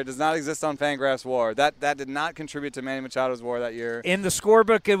UZR. Does not exist on Fangraphs WAR. That did not contribute to Manny Machado's WAR that year. In the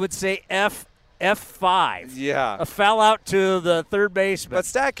scorebook, it would say F5. Yeah. A foul out to the third baseman. But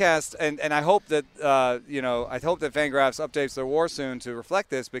StatCast, and I hope that I hope that Fangraphs updates their WAR soon to reflect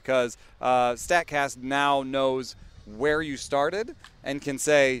this because StatCast now knows where you started and can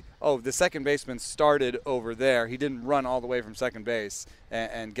say, the second baseman started over there. He didn't run all the way from second base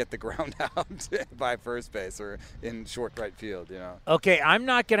and get the ground out by first base or in short right field, Okay, I'm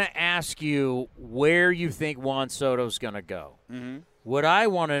not going to ask you where you think Juan Soto's going to go. Mm-hmm. What I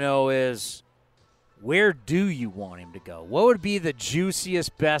want to know is, where do you want him to go? What would be the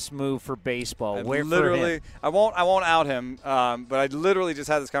juiciest, best move for baseball? I won't out him, but I literally just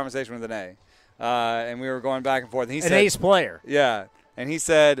had this conversation with an A. And we were going back and forth. And he said, ace player. Yeah. And he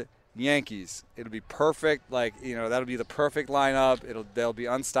said, Yankees. It'll be perfect. That'll be the perfect lineup. They'll be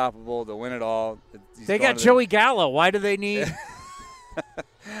unstoppable. They'll win it all. They got Joey Gallo. Why do they need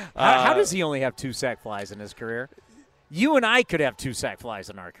How does he only have 2 sack flies in his career? You and I could have 2 sack flies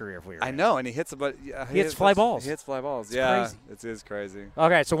in our career if we were. I know, and he hits he hits fly balls. He hits fly balls. It's yeah, crazy. It is crazy.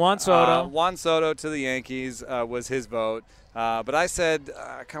 Okay, so Juan Soto. Juan Soto to the Yankees was his vote, but I said,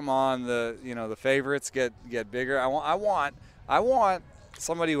 come on, the favorites get bigger. I want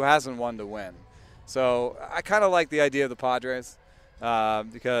somebody who hasn't won to win. So I kind of like the idea of the Padres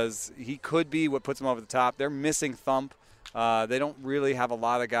because he could be what puts them over the top. They're missing thump. They don't really have a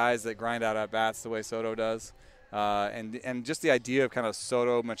lot of guys that grind out at bats the way Soto does. And just the idea of kind of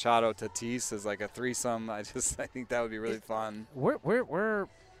Soto, Machado, Tatis as like a threesome, I think that would be really fun. We're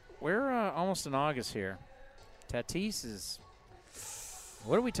almost in August here. Tatis is.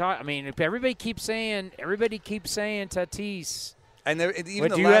 What are we talking? I mean, everybody keeps saying Tatis. And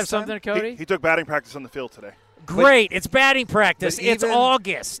even do you have something, Cody? He took batting practice on the field today. Great, it's batting practice. It's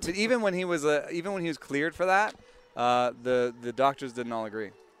August. But even when he was cleared for that, the doctors didn't all agree.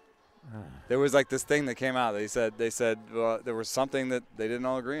 There was like this thing that came out. They said there was something that they didn't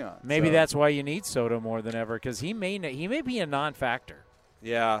all agree on. Maybe that's why you need Soto more than ever because he may be a non-factor.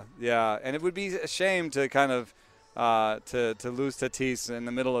 Yeah, and it would be a shame to kind of to lose Tatis in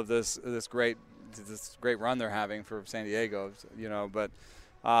the middle of this great run they're having for San Diego. But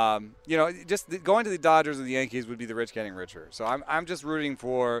just going to the Dodgers or the Yankees would be the rich getting richer. So I'm just rooting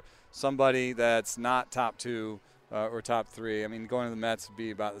for somebody that's not top 2. Or top 3. I mean, going to the Mets would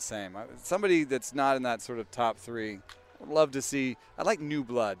be about the same. Somebody that's not in that sort of top 3, I'd love to see. I like new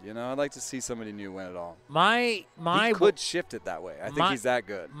blood, I'd like to see somebody new win it all. He could shift it that way. I think he's that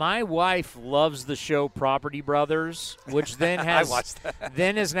good. My wife loves the show Property Brothers, which then I watched that.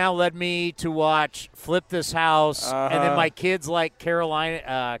 Then has now led me to watch Flip This House, and then my kids like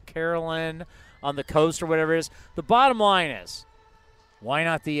Carolyn on the Coast or whatever it is. The bottom line is, why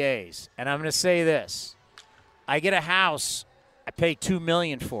not the A's? And I'm going to say this. I get a house, I pay $2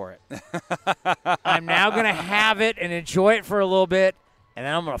 million for it. I'm now going to have it and enjoy it for a little bit, and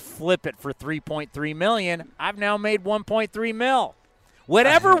then I'm going to flip it for $3.3 million. I've now made $1.3 million.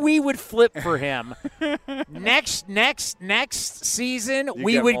 Whatever we would flip for him, next season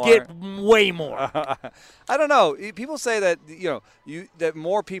we would get way more. I don't know. People say that that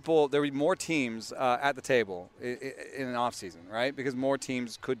more people, there would be more teams at the table in an off season, right? Because more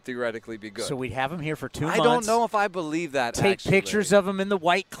teams could theoretically be good. So we'd have him here for 2 months. I don't know if I believe that. Take pictures of him in the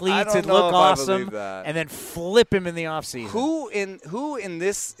white cleats and look awesome, and then flip him in the off season. Who in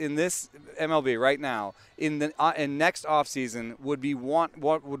this MLB right now in next off season would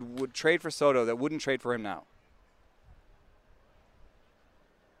trade for Soto that wouldn't trade for him now?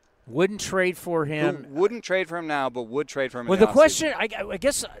 Wouldn't trade for him. Who wouldn't trade for him now, but would trade for him. Well, the question, I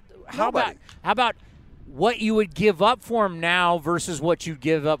guess, how about what you would give up for him now versus what you'd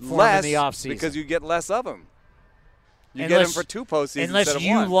give up for him in the offseason? Because you get less of him. You get him for 2 postseasons unless instead of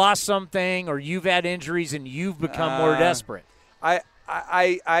you 1. Lost something or you've had injuries and you've become more desperate.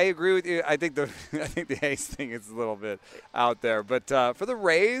 I agree with you. I think the A's thing is a little bit out there, but for the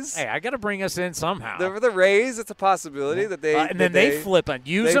Rays, hey, I got to bring us in somehow. For the Rays, it's a possibility that they and then they flip him,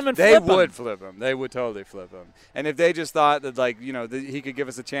 use them, and flip him. They would flip him. They would totally flip him. And if they just thought that, he could give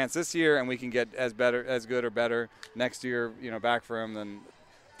us a chance this year, and we can get as good or better next year, back for him, then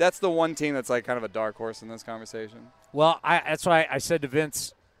that's the one team that's like kind of a dark horse in this conversation. Well, that's why I said to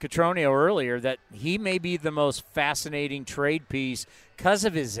Vince Cotroneo earlier that he may be the most fascinating trade piece because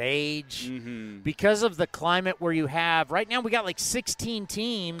of his age, because of the climate where you have – right now we got like 16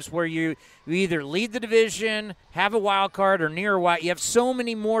 teams where you either lead the division, have a wild card, or near a wild – you have so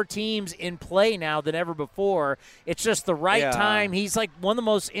many more teams in play now than ever before. It's just the right time. He's like one of the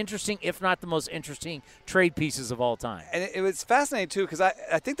most interesting, if not the most interesting, trade pieces of all time. And it was fascinating too because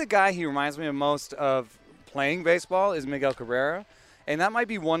I think the guy he reminds me the most of playing baseball is Miguel Cabrera. And that might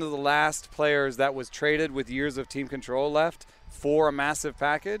be one of the last players that was traded with years of team control left for a massive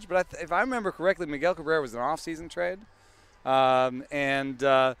package. But if I remember correctly, Miguel Cabrera was an off-season trade. I don't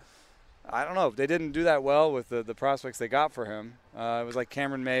know. They didn't do that well with the prospects they got for him. It was like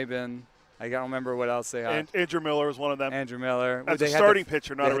Cameron Maybin. I don't remember what else they had. And Andrew Miller was one of them. Andrew Miller. As a starting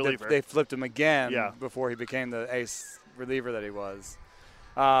pitcher, not a reliever. They flipped him again before he became the ace reliever that he was.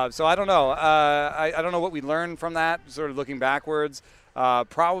 So I don't know. I don't know what we learned from that, sort of looking backwards.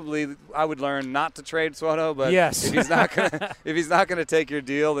 Probably I would learn not to trade Soto, but yes. if he's not gonna take your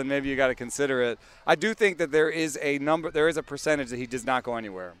deal, then maybe you got to consider it. I do think that there is a percentage that he does not go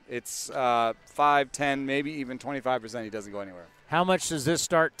anywhere. It's 5, 10, maybe even 25% he doesn't go anywhere. How much does this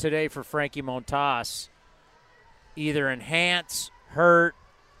start today for Frankie Montas? Either enhance, hurt,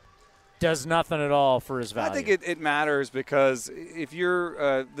 does nothing at all for his value. I think it matters because if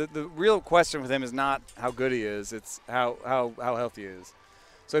you're the real question with him is not how good he is, it's how healthy he is.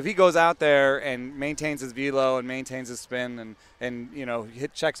 So if he goes out there and maintains his velo and maintains his spin and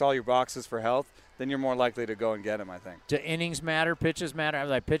checks all your boxes for health, then you're more likely to go and get him, I think. Do innings matter? Pitches matter?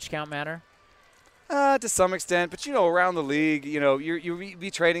 Like pitch count matter? To some extent, but around the league, you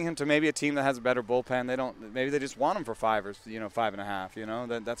be trading him to maybe a team that has a better bullpen. Maybe they just want him for 5 or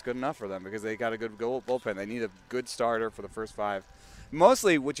 5.5. That's good enough for them because they got a good bullpen. They need a good starter for the first 5.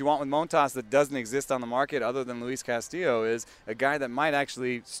 Mostly, what you want with Montas that doesn't exist on the market, other than Luis Castillo, is a guy that might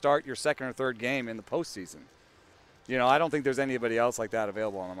actually start your second or third game in the postseason. I don't think there's anybody else like that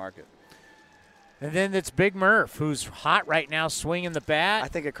available on the market. And then it's Big Murph, who's hot right now, swinging the bat. I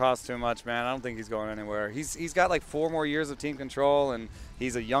think it costs too much, man. I don't think he's going anywhere. He's got like 4 more years of team control, and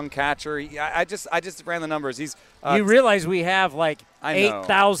he's a young catcher. I just ran the numbers. You realize we have like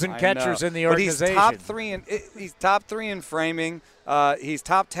 8,000 catchers in the organization. But he's top 3 in framing. He's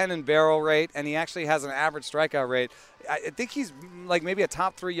top 10 in barrel rate, and he actually has an average strikeout rate. I think he's like maybe a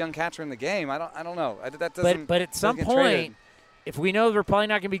top 3 young catcher in the game. I don't know. That doesn't. But at some point, if we know they're probably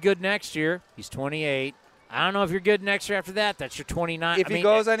not going to be good next year, he's 28. I don't know if you're good next year after that. That's your 29. If he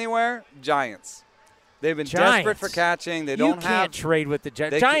goes anywhere, Giants. They've been desperate for catching. They don't have. You can't trade with the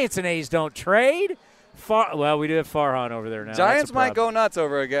Giants. Giants and A's don't trade. We do have Farhan over there now. Giants might go nuts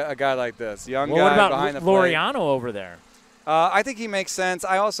over a guy like this. Young guy what about behind the plate. Laureano over there? I think he makes sense.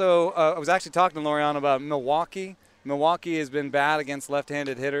 I also was actually talking to Laureano about Milwaukee. Milwaukee has been bad against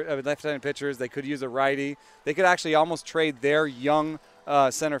left-handed pitchers. They could use a righty. They could actually almost trade their young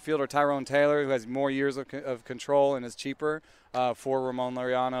center fielder Tyrone Taylor, who has more years of control and is cheaper, for Ramon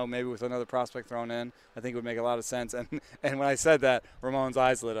Laureano, maybe with another prospect thrown in. I think it would make a lot of sense. And when I said that, Ramon's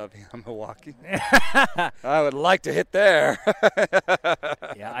eyes lit up. Milwaukee. I would like to hit there.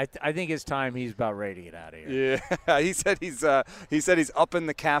 Yeah, I think it's time he's about ready to get out of here. Yeah, he said he's upping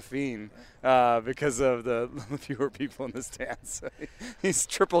the caffeine because of the fewer people in the stands. He's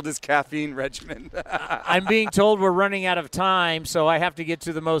tripled his caffeine regimen. I'm being told we're running out of time, so I have to get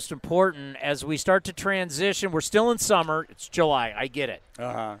to the most important. As we start to transition, we're still in summer. It's July. I get it.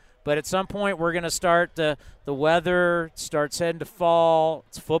 Uh-huh. But at some point, we're going to start the weather starts heading to fall.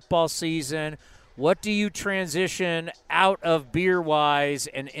 It's football season. What do you transition out of beer-wise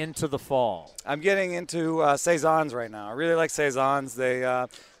and into the fall? I'm getting into saisons right now. I really like saisons. They've got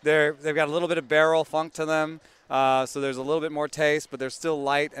a little bit of barrel funk to them, so there's a little bit more taste, but they're still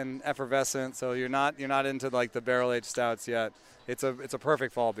light and effervescent. So you're not into like the barrel-aged stouts yet. It's a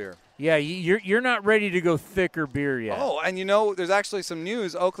perfect fall beer. Yeah, you're not ready to go thicker beer yet. Oh, and there's actually some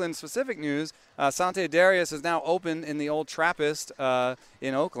news, Oakland-specific news. Sante Darius is now open in the old Trappist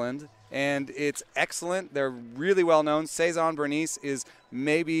in Oakland, and it's excellent. They're really well known. Saison Bernice is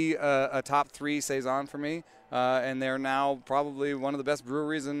maybe a top 3 saison for me, and they're now probably one of the best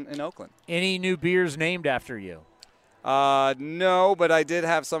breweries in Oakland. Any new beers named after you? No, but I did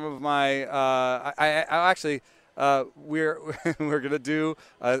have some of my. I actually. We're gonna do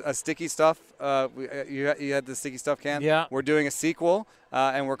a sticky stuff. You had the sticky stuff can. Yeah. We're doing a sequel,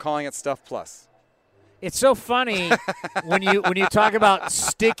 and we're calling it Stuff Plus. It's so funny when you talk about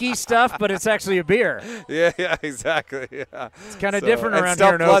sticky stuff, but it's actually a beer. Yeah, exactly. Yeah. It's kind of different around Stuff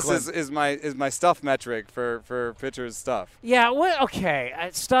here in Plus Oakland. is my stuff metric for pitchers stuff. Yeah. Well, okay.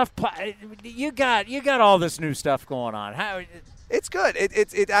 Stuff. You got all this new stuff going on. How? It's good.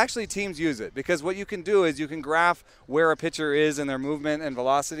 It actually teams use it because what you can do is you can graph where a pitcher is in their movement and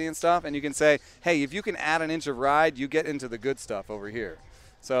velocity and stuff, and you can say, hey, if you can add an inch of ride, you get into the good stuff over here.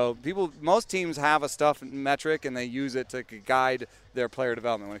 So most teams have a stuff metric, and they use it to guide their player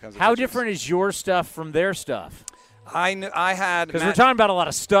development when it comes to How pitchers. different is your stuff from their stuff? I had because we're talking about a lot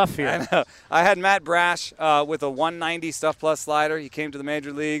of stuff here. I know. I had Matt Brash with a 190 Stuff Plus slider. He came to the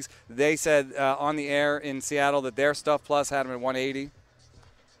major leagues. They said on the air in Seattle that their Stuff Plus had him at 180.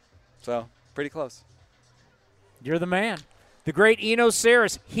 So pretty close. You're the man. The great Eno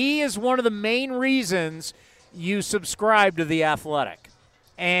Saris. He is one of the main reasons you subscribe to The Athletic.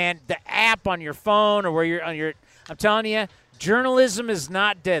 And the app on your phone or where you're on your – I'm telling you, journalism is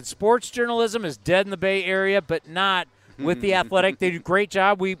not dead. Sports journalism is dead in the Bay Area, but not with The Athletic. They do a great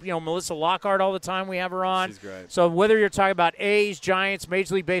job. Melissa Lockhart all the time we have her on. She's great. So whether you're talking about A's, Giants,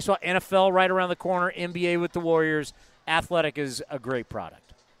 Major League Baseball, NFL right around the corner, NBA with the Warriors, Athletic is a great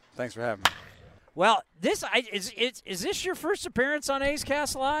product. Thanks for having me. Well, is this your first appearance on A's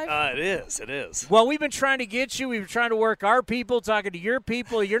Cast Live? It is. Well, we've been trying to get you. We've been trying to work our people, talking to your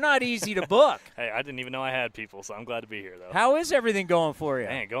people. You're not easy to book. Hey, I didn't even know I had people, so I'm glad to be here, though. How is everything going for you?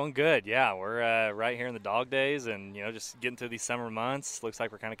 Man, going good. Yeah, we're right here in the dog days and, just getting through these summer months. Looks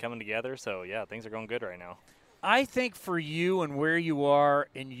like we're kind of coming together. So, yeah, things are going good right now. I think for you and where you are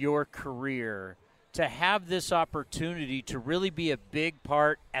in your career, to have this opportunity to really be a big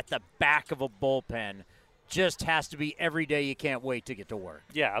part at the back of a bullpen just has to be every day you can't wait to get to work.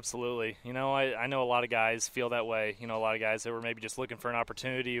 Yeah, absolutely. You know, I know a lot of guys feel that way. You know, a lot of guys that were maybe just looking for an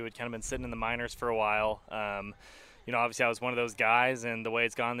opportunity who had kind of been sitting in the minors for a while. You know, obviously I was one of those guys, and the way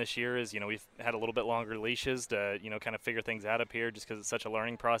it's gone this year is, you know, we've had a little bit longer leashes to, you know, kind of figure things out up here just because it's such a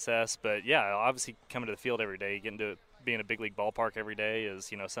learning process. But, yeah, obviously coming to the field every day, getting to being a big league ballpark every day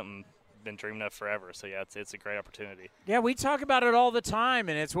is, you know, something been dreaming of forever. So, yeah, it's a great opportunity. Yeah, we talk about it all the time,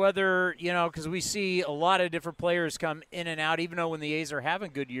 and it's whether, you know, because we see a lot of different players come in and out, even though when the A's are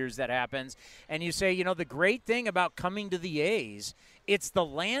having good years that happens. And you say, you know, the great thing about coming to the A's, it's the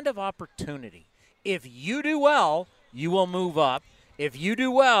land of opportunity. If you do well, you will move up. If you do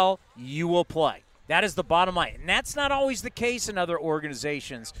well, you will play. That is the bottom line. And that's not always the case in other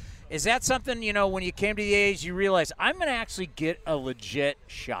organizations. Is that something, you know, when you came to the A's, you realized, I'm going to actually get a legit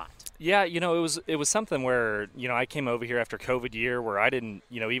shot? Yeah, you know, it was something where, you know, I came over here after COVID year where I didn't,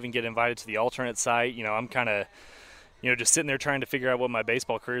 you know, even get invited to the alternate site. You know, I'm kind of, you know, just sitting there trying to figure out what my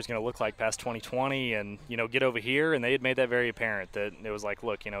baseball career is going to look like past 2020 and, you know, get over here. And they had made that very apparent that it was like,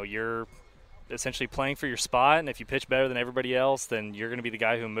 look, you know, you're essentially playing for your spot, and if you pitch better than everybody else, then you're going to be the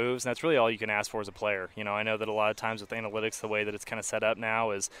guy who moves, and that's really all you can ask for as a player. You know, I know that a lot of times with analytics, the way that it's kind of set up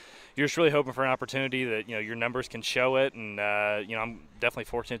now is you're just really hoping for an opportunity that, you know, your numbers can show it, and, you know, I'm definitely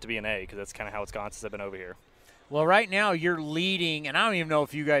fortunate to be an A because that's kind of how it's gone since I've been over here. Well, right now you're leading, and I don't even know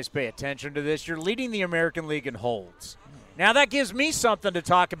if you guys pay attention to this, you're leading the American League in holds. Now, that gives me something to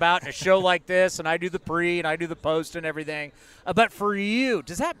talk about in a show like this, and I do the pre and I do the post and everything. But for you,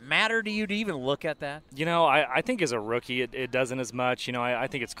 does that matter to you to even look at that? You know, I think as a rookie it doesn't as much. You know, I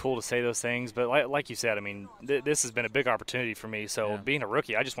think it's cool to say those things. But like you said, I mean, this has been a big opportunity for me. So being a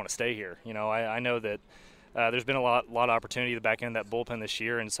rookie, I just want to stay here. You know, I know that there's been a lot of opportunity at the back end of that bullpen this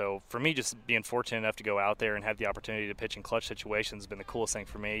year. And so for me, just being fortunate enough to go out there and have the opportunity to pitch in clutch situations has been the coolest thing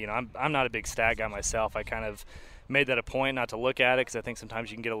for me. You know, I'm not a big stat guy myself. I kind of made that a point not to look at it because I think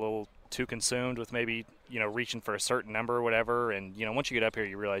sometimes you can get a little too consumed with maybe, you know, reaching for a certain number or whatever. And, you know, once you get up here,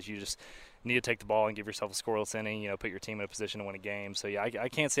 you realize you just need to take the ball and give yourself a scoreless inning, you know, put your team in a position to win a game. So, yeah, I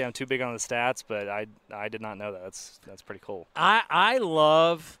can't say I'm too big on the stats, but I did not know that. That's pretty cool. I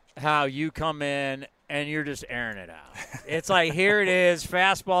love how you come in and you're just airing it out. It's like, here it is,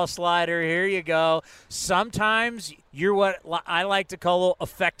 fastball slider, here you go. Sometimes you're what I like to call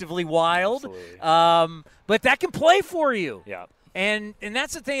effectively wild, but that can play for you. Yeah. And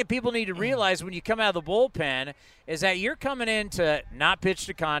that's the thing that people need to realize when you come out of the bullpen is that you're coming in to not pitch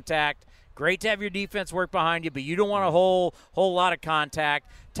to contact. Great to have your defense work behind you, but you don't want a whole lot of contact.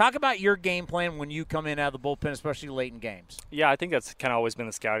 Talk about your game plan when you come in out of the bullpen, especially late in games. Yeah, I think that's kind of always been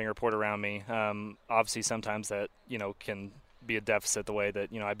the scouting report around me. Obviously, sometimes that, you know, can be a deficit the way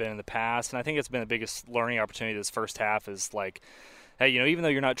that, you know, I've been in the past. And I think it's been the biggest learning opportunity this first half is like, hey, you know, even though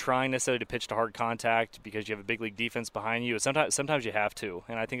you're not trying necessarily to pitch to hard contact because you have a big league defense behind you, sometimes you have to.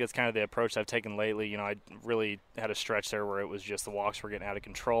 And I think that's kind of the approach I've taken lately. You know, I really had a stretch there where it was just the walks were getting out of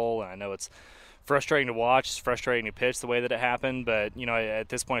control. And I know it's frustrating to watch. It's frustrating to pitch the way that it happened. But, you know, at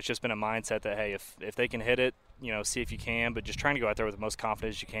this point, it's just been a mindset that, hey, if they can hit it, you know, see if you can. But just trying to go out there with the most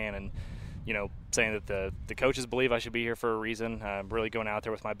confidence you can and, you know, saying that the coaches believe I should be here for a reason. Really going out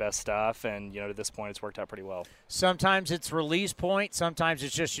there with my best stuff. And, you know, to this point, it's worked out pretty well. Sometimes it's release point. Sometimes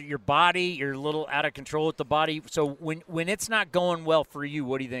it's just your body. You're a little out of control with the body. So when it's not going well for you,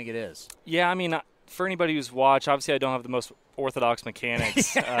 what do you think it is? Yeah, I mean, for anybody who's watched, obviously I don't have the most orthodox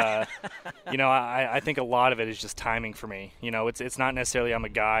mechanics. You know, I think a lot of it is just timing for me. You know, it's not necessarily I'm a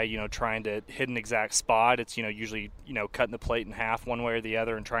guy, you know, trying to hit an exact spot. It's, you know, usually, you know, cutting the plate in half one way or the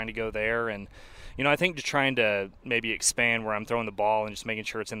other and trying to go there. And, you know, I think just trying to maybe expand where I'm throwing the ball and just making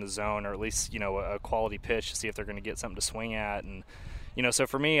sure it's in the zone or at least, you know, a quality pitch to see if they're going to get something to swing at. And, you know, so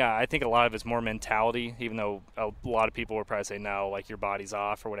for me, I think a lot of it's more mentality, even though a lot of people would probably say, no, like your body's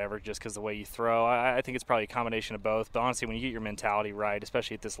off or whatever, just because the way you throw. I think it's probably a combination of both. But honestly, when you get your mentality right,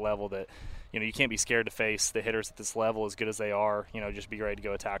 especially at this level that, you know, you can't be scared to face the hitters at this level as good as they are, you know, just be ready to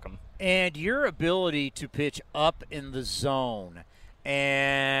go attack them. And your ability to pitch up in the zone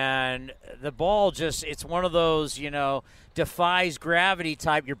and the ball just, it's one of those, you know, defies gravity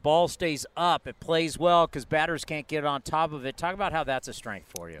type. Your ball stays up. It plays well because batters can't get on top of it. Talk about how that's a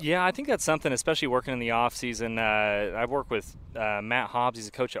strength for you. Yeah, I think that's something, especially working in the offseason. I work with Matt Hobbs. He's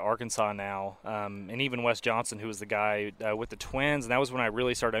a coach at Arkansas now, and even Wes Johnson, who was the guy with the Twins. And that was when I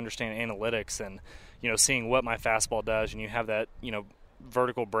really started understanding analytics and, you know, seeing what my fastball does. And you have that, you know,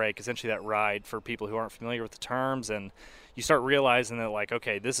 vertical break, essentially that ride for people who aren't familiar with the terms. And, you start realizing that, like,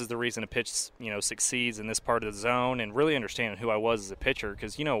 okay, this is the reason a pitch, succeeds in this part of the zone, and really understanding who I was as a pitcher,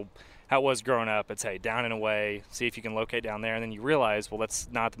 because, how it was growing up, it's, hey, down and away, see if you can locate down there, and then you realize, well, that's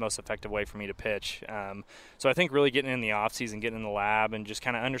not the most effective way for me to pitch. So I think really getting in the offseason, getting in the lab, and just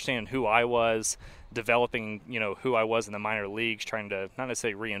kind of understanding who I was, developing, who I was in the minor leagues, trying to not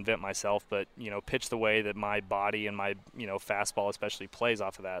necessarily reinvent myself, but, pitch the way that my body and my, fastball especially plays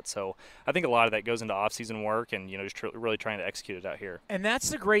off of that. So I think a lot of that goes into off-season work and, just really trying to execute it out here. And that's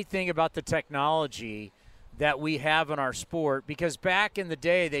the great thing about the technology that we have in our sport, because back in the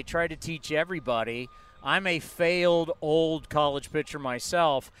day they tried to teach everybody. I'm a failed old college pitcher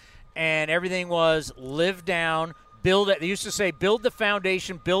myself, and everything was live down, build it. They used to say build the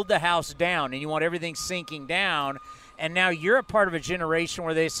foundation, build the house down, and you want everything sinking down. And now you're a part of a generation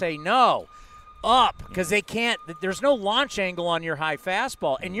where they say no, up, because they can't. There's no launch angle on your high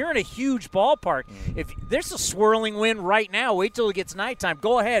fastball, and you're in a huge ballpark. If there's a swirling wind right now, wait till it gets nighttime.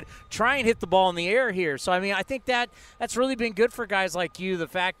 Go ahead, try and hit the ball in the air here. So I mean, I think that's really been good for guys like you. The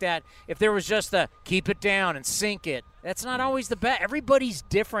fact that if there was just a keep it down and sink it, that's not always the best. Everybody's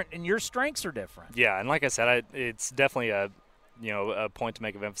different, and your strengths are different. Yeah, and like I said, it's definitely a point to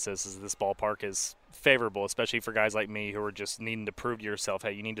make of emphasis is this ballpark is favorable, especially for guys like me who are just needing to prove to yourself,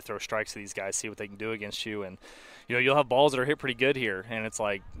 hey, you need to throw strikes to these guys, see what they can do against you. And, you'll have balls that are hit pretty good here. And it's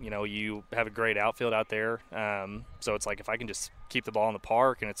like, you have a great outfield out there. So it's like if I can just keep the ball in the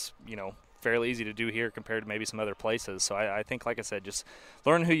park, and it's, fairly easy to do here compared to maybe some other places. So I think, like I said, just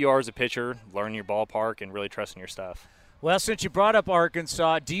learn who you are as a pitcher, learn your ballpark, and really trusting your stuff. Well, since you brought up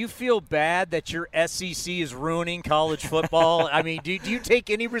Arkansas, do you feel bad that your SEC is ruining college football? I mean, do you take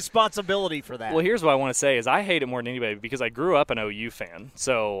any responsibility for that? Well, here's what I want to say is I hate it more than anybody because I grew up an OU fan.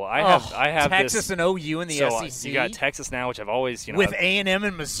 So I have Texas and OU in the SEC. You got Texas now, which I've always, with A&M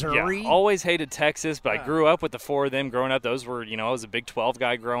and Missouri. Yeah, always hated Texas, but I grew up with the four of them growing up. Those were, I was a Big 12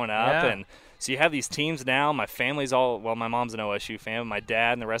 guy growing up, and so you have these teams now. My family's my mom's an OSU fan. My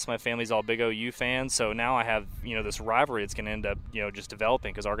dad and the rest of my family's all big OU fans. So now I have, this rivalry that's going to end up, just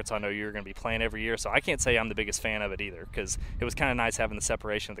developing because Arkansas and OU are going to be playing every year. So I can't say I'm the biggest fan of it either because it was kind of nice having the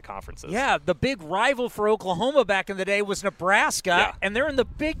separation of the conferences. Yeah, the big rival for Oklahoma back in the day was Nebraska, and they're in the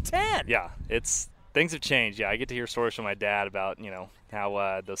Big Ten. Yeah, things have changed. Yeah, I get to hear stories from my dad about,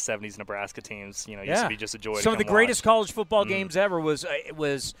 how those 70s Nebraska teams, used to be just a joy. Some of the greatest college football games ever was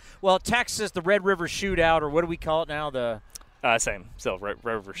Texas, the Red River Shootout, or what do we call it now? The same, still Red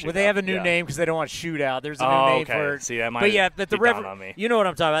River Shootout. Well, they have a new name because they don't want shootout. There's a new name for it. See, that might but the River, on me. You know what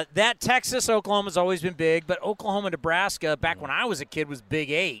I'm talking about. That Texas, Oklahoma's always been big, but Oklahoma, Nebraska, back when I was a kid, was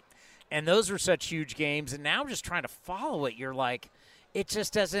Big 8, and those were such huge games. And now I'm just trying to follow it. You're like, it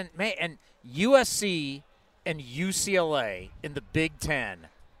just doesn't. And USC and UCLA in the Big Ten.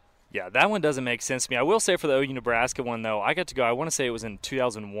 Yeah, that one doesn't make sense to me. I will say for the OU-Nebraska one, though, I got to go, I want to say it was in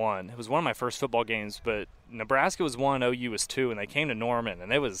 2001. It was one of my first football games, but Nebraska was 1, OU was 2, and they came to Norman.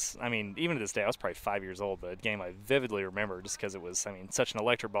 And it was, even to this day, I was probably 5 years old, but a game I vividly remember just because it was, such an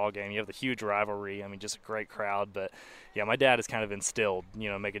electric ball game. You have the huge rivalry. Just a great crowd. But, yeah, my dad has kind of instilled,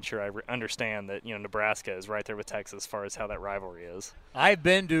 making sure I understand that, Nebraska is right there with Texas as far as how that rivalry is. I've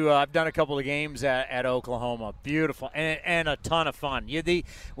been to, I've done a couple of games at Oklahoma. Beautiful and a ton of fun.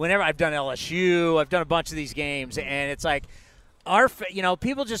 Whenever I've done LSU, I've done a bunch of these games, and it's like,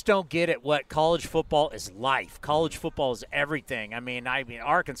 people just don't get it what college football is life. College football is everything.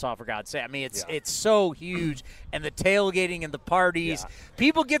 Arkansas, for God's sake. It's so huge, and the tailgating and the parties. Yeah.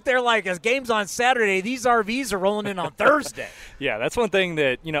 People get there like as games on Saturday. These RVs are rolling in on Thursday. Yeah, that's one thing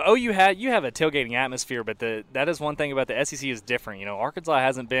that OU you have a tailgating atmosphere, but that is one thing about the SEC is different. Arkansas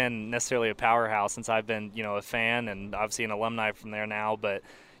hasn't been necessarily a powerhouse since I've been a fan and obviously an alumni from there now, but.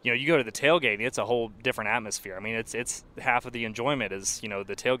 You go to the tailgating, it's a whole different atmosphere. It's half of the enjoyment is, the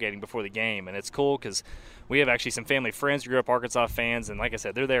tailgating before the game. And it's cool because we have actually some family friends who grew up Arkansas fans. And like I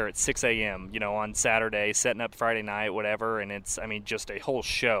said, they're there at 6 a.m., on Saturday, setting up Friday night, whatever. And it's, just a whole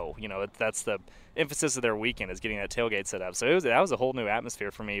show. That's the emphasis of their weekend is getting that tailgate set up. So that was a whole new atmosphere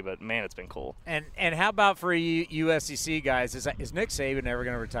for me. But, man, it's been cool. And how about for you USCC guys? Is Nick Saban ever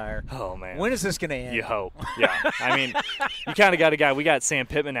going to retire? Oh, man. When is this going to end? You hope. Yeah. You kind of got a guy. We got Sam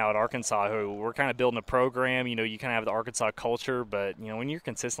Pittman now at Arkansas who we're kind of building a program. You kind of have the Arkansas culture. But, when you're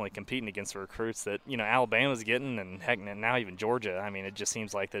consistently competing against the recruits that, Alabama's getting and heck, now even Georgia, it just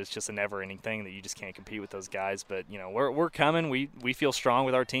seems like that it's just a never-ending thing that you just can't compete with those guys. But, we're coming. We feel strong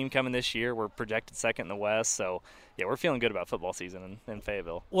with our team coming this year. We're projected second in the West. So, yeah, we're feeling good about football season in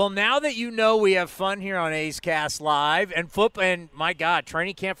Fayetteville. Well, now that you know we have fun here on A's Cast Live, and my God,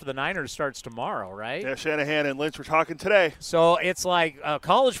 training camp for the Niners starts tomorrow, right? Yeah, Shanahan and Lynch were talking today. So it's like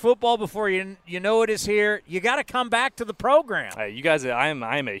college football before you know it is here. You got to come back to the program. You guys, I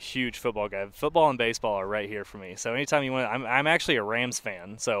am a huge football guy. Football and baseball are right here for me. So anytime you want, I'm actually a Rams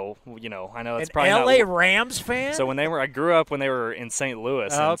fan. So I know it's probably LA not, Rams fan. So I grew up when they were in St.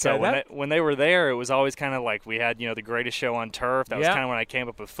 Louis, and so when they were there, it was always kind of like we had the greatest show on turf. That was kind of when I came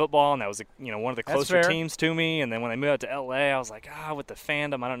up with football, and that was one of the closer teams to me. And then when I moved out to LA, I was like, with the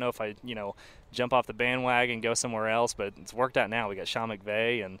fandom, I don't know if I jump off the bandwagon and go somewhere else, but it's worked out now. We got Sean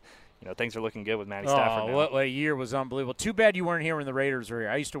McVay, and things are looking good with Matty Stafford now. What a year was unbelievable. Too bad you weren't here when the Raiders were here.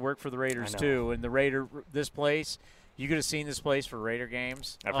 I used to work for the Raiders too, and this place. You could have seen this place for Raider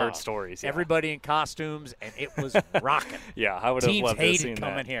games. I've heard stories. Yeah. Everybody in costumes, and it was rocking. Yeah, I would have loved to have seen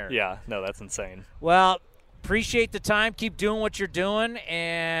coming that. here. Yeah, no, that's insane. Well, appreciate the time. Keep doing what you're doing,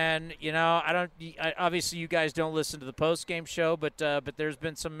 and obviously you guys don't listen to the post game show, but there's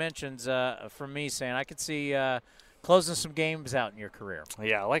been some mentions from me saying I could see closing some games out in your career.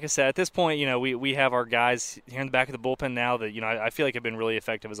 Yeah, like I said, at this point, we have our guys here in the back of the bullpen now that I feel like have been really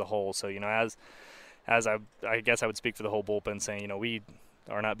effective as a whole. So as I guess I would speak for the whole bullpen, saying we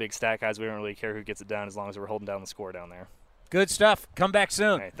are not big stat guys. We don't really care who gets it done as long as we're holding down the score down there. Good stuff. Come back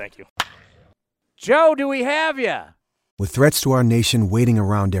soon. Hey, thank you. Joe, do we have you? With threats to our nation waiting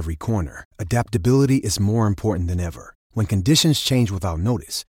around every corner, adaptability is more important than ever. When conditions change without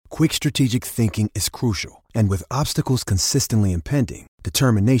notice, quick strategic thinking is crucial. And with obstacles consistently impending,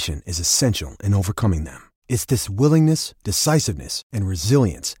 determination is essential in overcoming them. It's this willingness, decisiveness, and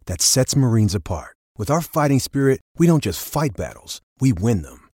resilience that sets Marines apart. With our fighting spirit, we don't just fight battles, we win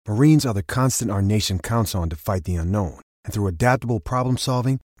them. Marines are the constant our nation counts on to fight the unknown. And through adaptable problem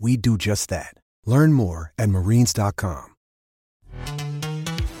solving, we do just that. Learn more at marines.com.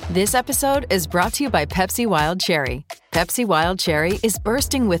 This episode is brought to you by Pepsi Wild Cherry. Pepsi Wild Cherry is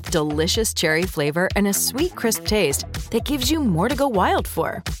bursting with delicious cherry flavor and a sweet, crisp taste that gives you more to go wild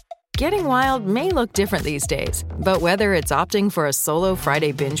for. Getting wild may look different these days, but whether it's opting for a solo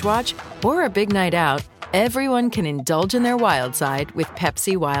Friday binge watch or a big night out, everyone can indulge in their wild side with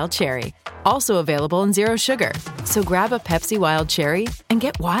Pepsi Wild Cherry. Also available in Zero Sugar. So grab a Pepsi Wild Cherry and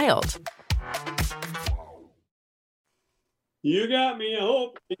get wild. You got me, I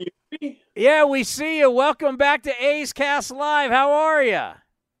hope. Can you hear me? Yeah, we see you. Welcome back to A's Cast Live. How are you?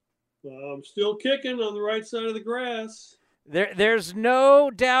 I'm still kicking on the right side of the grass. There's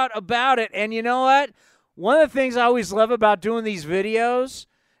no doubt about it. And you know what? One of the things I always love about doing these videos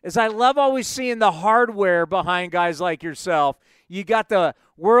is I love always seeing the hardware behind guys like yourself. You got the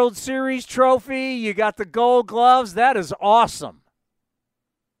World Series trophy. You got the gold gloves. That is awesome.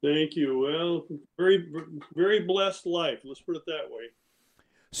 Thank you. Well, very, very blessed life. Let's put it that way.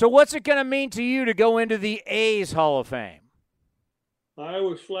 So what's it going to mean to you to go into the A's Hall of Fame? I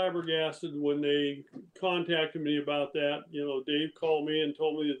was flabbergasted when they contacted me about that. Dave called me and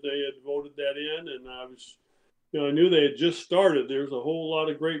told me that they had voted that in, and I was, I knew they had just started. There's a whole lot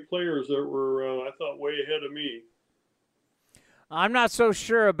of great players that were, I thought, way ahead of me. I'm not so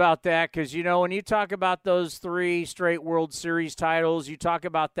sure about that because, when you talk about those 3 straight World Series titles, you talk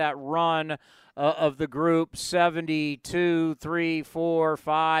about that run of the group, 72, 3, 4,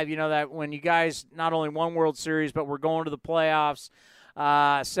 5, that when you guys not only won World Series, but we're going to the playoffs,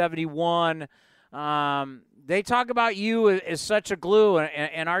 71. They talk about you as such a glue,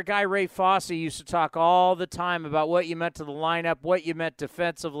 and our guy Ray Fosse used to talk all the time about what you meant to the lineup, what you meant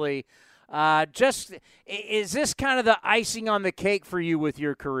defensively. Is this kind of the icing on the cake for you with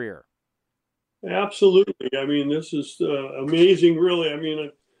your career? Absolutely. I mean, this is amazing, really. I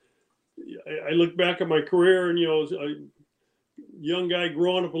mean, I look back at my career, and as a young guy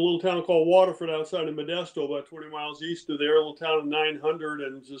growing up in a little town called Waterford outside of Modesto, about 20 miles east of there, a little town of 900,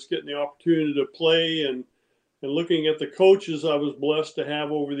 and just getting the opportunity to play and looking at the coaches I was blessed to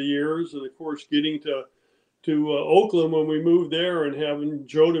have over the years, and of course getting to Oakland when we moved there and having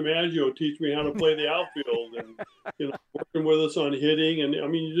Joe DiMaggio teach me how to play the outfield and working with us on hitting. And I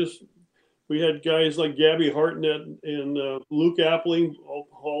mean, we had guys like Gabby Hartnett and Luke Appling,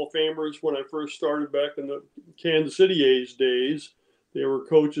 Hall of Famers when I first started back in the Kansas City A's days. They were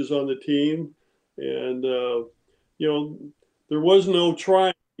coaches on the team, and there was no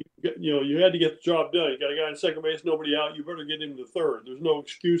trying. You had to get the job done. You got a guy on second base, nobody out. You better get him to third. There's no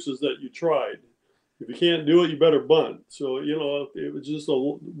excuses that you tried. If you can't do it, you better bunt. So, it was just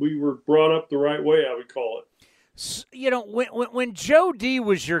we were brought up the right way, I would call it. When Joe D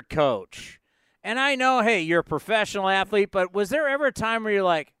was your coach, and I know, hey, you're a professional athlete, but was there ever a time where you're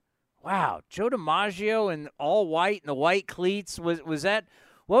like, Wow, Joe DiMaggio in all white and the white cleats. Was that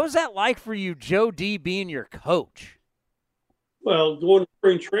what was that like for you, Joe D, being your coach? Well, going to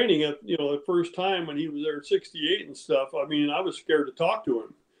spring training the first time when he was there at 68 and stuff, I mean, I was scared to talk to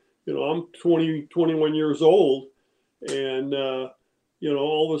him. I'm 20, 21 years old, and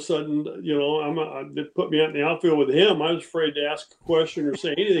all of a sudden, they put me out in the outfield with him. I was afraid to ask a question or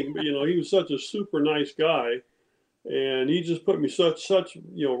say anything, but he was such a super nice guy, and he just put me such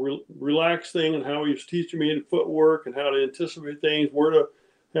relaxed thing, and how he was teaching me the footwork and how to anticipate things, where to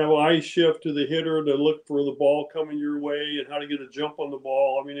have eye shift to the hitter to look for the ball coming your way, and how to get a jump on the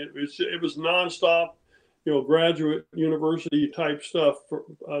ball. I mean, it was nonstop, graduate university type stuff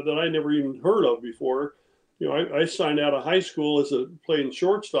that I never even heard of before. I signed out of high school playing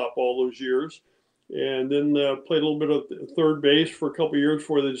shortstop all those years, and then played a little bit of third base for a couple of years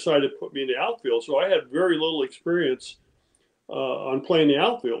before they decided to put me in the outfield. So I had very little experience on playing the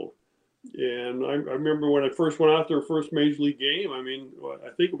outfield. And I remember when I first went out there, first major league game, I mean, I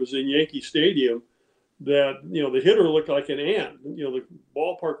think it was in Yankee Stadium, that, the hitter looked like an ant. The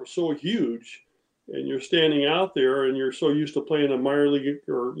ballpark was so huge, and you're standing out there and you're so used to playing in minor league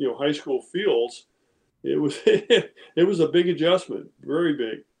or, high school fields. It was, it was a big adjustment, very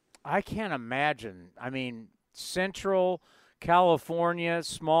big. I can't imagine. I mean, Central California,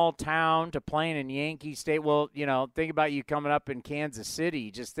 small town, to playing in Yankee State. Well, think about you coming up in Kansas City,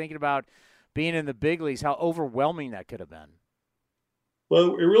 just thinking about being in the big leagues, how overwhelming that could have been.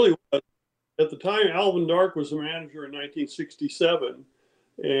 Well, it really was. At the time, Alvin Dark was the manager in 1967,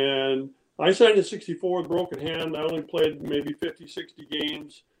 and I signed in 64 with broken hand. I only played maybe 50, 60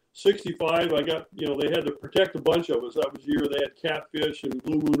 games. 65, I got, they had to protect a bunch of us. That was the year they had Catfish and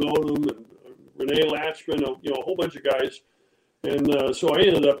Blue Moon Odom and Renee Latchman, a whole bunch of guys. And so I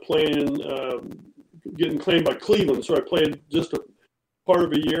ended up playing, getting claimed by Cleveland. So I played just a part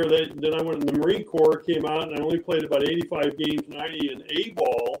of a year. Then I went in the Marine Corps, came out, and I only played about 85 games, 90 in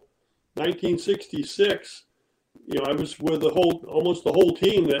A-ball. 1966, I was with almost the whole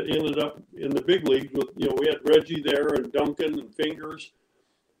team that ended up in the big leagues. With we had Reggie there and Duncan and Fingers.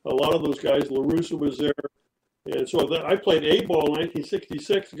 A lot of those guys, LaRussa was there. And so I played A-ball in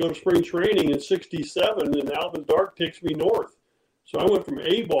 1966 to go to spring training in 67, and Alvin Dark takes me north. So I went from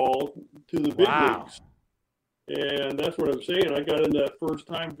A-ball to the big leagues. And that's what I'm saying. I got in that first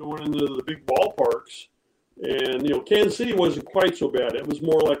time going into the big ballparks. And, Kansas City wasn't quite so bad. It was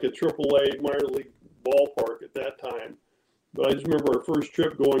more like a AAA minor league ballpark at that time. But I just remember our first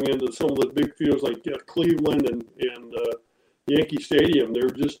trip going into some of the big fields like Cleveland and Yankee Stadium. They're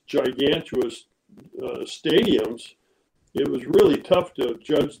just gigantuous stadiums. It was really tough to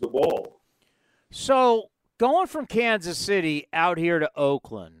judge the ball. So going from Kansas City out here to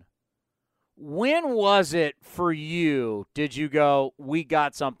Oakland, when was it for you, did you go, we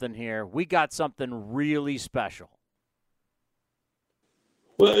got something here, we got something really special?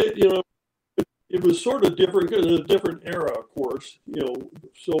 Well, it was sort of different because it was a different era, of course.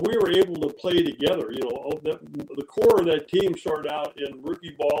 So we were able to play together. The core of that team started out in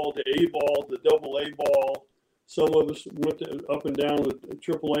rookie ball to A-ball to AA ball. Some of us went up and down with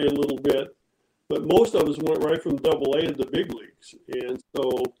AAA a little bit, but most of us went right from AA to the big leagues. And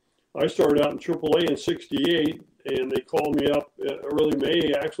so I started out in AAA in 68, and they called me up early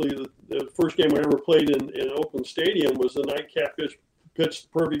May. Actually, the first game I ever played in Oakland Stadium was the night Catfish pitched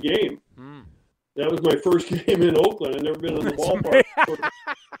the perfect game. That was my first game in Oakland. I'd never been in the ballpark.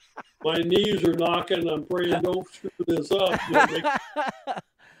 My knees are knocking. I'm praying, don't screw this up.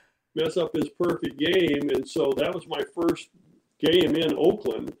 Mess up his perfect game. And so that was my first game in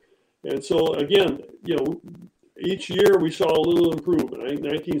Oakland. And so, again, each year we saw a little improvement. I think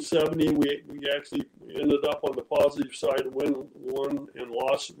 1970, we actually ended up on the positive side of win and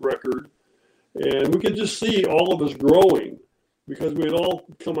loss record. And we could just see all of us growing, because we had all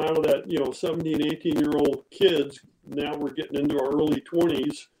come out of that, 17, 18-year-old kids. Now we're getting into our early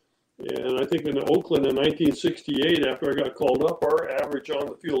 20s. And I think in Oakland in 1968, after I got called up, our average on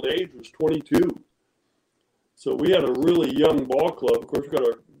the field age was 22. So we had a really young ball club. Of course, we got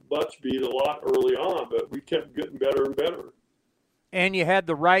our butts beat a lot early on, but we kept getting better and better. And you had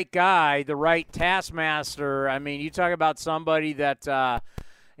the right guy, the right taskmaster. I mean, you talk about somebody that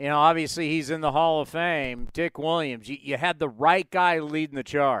obviously he's in the Hall of Fame, Dick Williams. You had the right guy leading the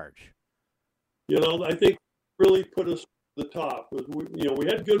charge. I think really put us at the top. We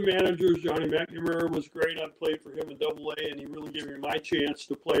had good managers. Johnny McNamara was great. I played for him in AA, and he really gave me my chance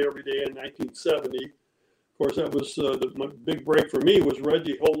to play every day in 1970. Of course, that was my big break for me was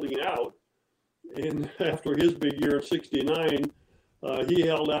Reggie holding out. And after his big year in 69, he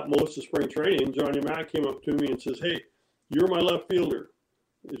held out most of spring training. Johnny Mack came up to me and says, "Hey, you're my left fielder.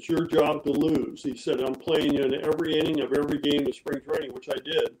 it's your job to lose. He said, I'm playing you in every inning of every game of spring training, which I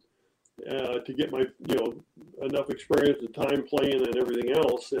did, to get my, enough experience and time playing and everything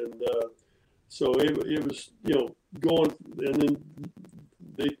else. And so it was, going, and then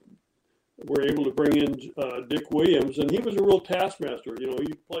they were able to bring in Dick Williams, and he was a real taskmaster.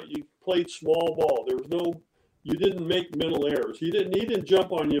 He played small ball. There was you didn't make mental errors. He didn't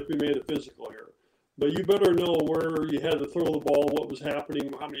jump on you if you made a physical error. But you better know where you had to throw the ball, what was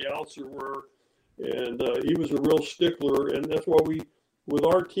happening, how many outs there were. And he was a real stickler. And that's why with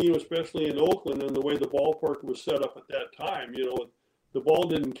our team, especially in Oakland, and the way the ballpark was set up at that time, the ball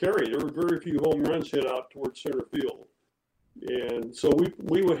didn't carry. There were very few home runs hit out towards center field. And so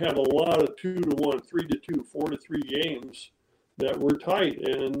we would have a lot of 2-1, 3-2, 4-3 games that were tight.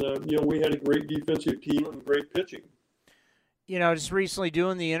 And, we had a great defensive team and great pitching. Just recently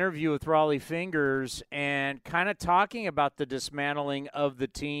doing the interview with Raleigh Fingers and kind of talking about the dismantling of the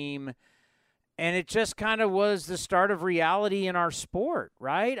team, and it just kind of was the start of reality in our sport,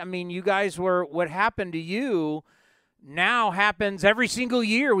 right? I mean, you guys what happened to you now happens every single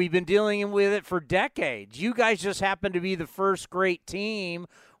year. We've been dealing with it for decades. You guys just happened to be the first great team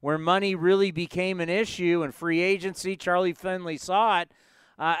where money really became an issue and free agency. Charlie Finley saw it.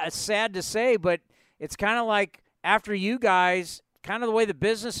 It's sad to say, but it's kind of like, after you guys, kind of the way the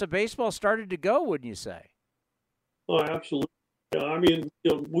business of baseball started to go, wouldn't you say? Oh, absolutely. I mean,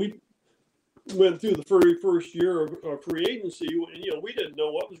 we went through the very first year of free agency, and, we didn't know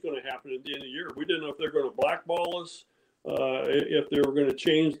what was going to happen at the end of the year. We didn't know if they were going to blackball us, if they were going to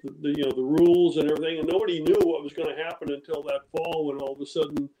change the rules and everything, and nobody knew what was going to happen until that fall when all of a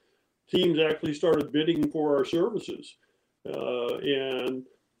sudden teams actually started bidding for our services. And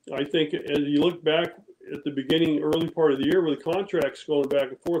I think as you look back at the early part of the year with the contracts going back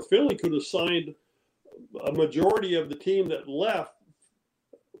and forth, Finley could have signed a majority of the team that left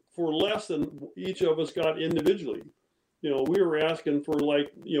for less than each of us got individually. We were asking for a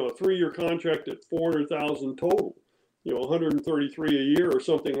 3-year contract at $400,000 total, 133 a year or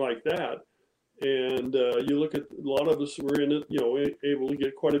something like that. And you look at a lot of us were in it, able to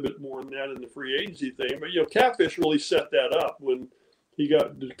get quite a bit more than that in the free agency thing. But, Catfish really set that up when he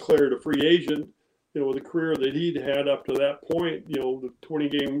got declared a free agent. With the career that he'd had up to that point, the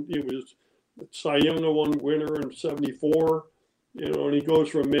 20-game, it was Cy Young won winner in '74, and he goes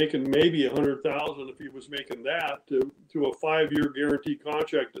from making maybe $100,000 if he was making that to a 5-year guaranteed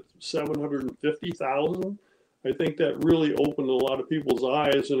contract at $750,000. I think that really opened a lot of people's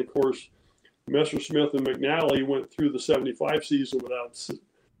eyes, and of course, Messersmith and McNally went through the '75 season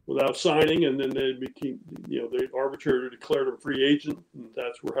without signing, and then they became, the arbitrator declared him free agent, and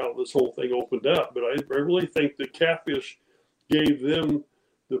that's how this whole thing opened up. But I really think that Catfish gave them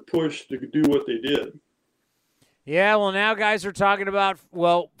the push to do what they did. Yeah, well, now guys are talking about,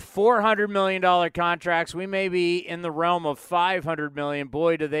 $400 million contracts. We may be in the realm of $500 million.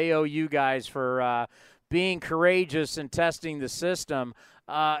 Boy, do they owe you guys for being courageous and testing the system.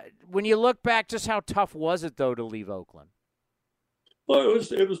 When you look back, just how tough was it, though, to leave Oakland? Well,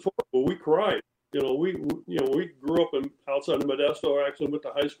 it was horrible. We cried. We grew up outside of Modesto. Actually went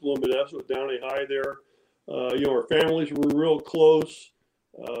to high school in Modesto at Downey High there. Our families were real close.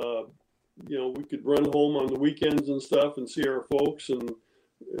 We could run home on the weekends and stuff and see our folks and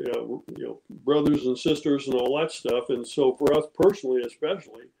brothers and sisters and all that stuff. And so for us personally,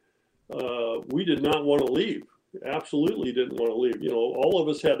 especially, we did not want to leave. Absolutely didn't want to leave. All of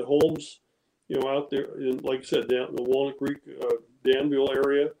us had homes, out there, in, like I said, down in the Walnut Creek, Danville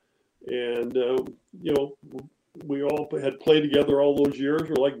area. And, we all had played together all those years.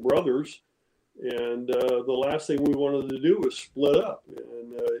 We're like brothers. And the last thing we wanted to do was split up.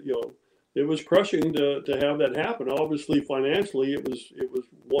 And, it was crushing to have that happen. Obviously, financially, it was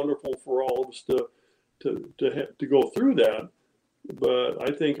wonderful for all of us to go through that. But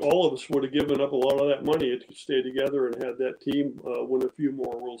I think all of us would have given up a lot of that money to stay together and had that team win a few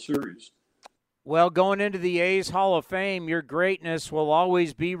more World Series. Well, going into the A's Hall of Fame, your greatness will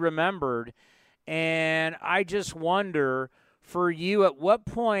always be remembered. And I just wonder, for you, at what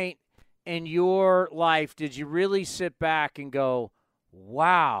point in your life did you really sit back and go,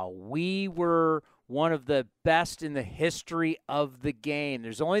 wow, we were one of the best in the history of the game?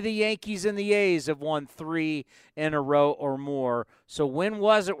 There's only the Yankees and the A's have won 3 in a row or more. So when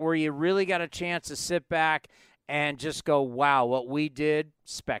was it where you really got a chance to sit back and just go, wow, what we did,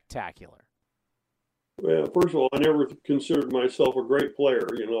 spectacular? Well, first of all, I never considered myself a great player.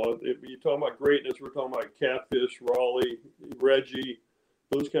 If you talk about greatness, we're talking about Catfish, Raleigh, Reggie,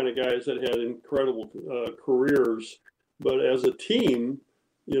 those kind of guys that had incredible careers. But as a team,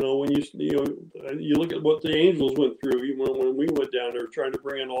 when you look at what the Angels went through, even when we went down there trying to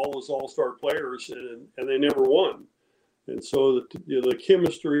bring in all those all-star players, and they never won. And so the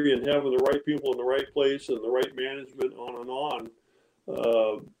chemistry and having the right people in the right place and the right management on and on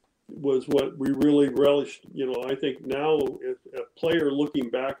was what we really relished. I think now a player looking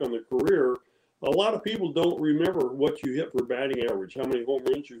back on the career, a lot of people don't remember what you hit for batting average, how many home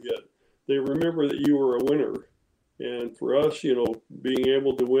runs you hit. They remember that you were a winner. And for us, being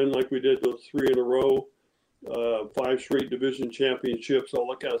able to win like we did those 3 in a row, 5 straight division championships, all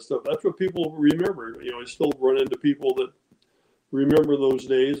that kind of stuff, that's what people remember. I still run into people that remember those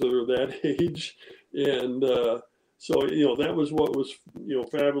days that are that age. And so, that was what was,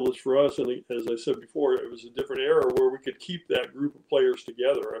 fabulous for us. And as I said before, it was a different era where we could keep that group of players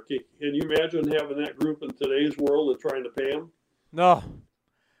together. Okay, can you imagine having that group in today's world and trying to pay them? No.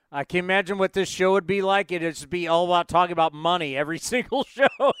 I can imagine what this show would be like. It'd just be all about talking about money every single show.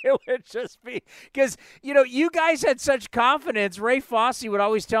 It would just be because, you guys had such confidence. Ray Fosse would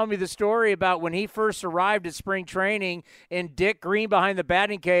always tell me the story about when he first arrived at spring training and Dick Green behind the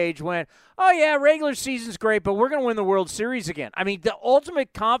batting cage went, oh, yeah, regular season's great, but we're going to win the World Series again. I mean, the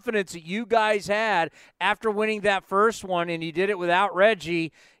ultimate confidence that you guys had after winning that first one, and you did it without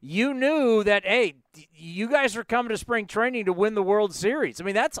Reggie, you knew that, hey, you guys are coming to spring training to win the World Series. I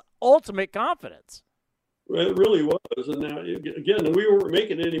mean, that's ultimate confidence. Well, it really was. And now, again, we weren't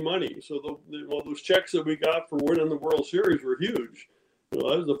making any money. So those checks that we got for winning the World Series were huge. That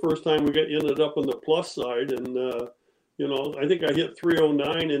was the first time we ended up on the plus side. And, I think I hit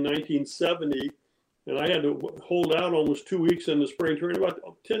 309 in 1970. And I had to hold out almost 2 weeks in the spring training, about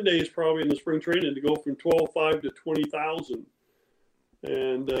 10 days probably in the spring training to go from 12.5 to 20,000.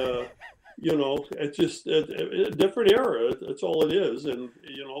 And, it's just a different era. That's all it is. And,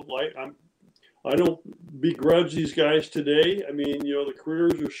 I don't begrudge these guys today. I mean, the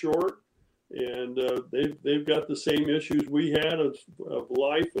careers are short and they've got the same issues we had of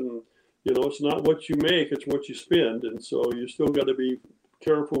life. And, it's not what you make, it's what you spend. And so you still got to be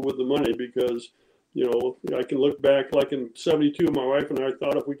careful with the money because, I can look back like in 72, my wife and I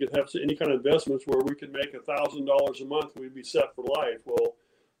thought if we could have any kind of investments where we could make $1,000 a month, we'd be set for life. Well,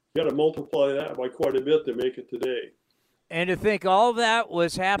 you got to multiply that by quite a bit to make it today. And to think all that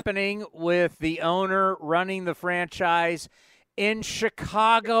was happening with the owner running the franchise in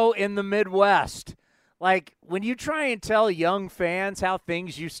Chicago in the Midwest. Like, when you try and tell young fans how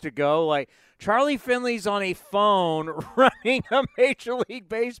things used to go, like, Charlie Finley's on a phone running a Major League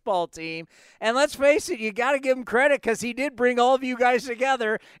Baseball team. And let's face it, you got to give him credit because he did bring all of you guys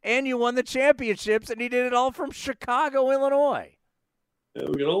together and you won the championships, and he did it all from Chicago, Illinois. Yeah,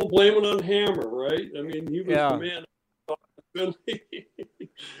 we can all blame it on Hammer, right? I mean, he was the man.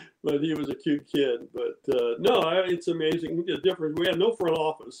 But he was a cute kid. But no, it's amazing. The difference. We had no front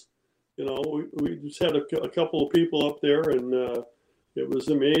office. We just had a couple of people up there, and it was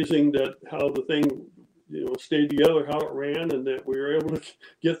amazing that how the thing, stayed together, how it ran, and that we were able to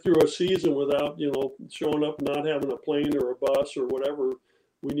get through a season without, showing up, not having a plane or a bus or whatever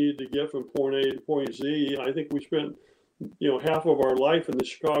we needed to get from point A to point Z. I think we spent, half of our life in the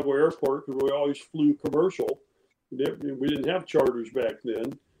Chicago airport because we always flew commercial. We didn't have charters back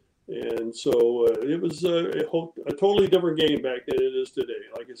then. And so it was a totally different game back then it is today.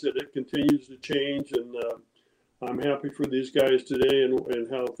 Like I said, it continues to change, and I'm happy for these guys today and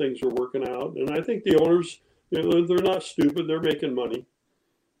how things are working out. And I think the owners, they're not stupid. They're making money.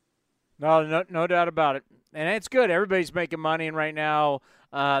 No doubt about it. And it's good. Everybody's making money, and right now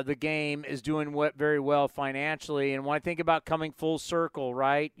the game is doing very well financially. And when I think about coming full circle,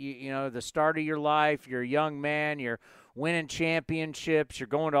 right, the start of your life, you're a young man, you're winning championships, you're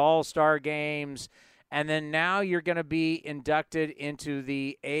going to all-star games, and then now you're going to be inducted into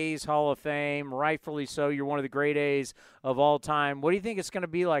the A's Hall of Fame, rightfully so. You're one of the great A's of all time. What do you think it's going to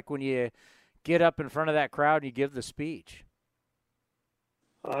be like when you get up in front of that crowd and you give the speech?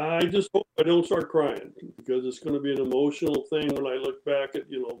 I just hope I don't start crying because it's going to be an emotional thing when I look back at,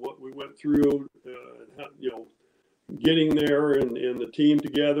 what we went through, getting there and the team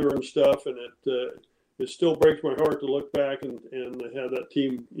together and stuff. And it still breaks my heart to look back and have that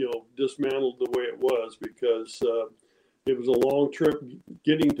team, dismantled the way it was because it was a long trip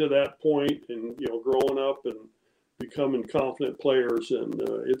getting to that point and, growing up and becoming confident players. And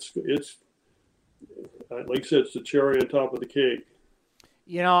it's like I said, it's the cherry on top of the cake.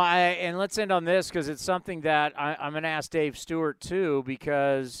 And let's end on this because it's something that I'm going to ask Dave Stewart too,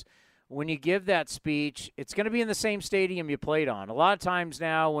 because when you give that speech, it's going to be in the same stadium you played on. A lot of times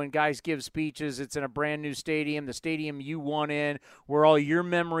now when guys give speeches, it's in a brand new stadium. The stadium you won in, where all your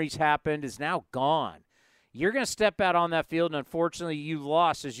memories happened, is now gone. you're going to step out on that field, and unfortunately you've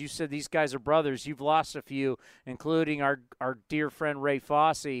lost. As you said, these guys are brothers. You've lost a few, including our dear friend Ray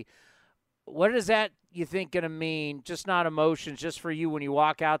Fosse. What is that, you think, going to mean, just not emotions, just for you when you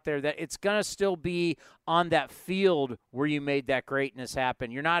walk out there, that it's going to still be on that field where you made that greatness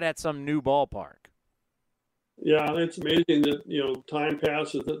happen? You're not at some new ballpark. Yeah, it's amazing that, time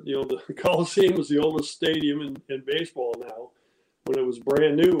passes. That, the Coliseum is the oldest stadium in baseball now, when it was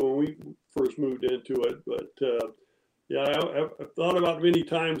brand new when we first moved into it. But, I've thought about many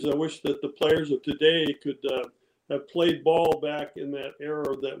times, I wish that the players of today could have played ball back in that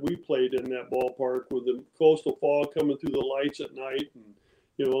era that we played in that ballpark, with the coastal fog coming through the lights at night. And,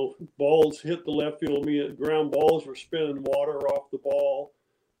 balls hit the left field, ground balls were spinning water off the ball.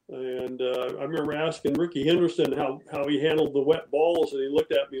 And I remember asking Ricky Henderson how he handled the wet balls, and he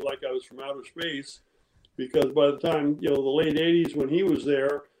looked at me like I was from outer space, because by the time, the late 80s when he was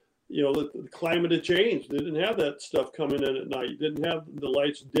there, the climate had changed. They didn't have that stuff coming in at night. Didn't have the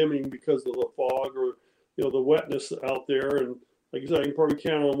lights dimming because of the fog or, the wetness out there. And like I said, I can probably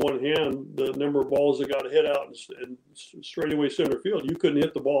count on one hand the number of balls that got hit out in straightaway center field. You couldn't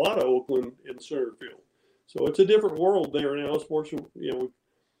hit the ball out of Oakland in center field. So it's a different world there now. Sports,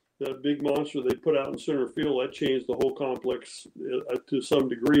 that big monster they put out in center field, that changed the whole complex to some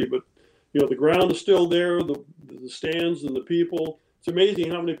degree. But, the ground is still there, the stands and the people. It's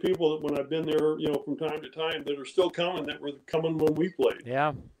amazing how many people that when I've been there, from time to time, that are still coming, that were coming when we played.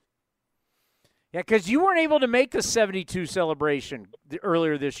 Yeah. Yeah, because you weren't able to make the 72 celebration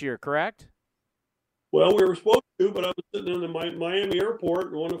earlier this year, correct? Well, we were supposed to, but I was sitting in the Miami airport,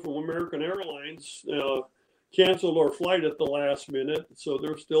 and one from American Airlines canceled our flight at the last minute, so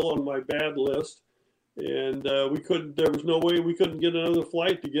they're still on my bad list. And there was no way we couldn't get another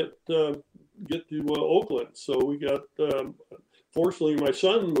flight to get to Oakland. So we got, fortunately, my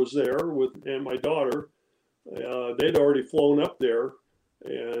son was there and my daughter. They'd already flown up there.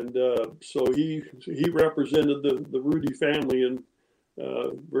 And so he represented the Rudy family, and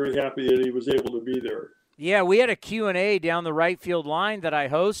very happy that he was able to be there. Yeah, we had a Q&A down the right field line that I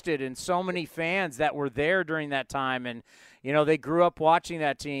hosted, and so many fans that were there during that time. And, they grew up watching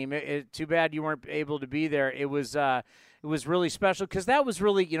that team. Too bad you weren't able to be there. It was really special because that was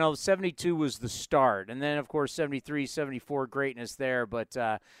really, 72 was the start. And then, of course, 73, 74, greatness there. But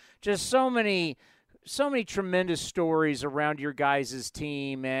just so many tremendous stories around your guys'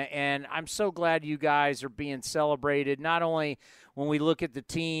 team, and I'm so glad you guys are being celebrated, not only when we look at the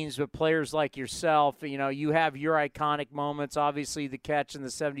teams, but players like yourself. You have your iconic moments, obviously the catch in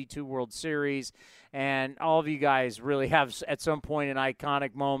the 72 World Series, and all of you guys really have at some point an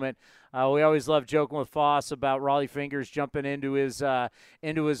iconic moment. We always love joking with Foss about Raleigh Fingers jumping into his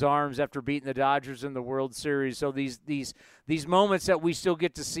arms after beating the Dodgers in the World Series. So these moments that we still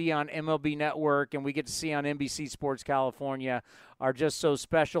get to see on MLB Network and we get to see on NBC Sports California are just so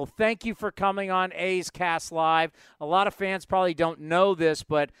special. Thank you for coming on A's Cast Live. A lot of fans probably don't know this,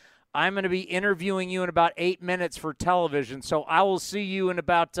 but I'm going to be interviewing you in about 8 minutes for television. So I will see you in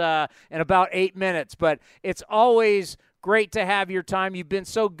about 8 minutes. But it's always great to have your time. You've been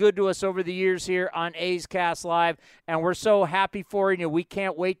so good to us over the years here on A's Cast Live, and we're so happy for you. We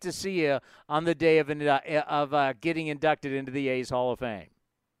can't wait to see you on the day of getting inducted into the A's Hall of Fame.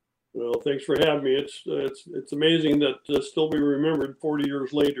 Well, thanks for having me. It's amazing that still be remembered 40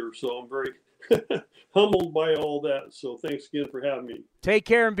 years later. So I'm very humbled by all that. So thanks again for having me. Take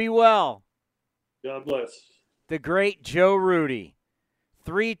care and be well. God bless. The great Joe Rudi.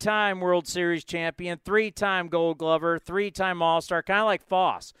 3-time World Series champion, 3-time Gold Glover, 3-time All-Star, kind of like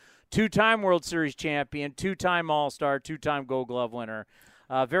Foss. 2-time World Series champion, 2-time All-Star, 2-time Gold Glove winner.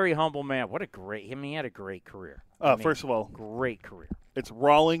 Very humble man. He had a great career. First of all, great career. It's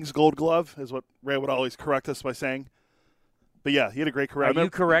Rawlings Gold Glove is what Ray would always correct us by saying. But yeah, he had a great career. Are you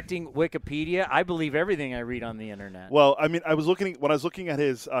correcting Wikipedia? I believe everything I read on the internet. Well, I mean, when I was looking at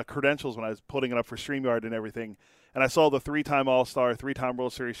his credentials when I was putting it up for StreamYard and everything, and I saw the 3-time All-Star, 3-time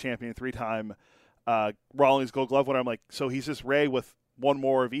World Series champion, 3-time Rawlings Gold Glove winner. I'm like, so he's just Ray with one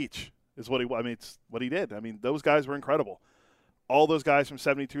more of each is what he. I mean, it's what he did. I mean, those guys were incredible. All those guys from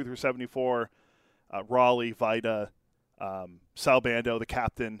 72 through 74, Raleigh, Vida, Sal Bando, the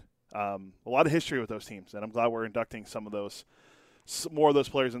captain. A lot of history with those teams, and I'm glad we're inducting more of those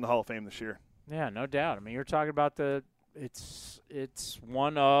players in the Hall of Fame this year. Yeah, no doubt. I mean, you're talking about it's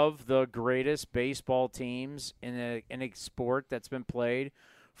one of the greatest baseball teams in a sport that's been played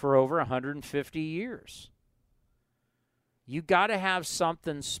for over 150 years. You got to have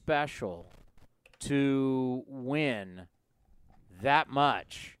something special to win that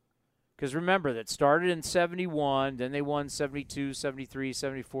much. Because remember, that started in 71, then they won 72, 73,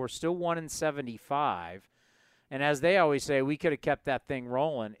 74, still won in 75. And as they always say, we could have kept that thing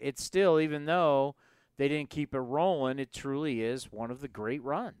rolling. It's still, even though they didn't keep it rolling, it truly is one of the great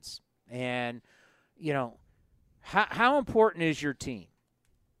runs. And, you know, how important is your team?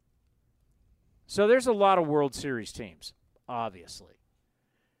 So there's a lot of World Series teams, obviously.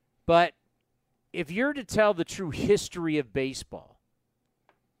 But if you're to tell the true history of baseball,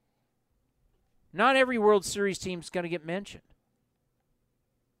 not every World Series team is going to get mentioned.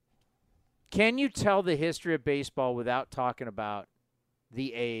 Can you tell the history of baseball without talking about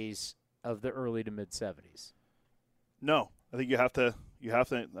the A's of the early to mid-'70s? No. I think you have to.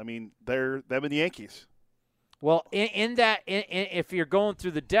 I mean, they're them and the Yankees. Well, if you're going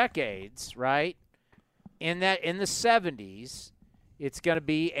through the decades, right, in the 70s, it's going to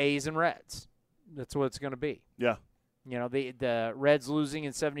be A's and Reds. That's what it's going to be. Yeah. You know, the Reds losing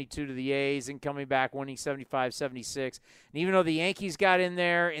in 72 to the A's and coming back winning 75, 76. And even though the Yankees got in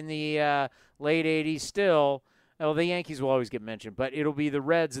there in the late 80s still, the Yankees will always get mentioned, but it'll be the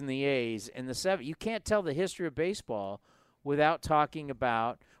Reds and the A's in the 70s. You can't tell the history of baseball without talking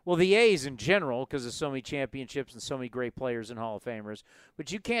about, well, the A's in general, because there's so many championships and so many great players and Hall of Famers,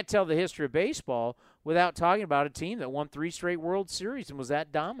 but you can't tell the history of baseball without talking about a team that won 3 straight World Series and was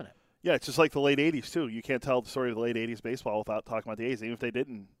that dominant. Yeah, it's just like the late 80s, too. You can't tell the story of the late 80s baseball without talking about the A's. Even if they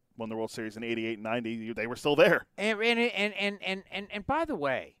didn't win the World Series in 88 and 90, they were still there. And by the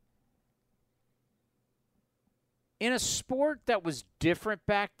way, in a sport that was different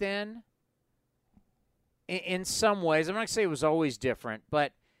back then, in some ways, I'm not going to say it was always different,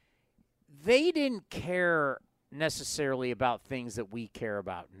 but they didn't care necessarily about things that we care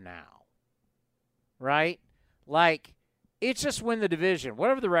about now, right? Like, it's just win the division,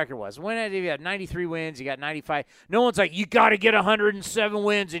 whatever the record was. You had 93 wins, you got 95. No one's like, you got to get 107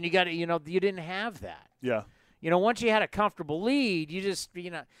 wins, and you got to, you didn't have that. Yeah. Once you had a comfortable lead, you just,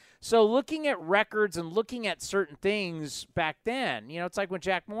 So looking at records and looking at certain things back then, it's like when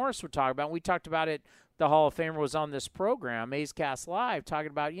Jack Morris would talk about, we talked about it, the Hall of Famer was on this program, A's Cast Live, talking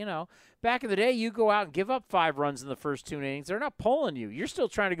about, back in the day, you go out and give up 5 runs in the first 2 innings. They're not pulling you. You're still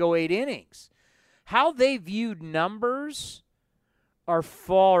trying to go 8 innings. How they viewed numbers are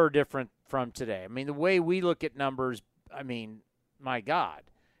far different from today. I mean, the way we look at numbers, my God,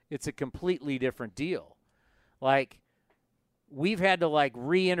 it's a completely different deal. Like, we've had to,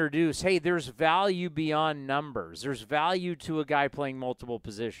 reintroduce, hey, there's value beyond numbers. There's value to a guy playing multiple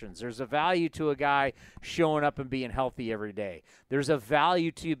positions. There's a value to a guy showing up and being healthy every day. There's a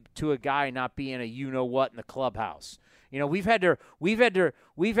value to a guy not being a you-know-what in the clubhouse. We've had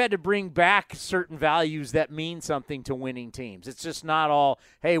to bring back certain values that mean something to winning teams. It's just not all,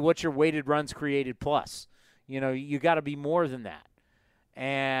 hey, what's your weighted runs created plus? You got to be more than that.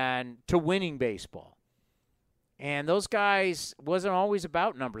 And to winning baseball. And those guys wasn't always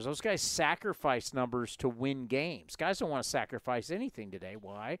about numbers. Those guys sacrificed numbers to win games. Guys don't want to sacrifice anything today.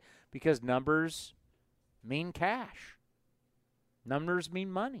 Why? Because numbers mean cash. Numbers mean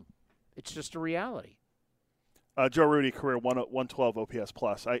money. It's just a reality. Joe Rudy, career 112 OPS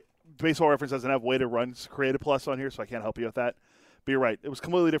plus. Baseball Reference doesn't have weighted runs created plus on here, so I can't help you with that. But you're right. It was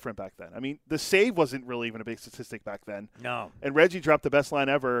completely different back then. I mean, the save wasn't really even a big statistic back then. No. And Reggie dropped the best line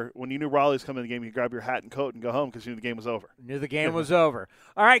ever. When you knew Raleigh was coming in the game, you grab your hat and coat and go home because you knew the game was over. Knew the game was over.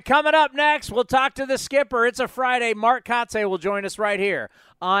 All right, coming up next, we'll talk to the skipper. It's a Friday. Mark Kotsay will join us right here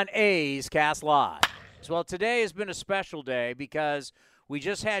on A's Cast Live. Well, today has been a special day because we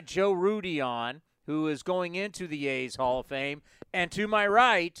just had Joe Rudy on, who is going into the A's Hall of Fame. And to my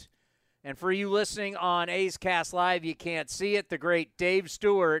right, and for you listening on A's Cast Live, you can't see it, the great Dave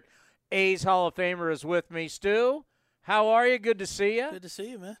Stewart, A's Hall of Famer, is with me. Stu, how are you? Good to see you. Good to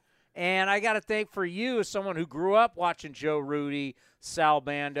see you, man. And I got to thank for you as someone who grew up watching Joe Rudy, Sal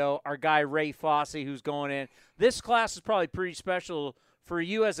Bando, our guy Ray Fosse, who's going in. This class is probably pretty special for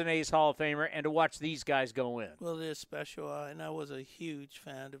you as an A's Hall of Famer and to watch these guys go in. Well, it is special, and I was a huge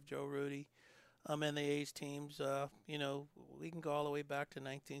fan of Joe Rudy. And the A's teams, we can go all the way back to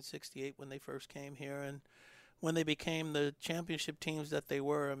 1968 when they first came here. And when they became the championship teams that they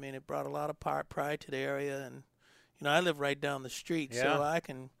were, it brought a lot of pride to the area. And, I live right down the street, so I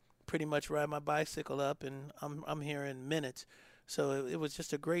can pretty much ride my bicycle up, and I'm here in minutes. So it was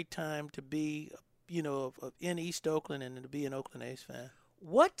just a great time to be, in East Oakland and to be an Oakland A's fan.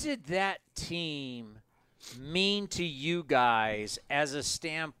 What did that team mean to you guys as a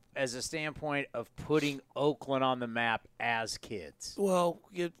standpoint of putting Oakland on the map as kids? Well,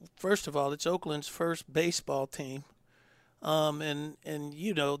 first of all, it's Oakland's first baseball team. And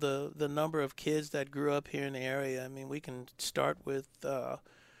the number of kids that grew up here in the area. We can start with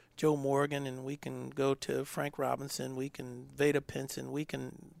Joe Morgan, and we can go to Frank Robinson, we can Vada Pinson, we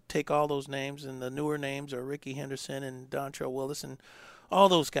can take all those names, and the newer names are Ricky Henderson and Dontrell Willis and all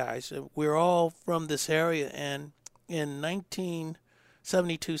those guys. We're all from this area, and in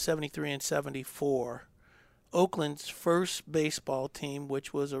 1972, 73, and 74, Oakland's first baseball team,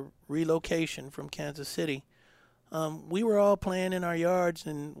 which was a relocation from Kansas City, we were all playing in our yards,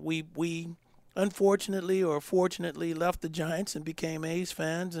 and we unfortunately or fortunately left the Giants and became A's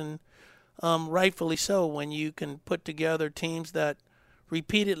fans, and rightfully so. When you can put together teams that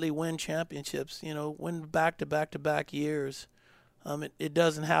repeatedly win championships, win back-to-back years, it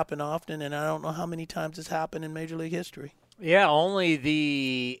doesn't happen often, and I don't know how many times it's happened in Major League history. Yeah, only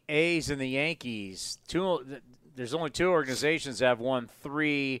the A's and the Yankees. There's only two organizations that have won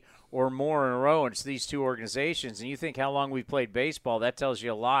 3 or more in a row, and it's these two organizations. And you think how long we've played baseball, that tells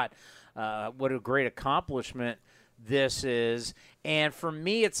you a lot. What a great accomplishment this is. And for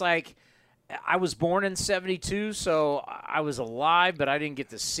me, it's like I was born in 72, so I was alive, but I didn't get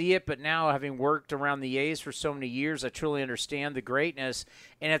to see it. But now, having worked around the A's for so many years, I truly understand the greatness.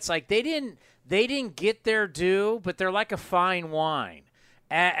 And it's like they didn't get their due, but they're like a fine wine.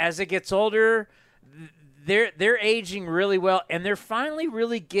 As it gets older, they're aging really well, and they're finally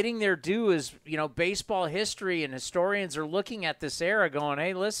really getting their due. As baseball history and historians are looking at this era, going,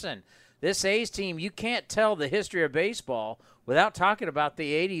 "Hey, listen, this A's team, you can't tell the history of baseball without talking about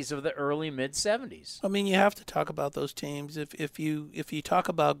the 80s of the early mid-70s." I mean, you have to talk about those teams. If you talk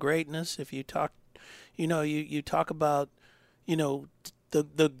about greatness, if you talk, you talk about,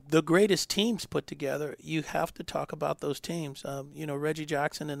 the greatest teams put together, you have to talk about those teams. Reggie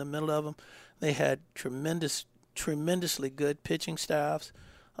Jackson in the middle of them, they had tremendously good pitching staffs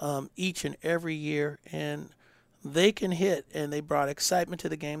each and every year, and they can hit, and they brought excitement to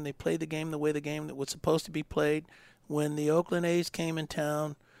the game. They played the game the way the game that was supposed to be played. When the Oakland A's came in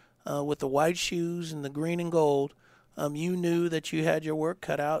town with the white shoes and the green and gold, you knew that you had your work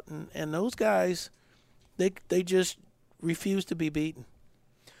cut out, and those guys, they just refused to be beaten.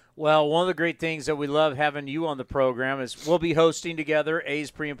 Well, one of the great things that we love having you on the program is we'll be hosting together A's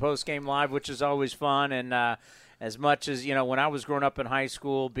pre- and post-game live, which is always fun. And as much as, when I was growing up in high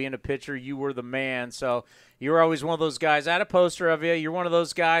school, being a pitcher, you were the man. So you were always one of those guys. I had a poster of you. You're one of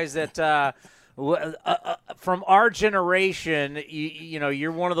those guys that from our generation,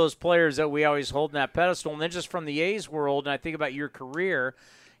 you're one of those players that we always hold in that pedestal. And then just from the A's world, and I think about your career,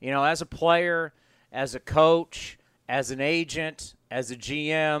 as a player, as a coach, as an agent, as a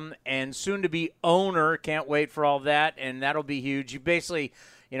GM, and soon-to-be owner. Can't wait for all that, and that'll be huge. You basically,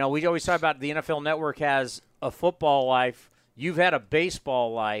 we always talk about the NFL Network has a football life. You've had a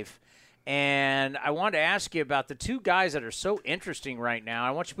baseball life, and I wanted to ask you about the two guys that are so interesting right now.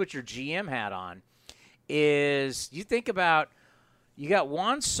 I want you to put your GM hat on. You think about, you got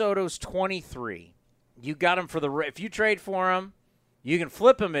Juan Soto's 23. You got him if you trade for him, you can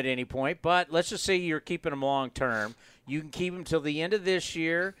flip him at any point, but let's just say you're keeping him long term. You can keep him till the end of this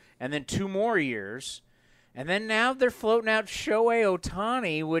year and then 2 more years. And then now they're floating out Shohei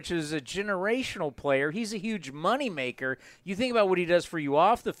Ohtani, which is a generational player. He's a huge moneymaker. You think about what he does for you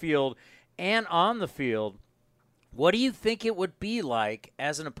off the field and on the field. What do you think it would be like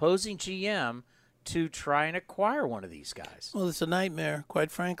as an opposing GM to try and acquire one of these guys? Well, it's a nightmare,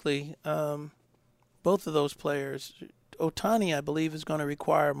 quite frankly. Both of those players. Ohtani, I believe, is going to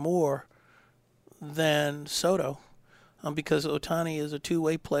require more than Soto because Ohtani is a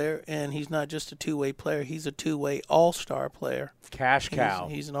two-way player, and he's not just a two-way player. He's a two-way all-star player. Cash cow.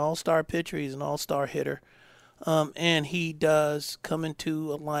 He's an all-star pitcher. He's an all-star hitter. And he does come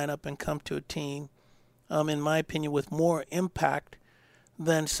into a lineup and come to a team, in my opinion, with more impact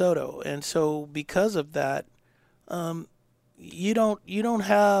than Soto. And so because of that, you don't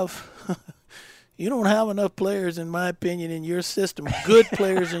have you don't have enough players, in my opinion, in your system, good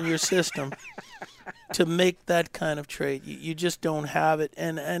players in your system, to make that kind of trade. You just don't have it.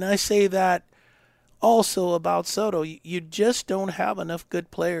 And I say that also about Soto. You just don't have enough good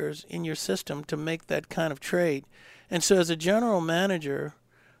players in your system to make that kind of trade. And so as a general manager,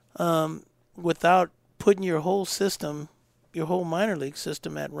 without putting your whole system, your whole minor league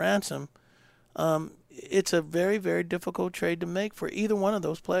system at ransom, it's a very, very difficult trade to make for either one of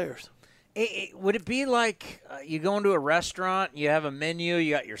those players. Would it be like you go into a restaurant, you have a menu,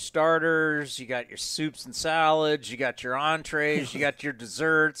 you got your starters, you got your soups and salads, you got your entrees, you got your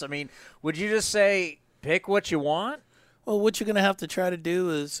desserts? I mean, would you just say, pick what you want? Well, what you're going to have to try to do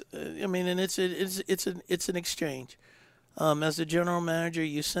is, and it's an exchange. As a general manager,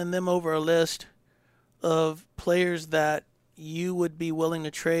 you send them over a list of players that you would be willing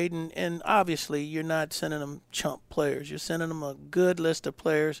to trade. And obviously, you're not sending them chump players. You're sending them a good list of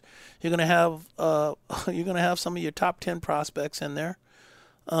players. You're going to have some of your top 10 prospects in there,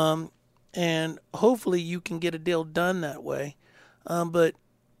 and hopefully you can get a deal done that way. But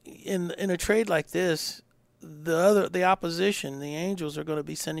in a trade like this, the opposition, the Angels, are going to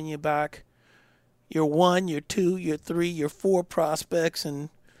be sending you back your 1, your 2, your 3, your 4 prospects, and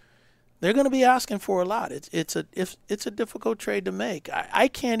they're going to be asking for a lot. It's a difficult trade to make. I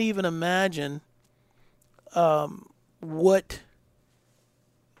can't even imagine what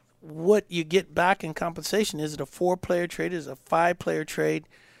you get back in compensation. Is it a 4-player trade? Is it a 5-player trade?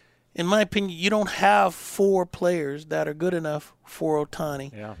 In my opinion, you don't have 4 players that are good enough for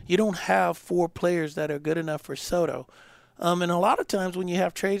Ohtani. Yeah. You don't have 4 players that are good enough for Soto. And a lot of times when you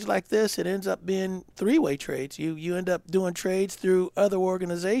have trades like this, it ends up being 3-way trades. You end up doing trades through other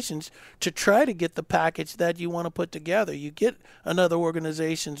organizations to try to get the package that you want to put together. You get another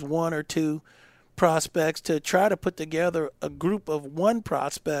organization's 1 or 2 prospects to try to put together a group of 1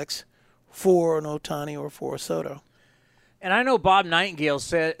 prospects for an Ohtani or for a Soto. And I know Bob Nightingale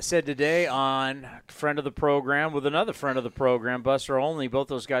said today on friend of the program with another friend of the program, Buster Olney. Both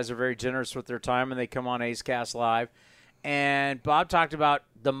those guys are very generous with their time, and they come on A's Cast Live. And Bob talked about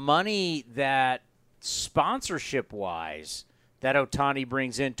the money that sponsorship-wise that Ohtani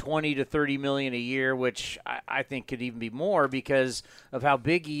brings in, $20 to $30 million a year, which I think could even be more because of how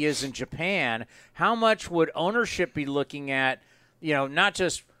big he is in Japan. How much would ownership be looking at, not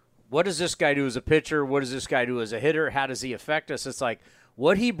just what does this guy do as a pitcher, what does this guy do as a hitter, how does he affect us? It's like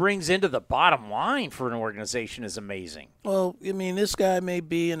what he brings into the bottom line for an organization is amazing. Well, I mean, this guy may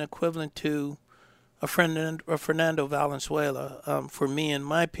be an equivalent to a Fernando Valenzuela. For me, in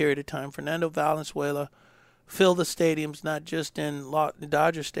my period of time, Fernando Valenzuela filled the stadiums, not just in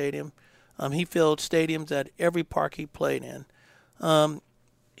Dodger Stadium. He filled stadiums at every park he played in.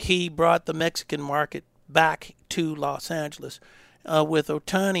 He brought the Mexican market back to Los Angeles. With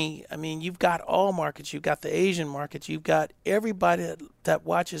Ohtani, I mean, you've got all markets. You've got the Asian markets. You've got everybody that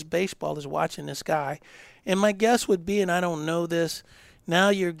watches baseball is watching this guy. And my guess would be, and I don't know this, now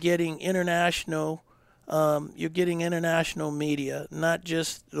you're getting international media, not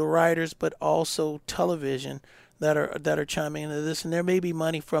just the writers, but also television that are chiming into this, and there may be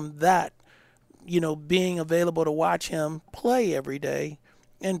money from that, being available to watch him play every day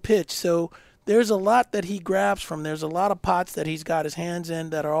and pitch. So there's a lot that he grabs from. There's a lot of pots that he's got his hands in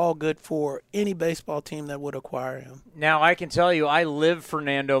that are all good for any baseball team that would acquire him. Now, I can tell you, I lived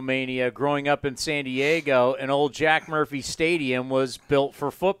Fernando Mania growing up in San Diego, and old Jack Murphy Stadium was built for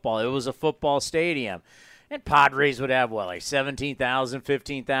football. It was a football stadium. And Padres would have, 17,000,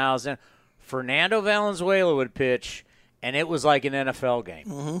 15,000. Fernando Valenzuela would pitch, and it was like an NFL game.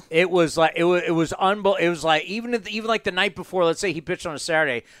 Mm-hmm. It was like it was unbelievable. It was like even like the night before. Let's say he pitched on a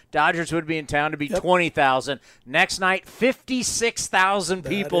Saturday, Dodgers would be in town to be 20,000. Next night, 56,000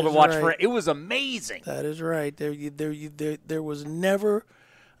 people to watch for it. It was amazing. That is right. There was never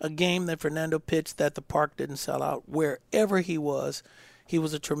a game that Fernando pitched that the park didn't sell out. Wherever he was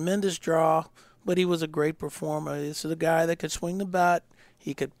a tremendous draw. But he was a great performer. This is a guy that could swing the bat.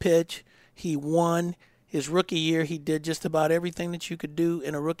 He could pitch. He won. His rookie year, he did just about everything that you could do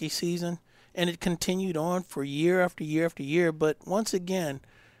in a rookie season. And it continued on for year after year after year. But once again,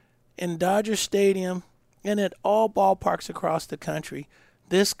 in Dodger Stadium and at all ballparks across the country,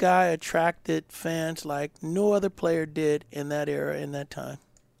 this guy attracted fans like no other player did in that era, in that time.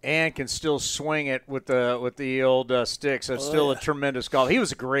 And can still swing it with the old stick, so it's still a tremendous golf. He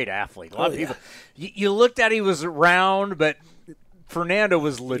was a great athlete. A lot of people. You looked at he was round, but Fernando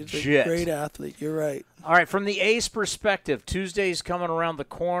was legit. He's a great athlete. You're right. All right, from the A's perspective, Tuesday's coming around the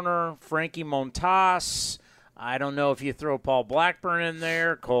corner. Frankie Montas. I don't know if you throw Paul Blackburn in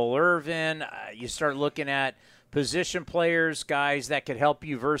there, Cole Irvin. You start looking at position players, guys that could help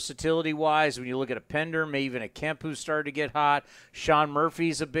you versatility-wise. When you look at a Pender, maybe even a Kemp who's started to get hot. Sean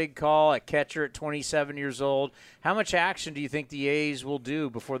Murphy's a big call at catcher at 27 years old. How much action do you think the A's will do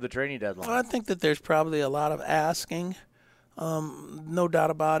before the trading deadline? Well, I think that there's probably a lot of asking. No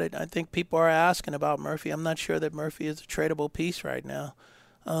doubt about it. I think people are asking about Murphy. I'm not sure that Murphy is a tradable piece right now.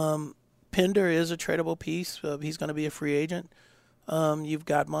 Pender is a tradable piece. He's going to be a free agent. You've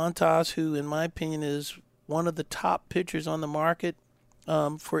got Montas, who, in my opinion, is one of the top pitchers on the market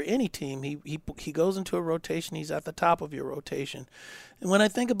for any team. He goes into a rotation. He's at the top of your rotation. And when I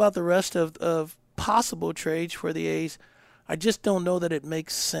think about the rest of possible trades for the A's, I just don't know that it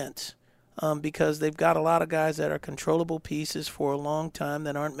makes sense because they've got a lot of guys that are controllable pieces for a long time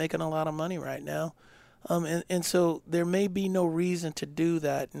that aren't making a lot of money right now. And so there may be no reason to do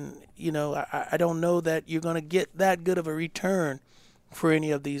that. And, I don't know that you're going to get that good of a return for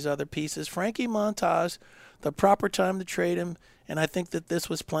any of these other pieces. Frankie Montas, the proper time to trade him, and I think that this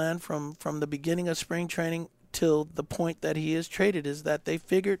was planned from the beginning of spring training till the point that he is traded, is that they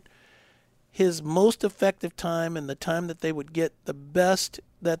figured his most effective time and the time that they would get the best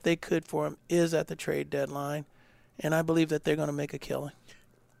that they could for him is at the trade deadline. And I believe that they're going to make a killing.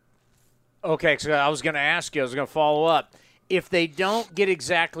 Okay, so I was going to follow up. If they don't get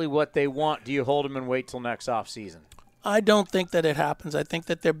exactly what they want, do you hold them and wait till next offseason? I don't think that it happens. I think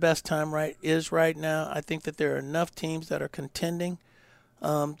that their best time is right now. I think that there are enough teams that are contending,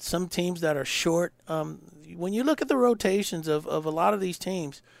 some teams that are short. When you look at the rotations of a lot of these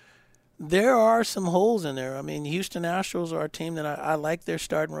teams, there are some holes in there. I mean, Houston Astros are a team that I like their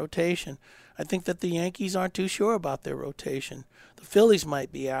starting rotation. I think that the Yankees aren't too sure about their rotation. The Phillies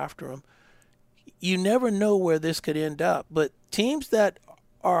might be after them. You never know where this could end up. But teams that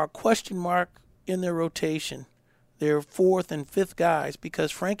are a question mark in their rotation, their fourth and fifth guys,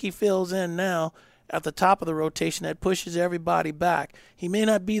 because Frankie fills in now at the top of the rotation, that pushes everybody back. He may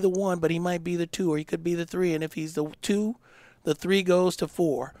not be the one, but he might be the two, or he could be the three. And if he's the two, the three goes to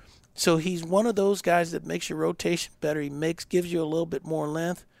four. So he's one of those guys that makes your rotation better. He gives you a little bit more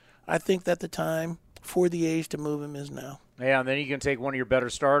length. I think that the time for the A's to move him is now. Yeah, and then you can take one of your better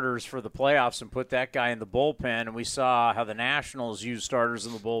starters for the playoffs and put that guy in the bullpen. And we saw how the Nationals used starters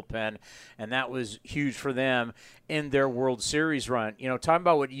in the bullpen, and that was huge for them in their World Series run. Talking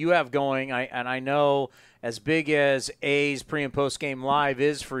about what you have going, I know as big as A's pre- and post-game live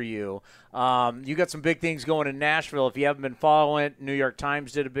is for you, you got some big things going in Nashville. If you haven't been following it, New York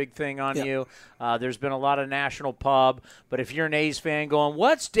Times did a big thing on you. There's been a lot of national pub. But if you're an A's fan going,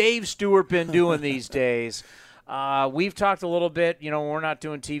 what's Dave Stewart been doing these days? We've talked a little bit, we're not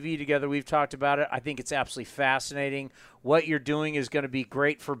doing TV together. We've talked about it. I think it's absolutely fascinating. What you're doing is going to be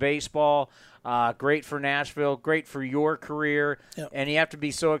great for baseball, great for Nashville, great for your career. Yep. And you have to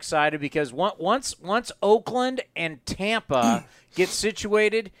be so excited because once Oakland and Tampa get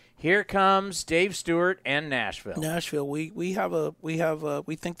situated, here comes Dave Stewart and Nashville. Nashville, we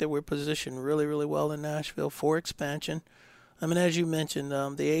think that we're positioned really, really well in Nashville for expansion. I mean, as you mentioned,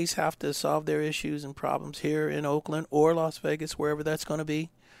 the A's have to solve their issues and problems here in Oakland or Las Vegas, wherever that's going to be.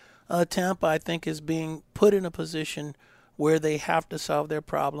 Tampa, I think, is being put in a position where they have to solve their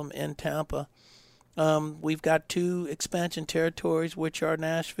problem in Tampa. We've got two expansion territories, which are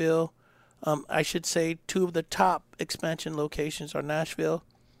Nashville. I should say two of the top expansion locations are Nashville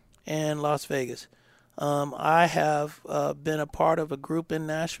and Las Vegas. I have been a part of a group in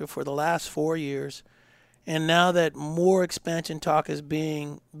Nashville for the last 4 years. And now that more expansion talk is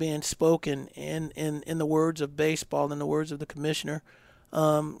being spoken in the words of baseball, in the words of the commissioner,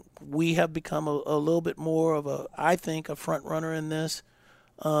 we have become a little bit more of I think, a front runner in this,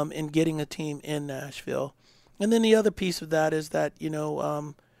 in getting a team in Nashville. And then the other piece of that is that,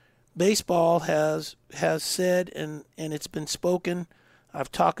 baseball has said, and it's been spoken.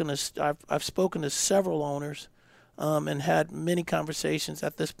 I've spoken to several owners, and had many conversations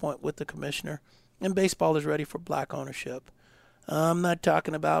at this point with the commissioner. And baseball is ready for black ownership. I'm not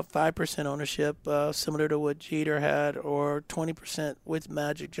talking about 5% ownership, similar to what Jeter had, or 20% with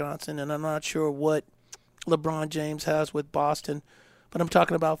Magic Johnson, and I'm not sure what LeBron James has with Boston, but I'm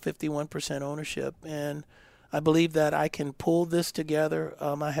talking about 51% ownership. And I believe that I can pull this together.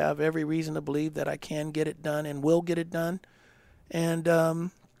 I have every reason to believe that I can get it done and will get it done. And,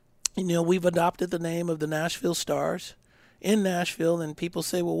 we've adopted the name of the Nashville Stars in Nashville, and people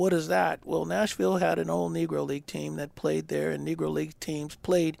say, well, what is that? Well, Nashville had an old Negro League team that played there, and Negro League teams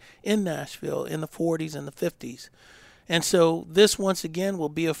played in Nashville in the 40s and the 50s. And so this, once again, will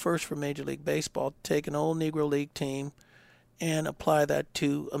be a first for Major League Baseball, to take an old Negro League team and apply that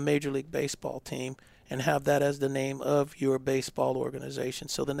to a Major League Baseball team and have that as the name of your baseball organization.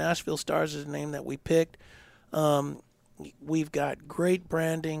 So the Nashville Stars is the name that we picked. We've got great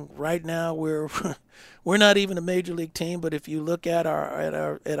branding. Right now, we're not even a major league team, but if you look at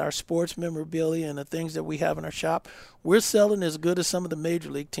our sports memorabilia and the things that we have in our shop, we're selling as good as some of the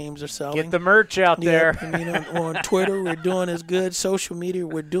major league teams are selling. Get the merch out there. And, on Twitter, we're doing as good. Social media,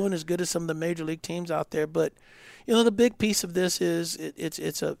 we're doing as good as some of the major league teams out there. But the big piece of this is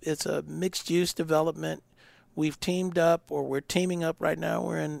it's a mixed use development. We've teamed up, or we're teaming up right now.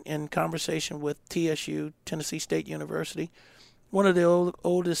 We're in conversation with TSU, Tennessee State University, one of the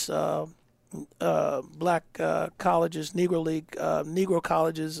oldest black colleges, Negro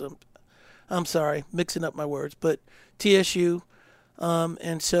colleges. I'm sorry, mixing up my words, but TSU.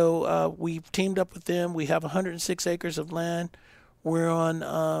 And so we've teamed up with them. We have 106 acres of land. We're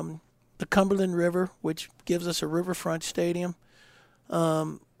on the Cumberland River, which gives us a riverfront stadium.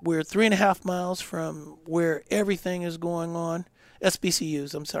 We're 3.5 miles from where everything is going on.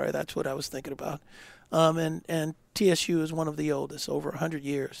 SBCUs, I'm sorry, that's what I was thinking about. And TSU is one of the oldest, over 100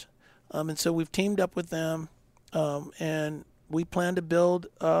 years. And so we've teamed up with them, and we plan to build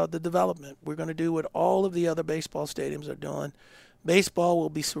the development. We're going to do what all of the other baseball stadiums are doing. Baseball will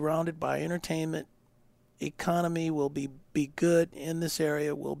be surrounded by entertainment. Economy will be good in this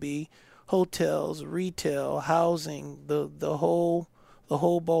area. Will be hotels, retail, housing, the whole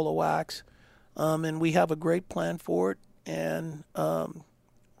bowl of wax. And we have a great plan for it. And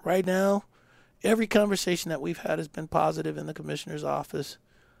right now, every conversation that we've had has been positive in the commissioner's office.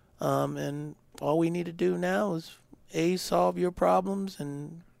 And all we need to do now is, A, solve your problems,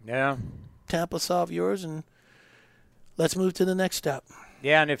 and Tampa solve yours, and let's move to the next step.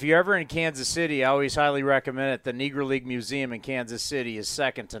 Yeah, and if you're ever in Kansas City, I always highly recommend it. The Negro League Museum in Kansas City is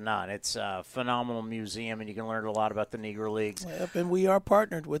second to none. It's a phenomenal museum, and you can learn a lot about the Negro Leagues. Yep, and we are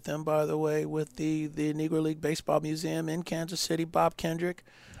partnered with them, by the way, with the Negro League Baseball Museum in Kansas City. Bob Kendrick.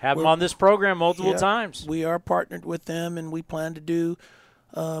 Have them on this program multiple times. We are partnered with them, and we plan to do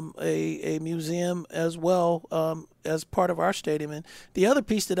a museum as well as part of our stadium. And the other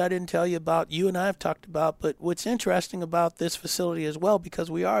piece that I didn't tell you about, you and I have talked about, but what's interesting about this facility as well, because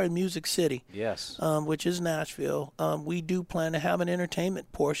we are in Music City, yes, which is Nashville, we do plan to have an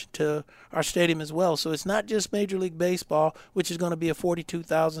entertainment portion to our stadium as well. So it's not just Major League Baseball, which is going to be a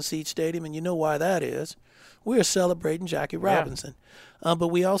 42,000-seat stadium, and you know why that is. We are celebrating Jackie Robinson. But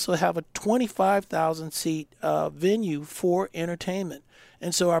we also have a 25,000-seat venue for entertainment.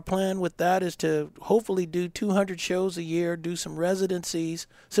 And so our plan with that is to hopefully do 200 shows a year, do some residencies,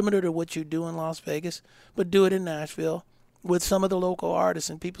 similar to what you do in Las Vegas, but do it in Nashville with some of the local artists.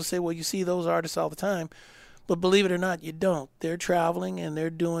 And people say, well, you see those artists all the time. But believe it or not, you don't. They're traveling and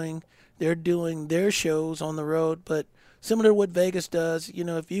they're doing their shows on the road. But similar to what Vegas does, you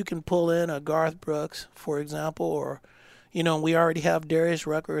know, if you can pull in a Garth Brooks, for example, or, you know, we already have Darius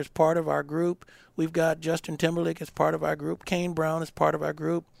Rucker as part of our group. We've got Justin Timberlake as part of our group. Kane Brown is part of our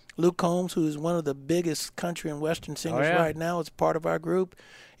group. Luke Combs, who is one of the biggest country and western singers right now, is part of our group.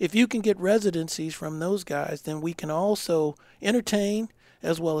 If you can get residencies from those guys, then we can also entertain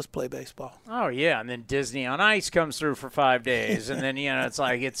as well as play baseball. Oh, yeah, and then Disney on Ice comes through for 5 days. And then, you know, it's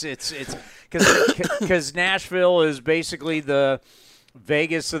like it's because Nashville is basically the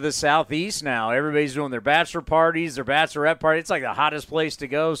Vegas of the Southeast now. Everybody's doing their bachelor parties, their bachelorette party. It's like the hottest place to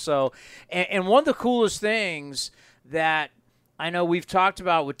go. So, and one of the coolest things that I know we've talked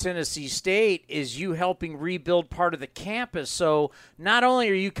about with Tennessee State is you helping rebuild part of the campus. So not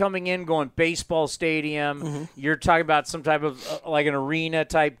only are you coming in going baseball stadium, you're talking about some type of like an arena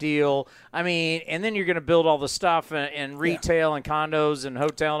type deal. I mean, and then you're going to build all the stuff and retail and condos and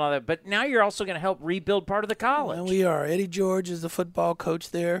hotel and all that. But now you're also going to help rebuild part of the college. And we are. Eddie George is the football coach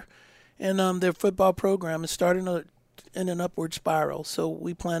there, and their football program is starting in an upward spiral. So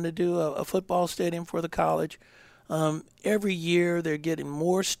we plan to do a football stadium for the college. Every year they're getting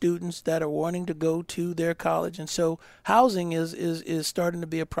more students that are wanting to go to their college, and so housing is starting to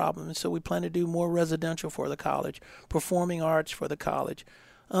be a problem. And so we plan to do more residential for the college, performing arts for the college.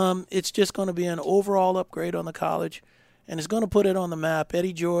 It's just going to be an overall upgrade on the college, and it's going to put it on the map.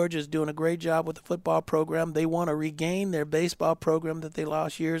 Eddie George is doing a great job with the football program. They want to regain their baseball program that they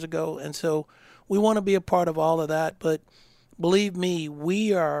lost years ago, and so we want to be a part of all of that. But believe me,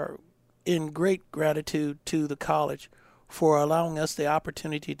 we are in great gratitude to the college for allowing us the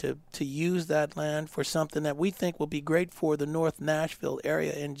opportunity to use that land for something that we think will be great for the North Nashville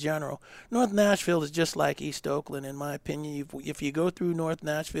area in general. North Nashville is just like East Oakland, in my opinion. If you go through North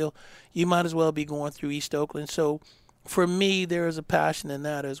Nashville, you might as well be going through East Oakland. So for me, there is a passion in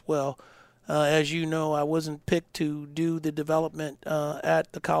that as well. As you know, I wasn't picked to do the development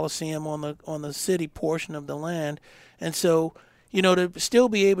at the Coliseum on the city portion of the land. And so, you know, to still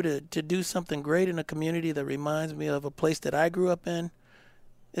be able to do something great in a community that reminds me of a place that I grew up in,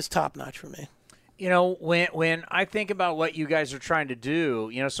 is top-notch for me. You know, when I think about what you guys are trying to do,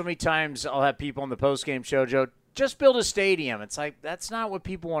 you know, so many times I'll have people on the post-game show, Joe, just build a stadium. It's like, that's not what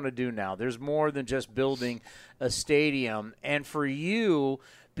people want to do now. There's more than just building a stadium. And for you,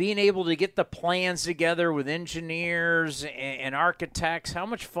 being able to get the plans together with engineers and architects, how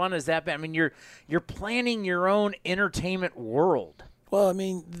much fun has that been? I mean, you're planning your own entertainment world. Well, I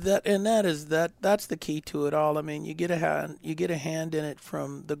mean, that's the key to it all. I mean, you get a hand in it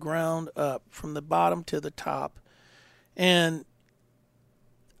from the ground up, from the bottom to the top. And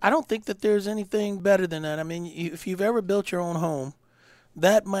I don't think that there's anything better than that. I mean, if you've ever built your own home,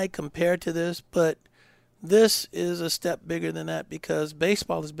 that might compare to this, but This is a step bigger than that because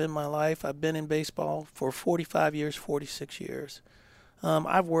baseball has been my life. I've been in baseball for 45 years, 46 years.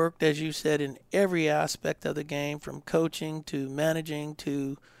 I've worked, as you said, in every aspect of the game, from coaching to managing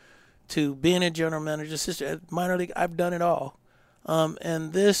to being a general manager, assistant, minor league. I've done it all.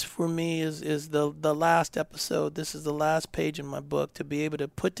 And this, for me, is the last episode. This is the last page in my book, to be able to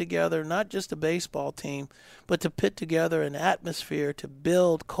put together not just a baseball team, but to put together an atmosphere, to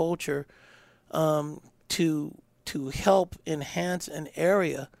build culture, to help enhance an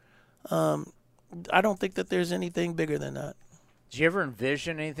area. I don't think that there's anything bigger than that. Did you ever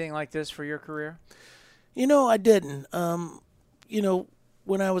envision anything like this for your career? I didn't.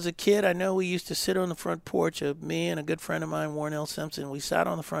 When I was a kid, I know we used to sit on the front porch, me and a good friend of mine, Warren L. Simpson. We sat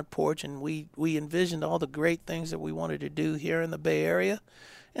on the front porch and we envisioned all the great things that we wanted to do here in the Bay Area.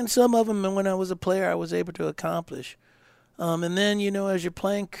 And some of them, when I was a player, I was able to accomplish. And then, as your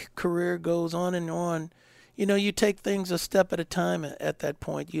playing career goes on and on, you take things a step at a time at that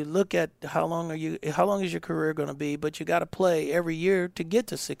point. You look at how long is your career going to be, but you got to play every year to get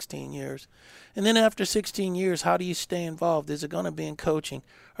to 16 years. And then after 16 years, how do you stay involved? Is it going to be in coaching?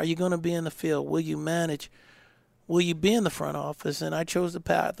 Are you going to be in the field? Will you manage? Will you be in the front office? And I chose the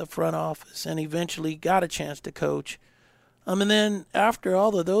path of front office and eventually got a chance to coach. And then after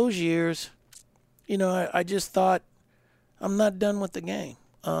all of those years, I just thought, I'm not done with the game.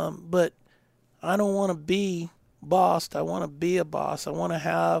 But I don't want to be bossed. I want to be a boss. I want to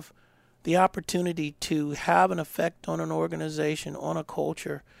have the opportunity to have an effect on an organization, on a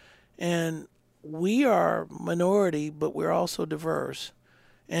culture. And we are minority, but we're also diverse.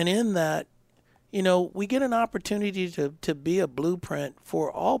 And in that, we get an opportunity to be a blueprint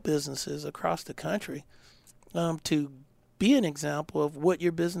for all businesses across the country, to be an example of what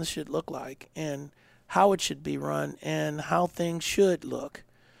your business should look like and how it should be run and how things should look.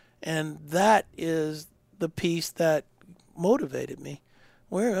 And that is the piece that motivated me.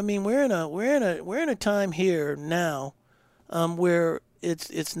 We're in a time here now where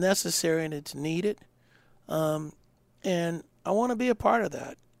it's necessary and it's needed, and I want to be a part of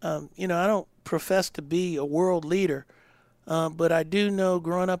that. I don't profess to be a world leader, but I do know,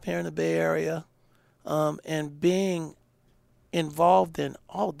 growing up here in the Bay Area, and being involved in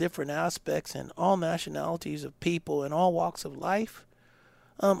all different aspects and all nationalities of people and all walks of life,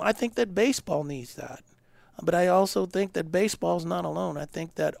 I think that baseball needs that. But I also think that baseball's not alone. I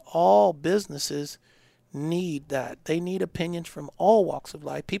think that all businesses need that. They need opinions from all walks of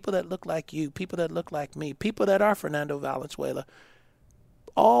life, people that look like you, people that look like me, people that are Fernando Valenzuela.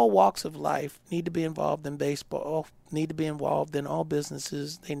 All walks of life need to be involved in baseball, need to be involved in all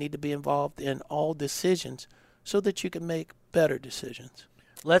businesses. They need to be involved in all decisions so that you can make better decisions.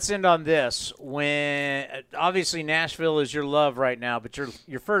 Let's end on this. When obviously Nashville is your love right now, but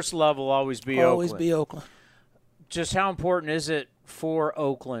your first love will always be Oakland. Always be Oakland. Just how important is it for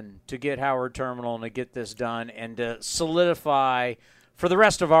Oakland to get Howard Terminal and to get this done and to solidify for the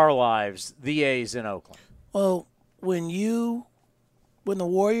rest of our lives the A's in Oakland? Well, when the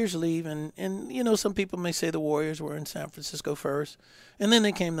Warriors leave, and some people may say the Warriors were in San Francisco first, and then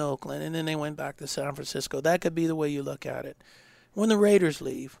they came to Oakland, and then they went back to San Francisco. That could be the way you look at it. When the Raiders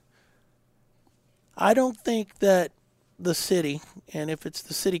leave, I don't think that the city, and if it's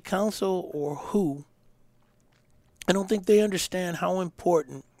the city council or who, I don't think they understand how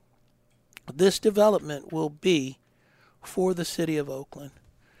important this development will be for the city of Oakland.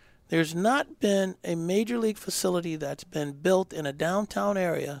 There's not been a major league facility that's been built in a downtown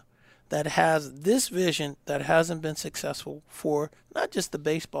area that has this vision that hasn't been successful for not just the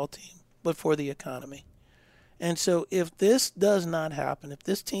baseball team, but for the economy. And so if this does not happen, if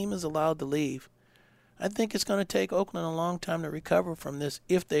this team is allowed to leave, I think it's going to take Oakland a long time to recover from this,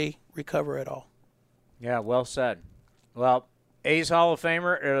 if they recover at all. Yeah, well said. Well, A's Hall of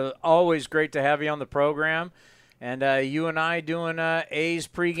Famer, always great to have you on the program. And you and I doing A's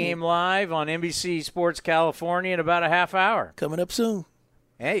pregame live on NBC Sports California in about a half hour. Coming up soon.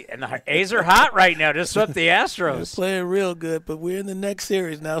 Hey, and the A's are hot right now. Just swept the Astros. They're playing real good, but we're in the next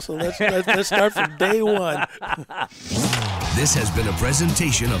series now, so let's start from day one. This has been a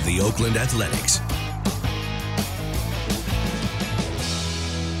presentation of the Oakland Athletics.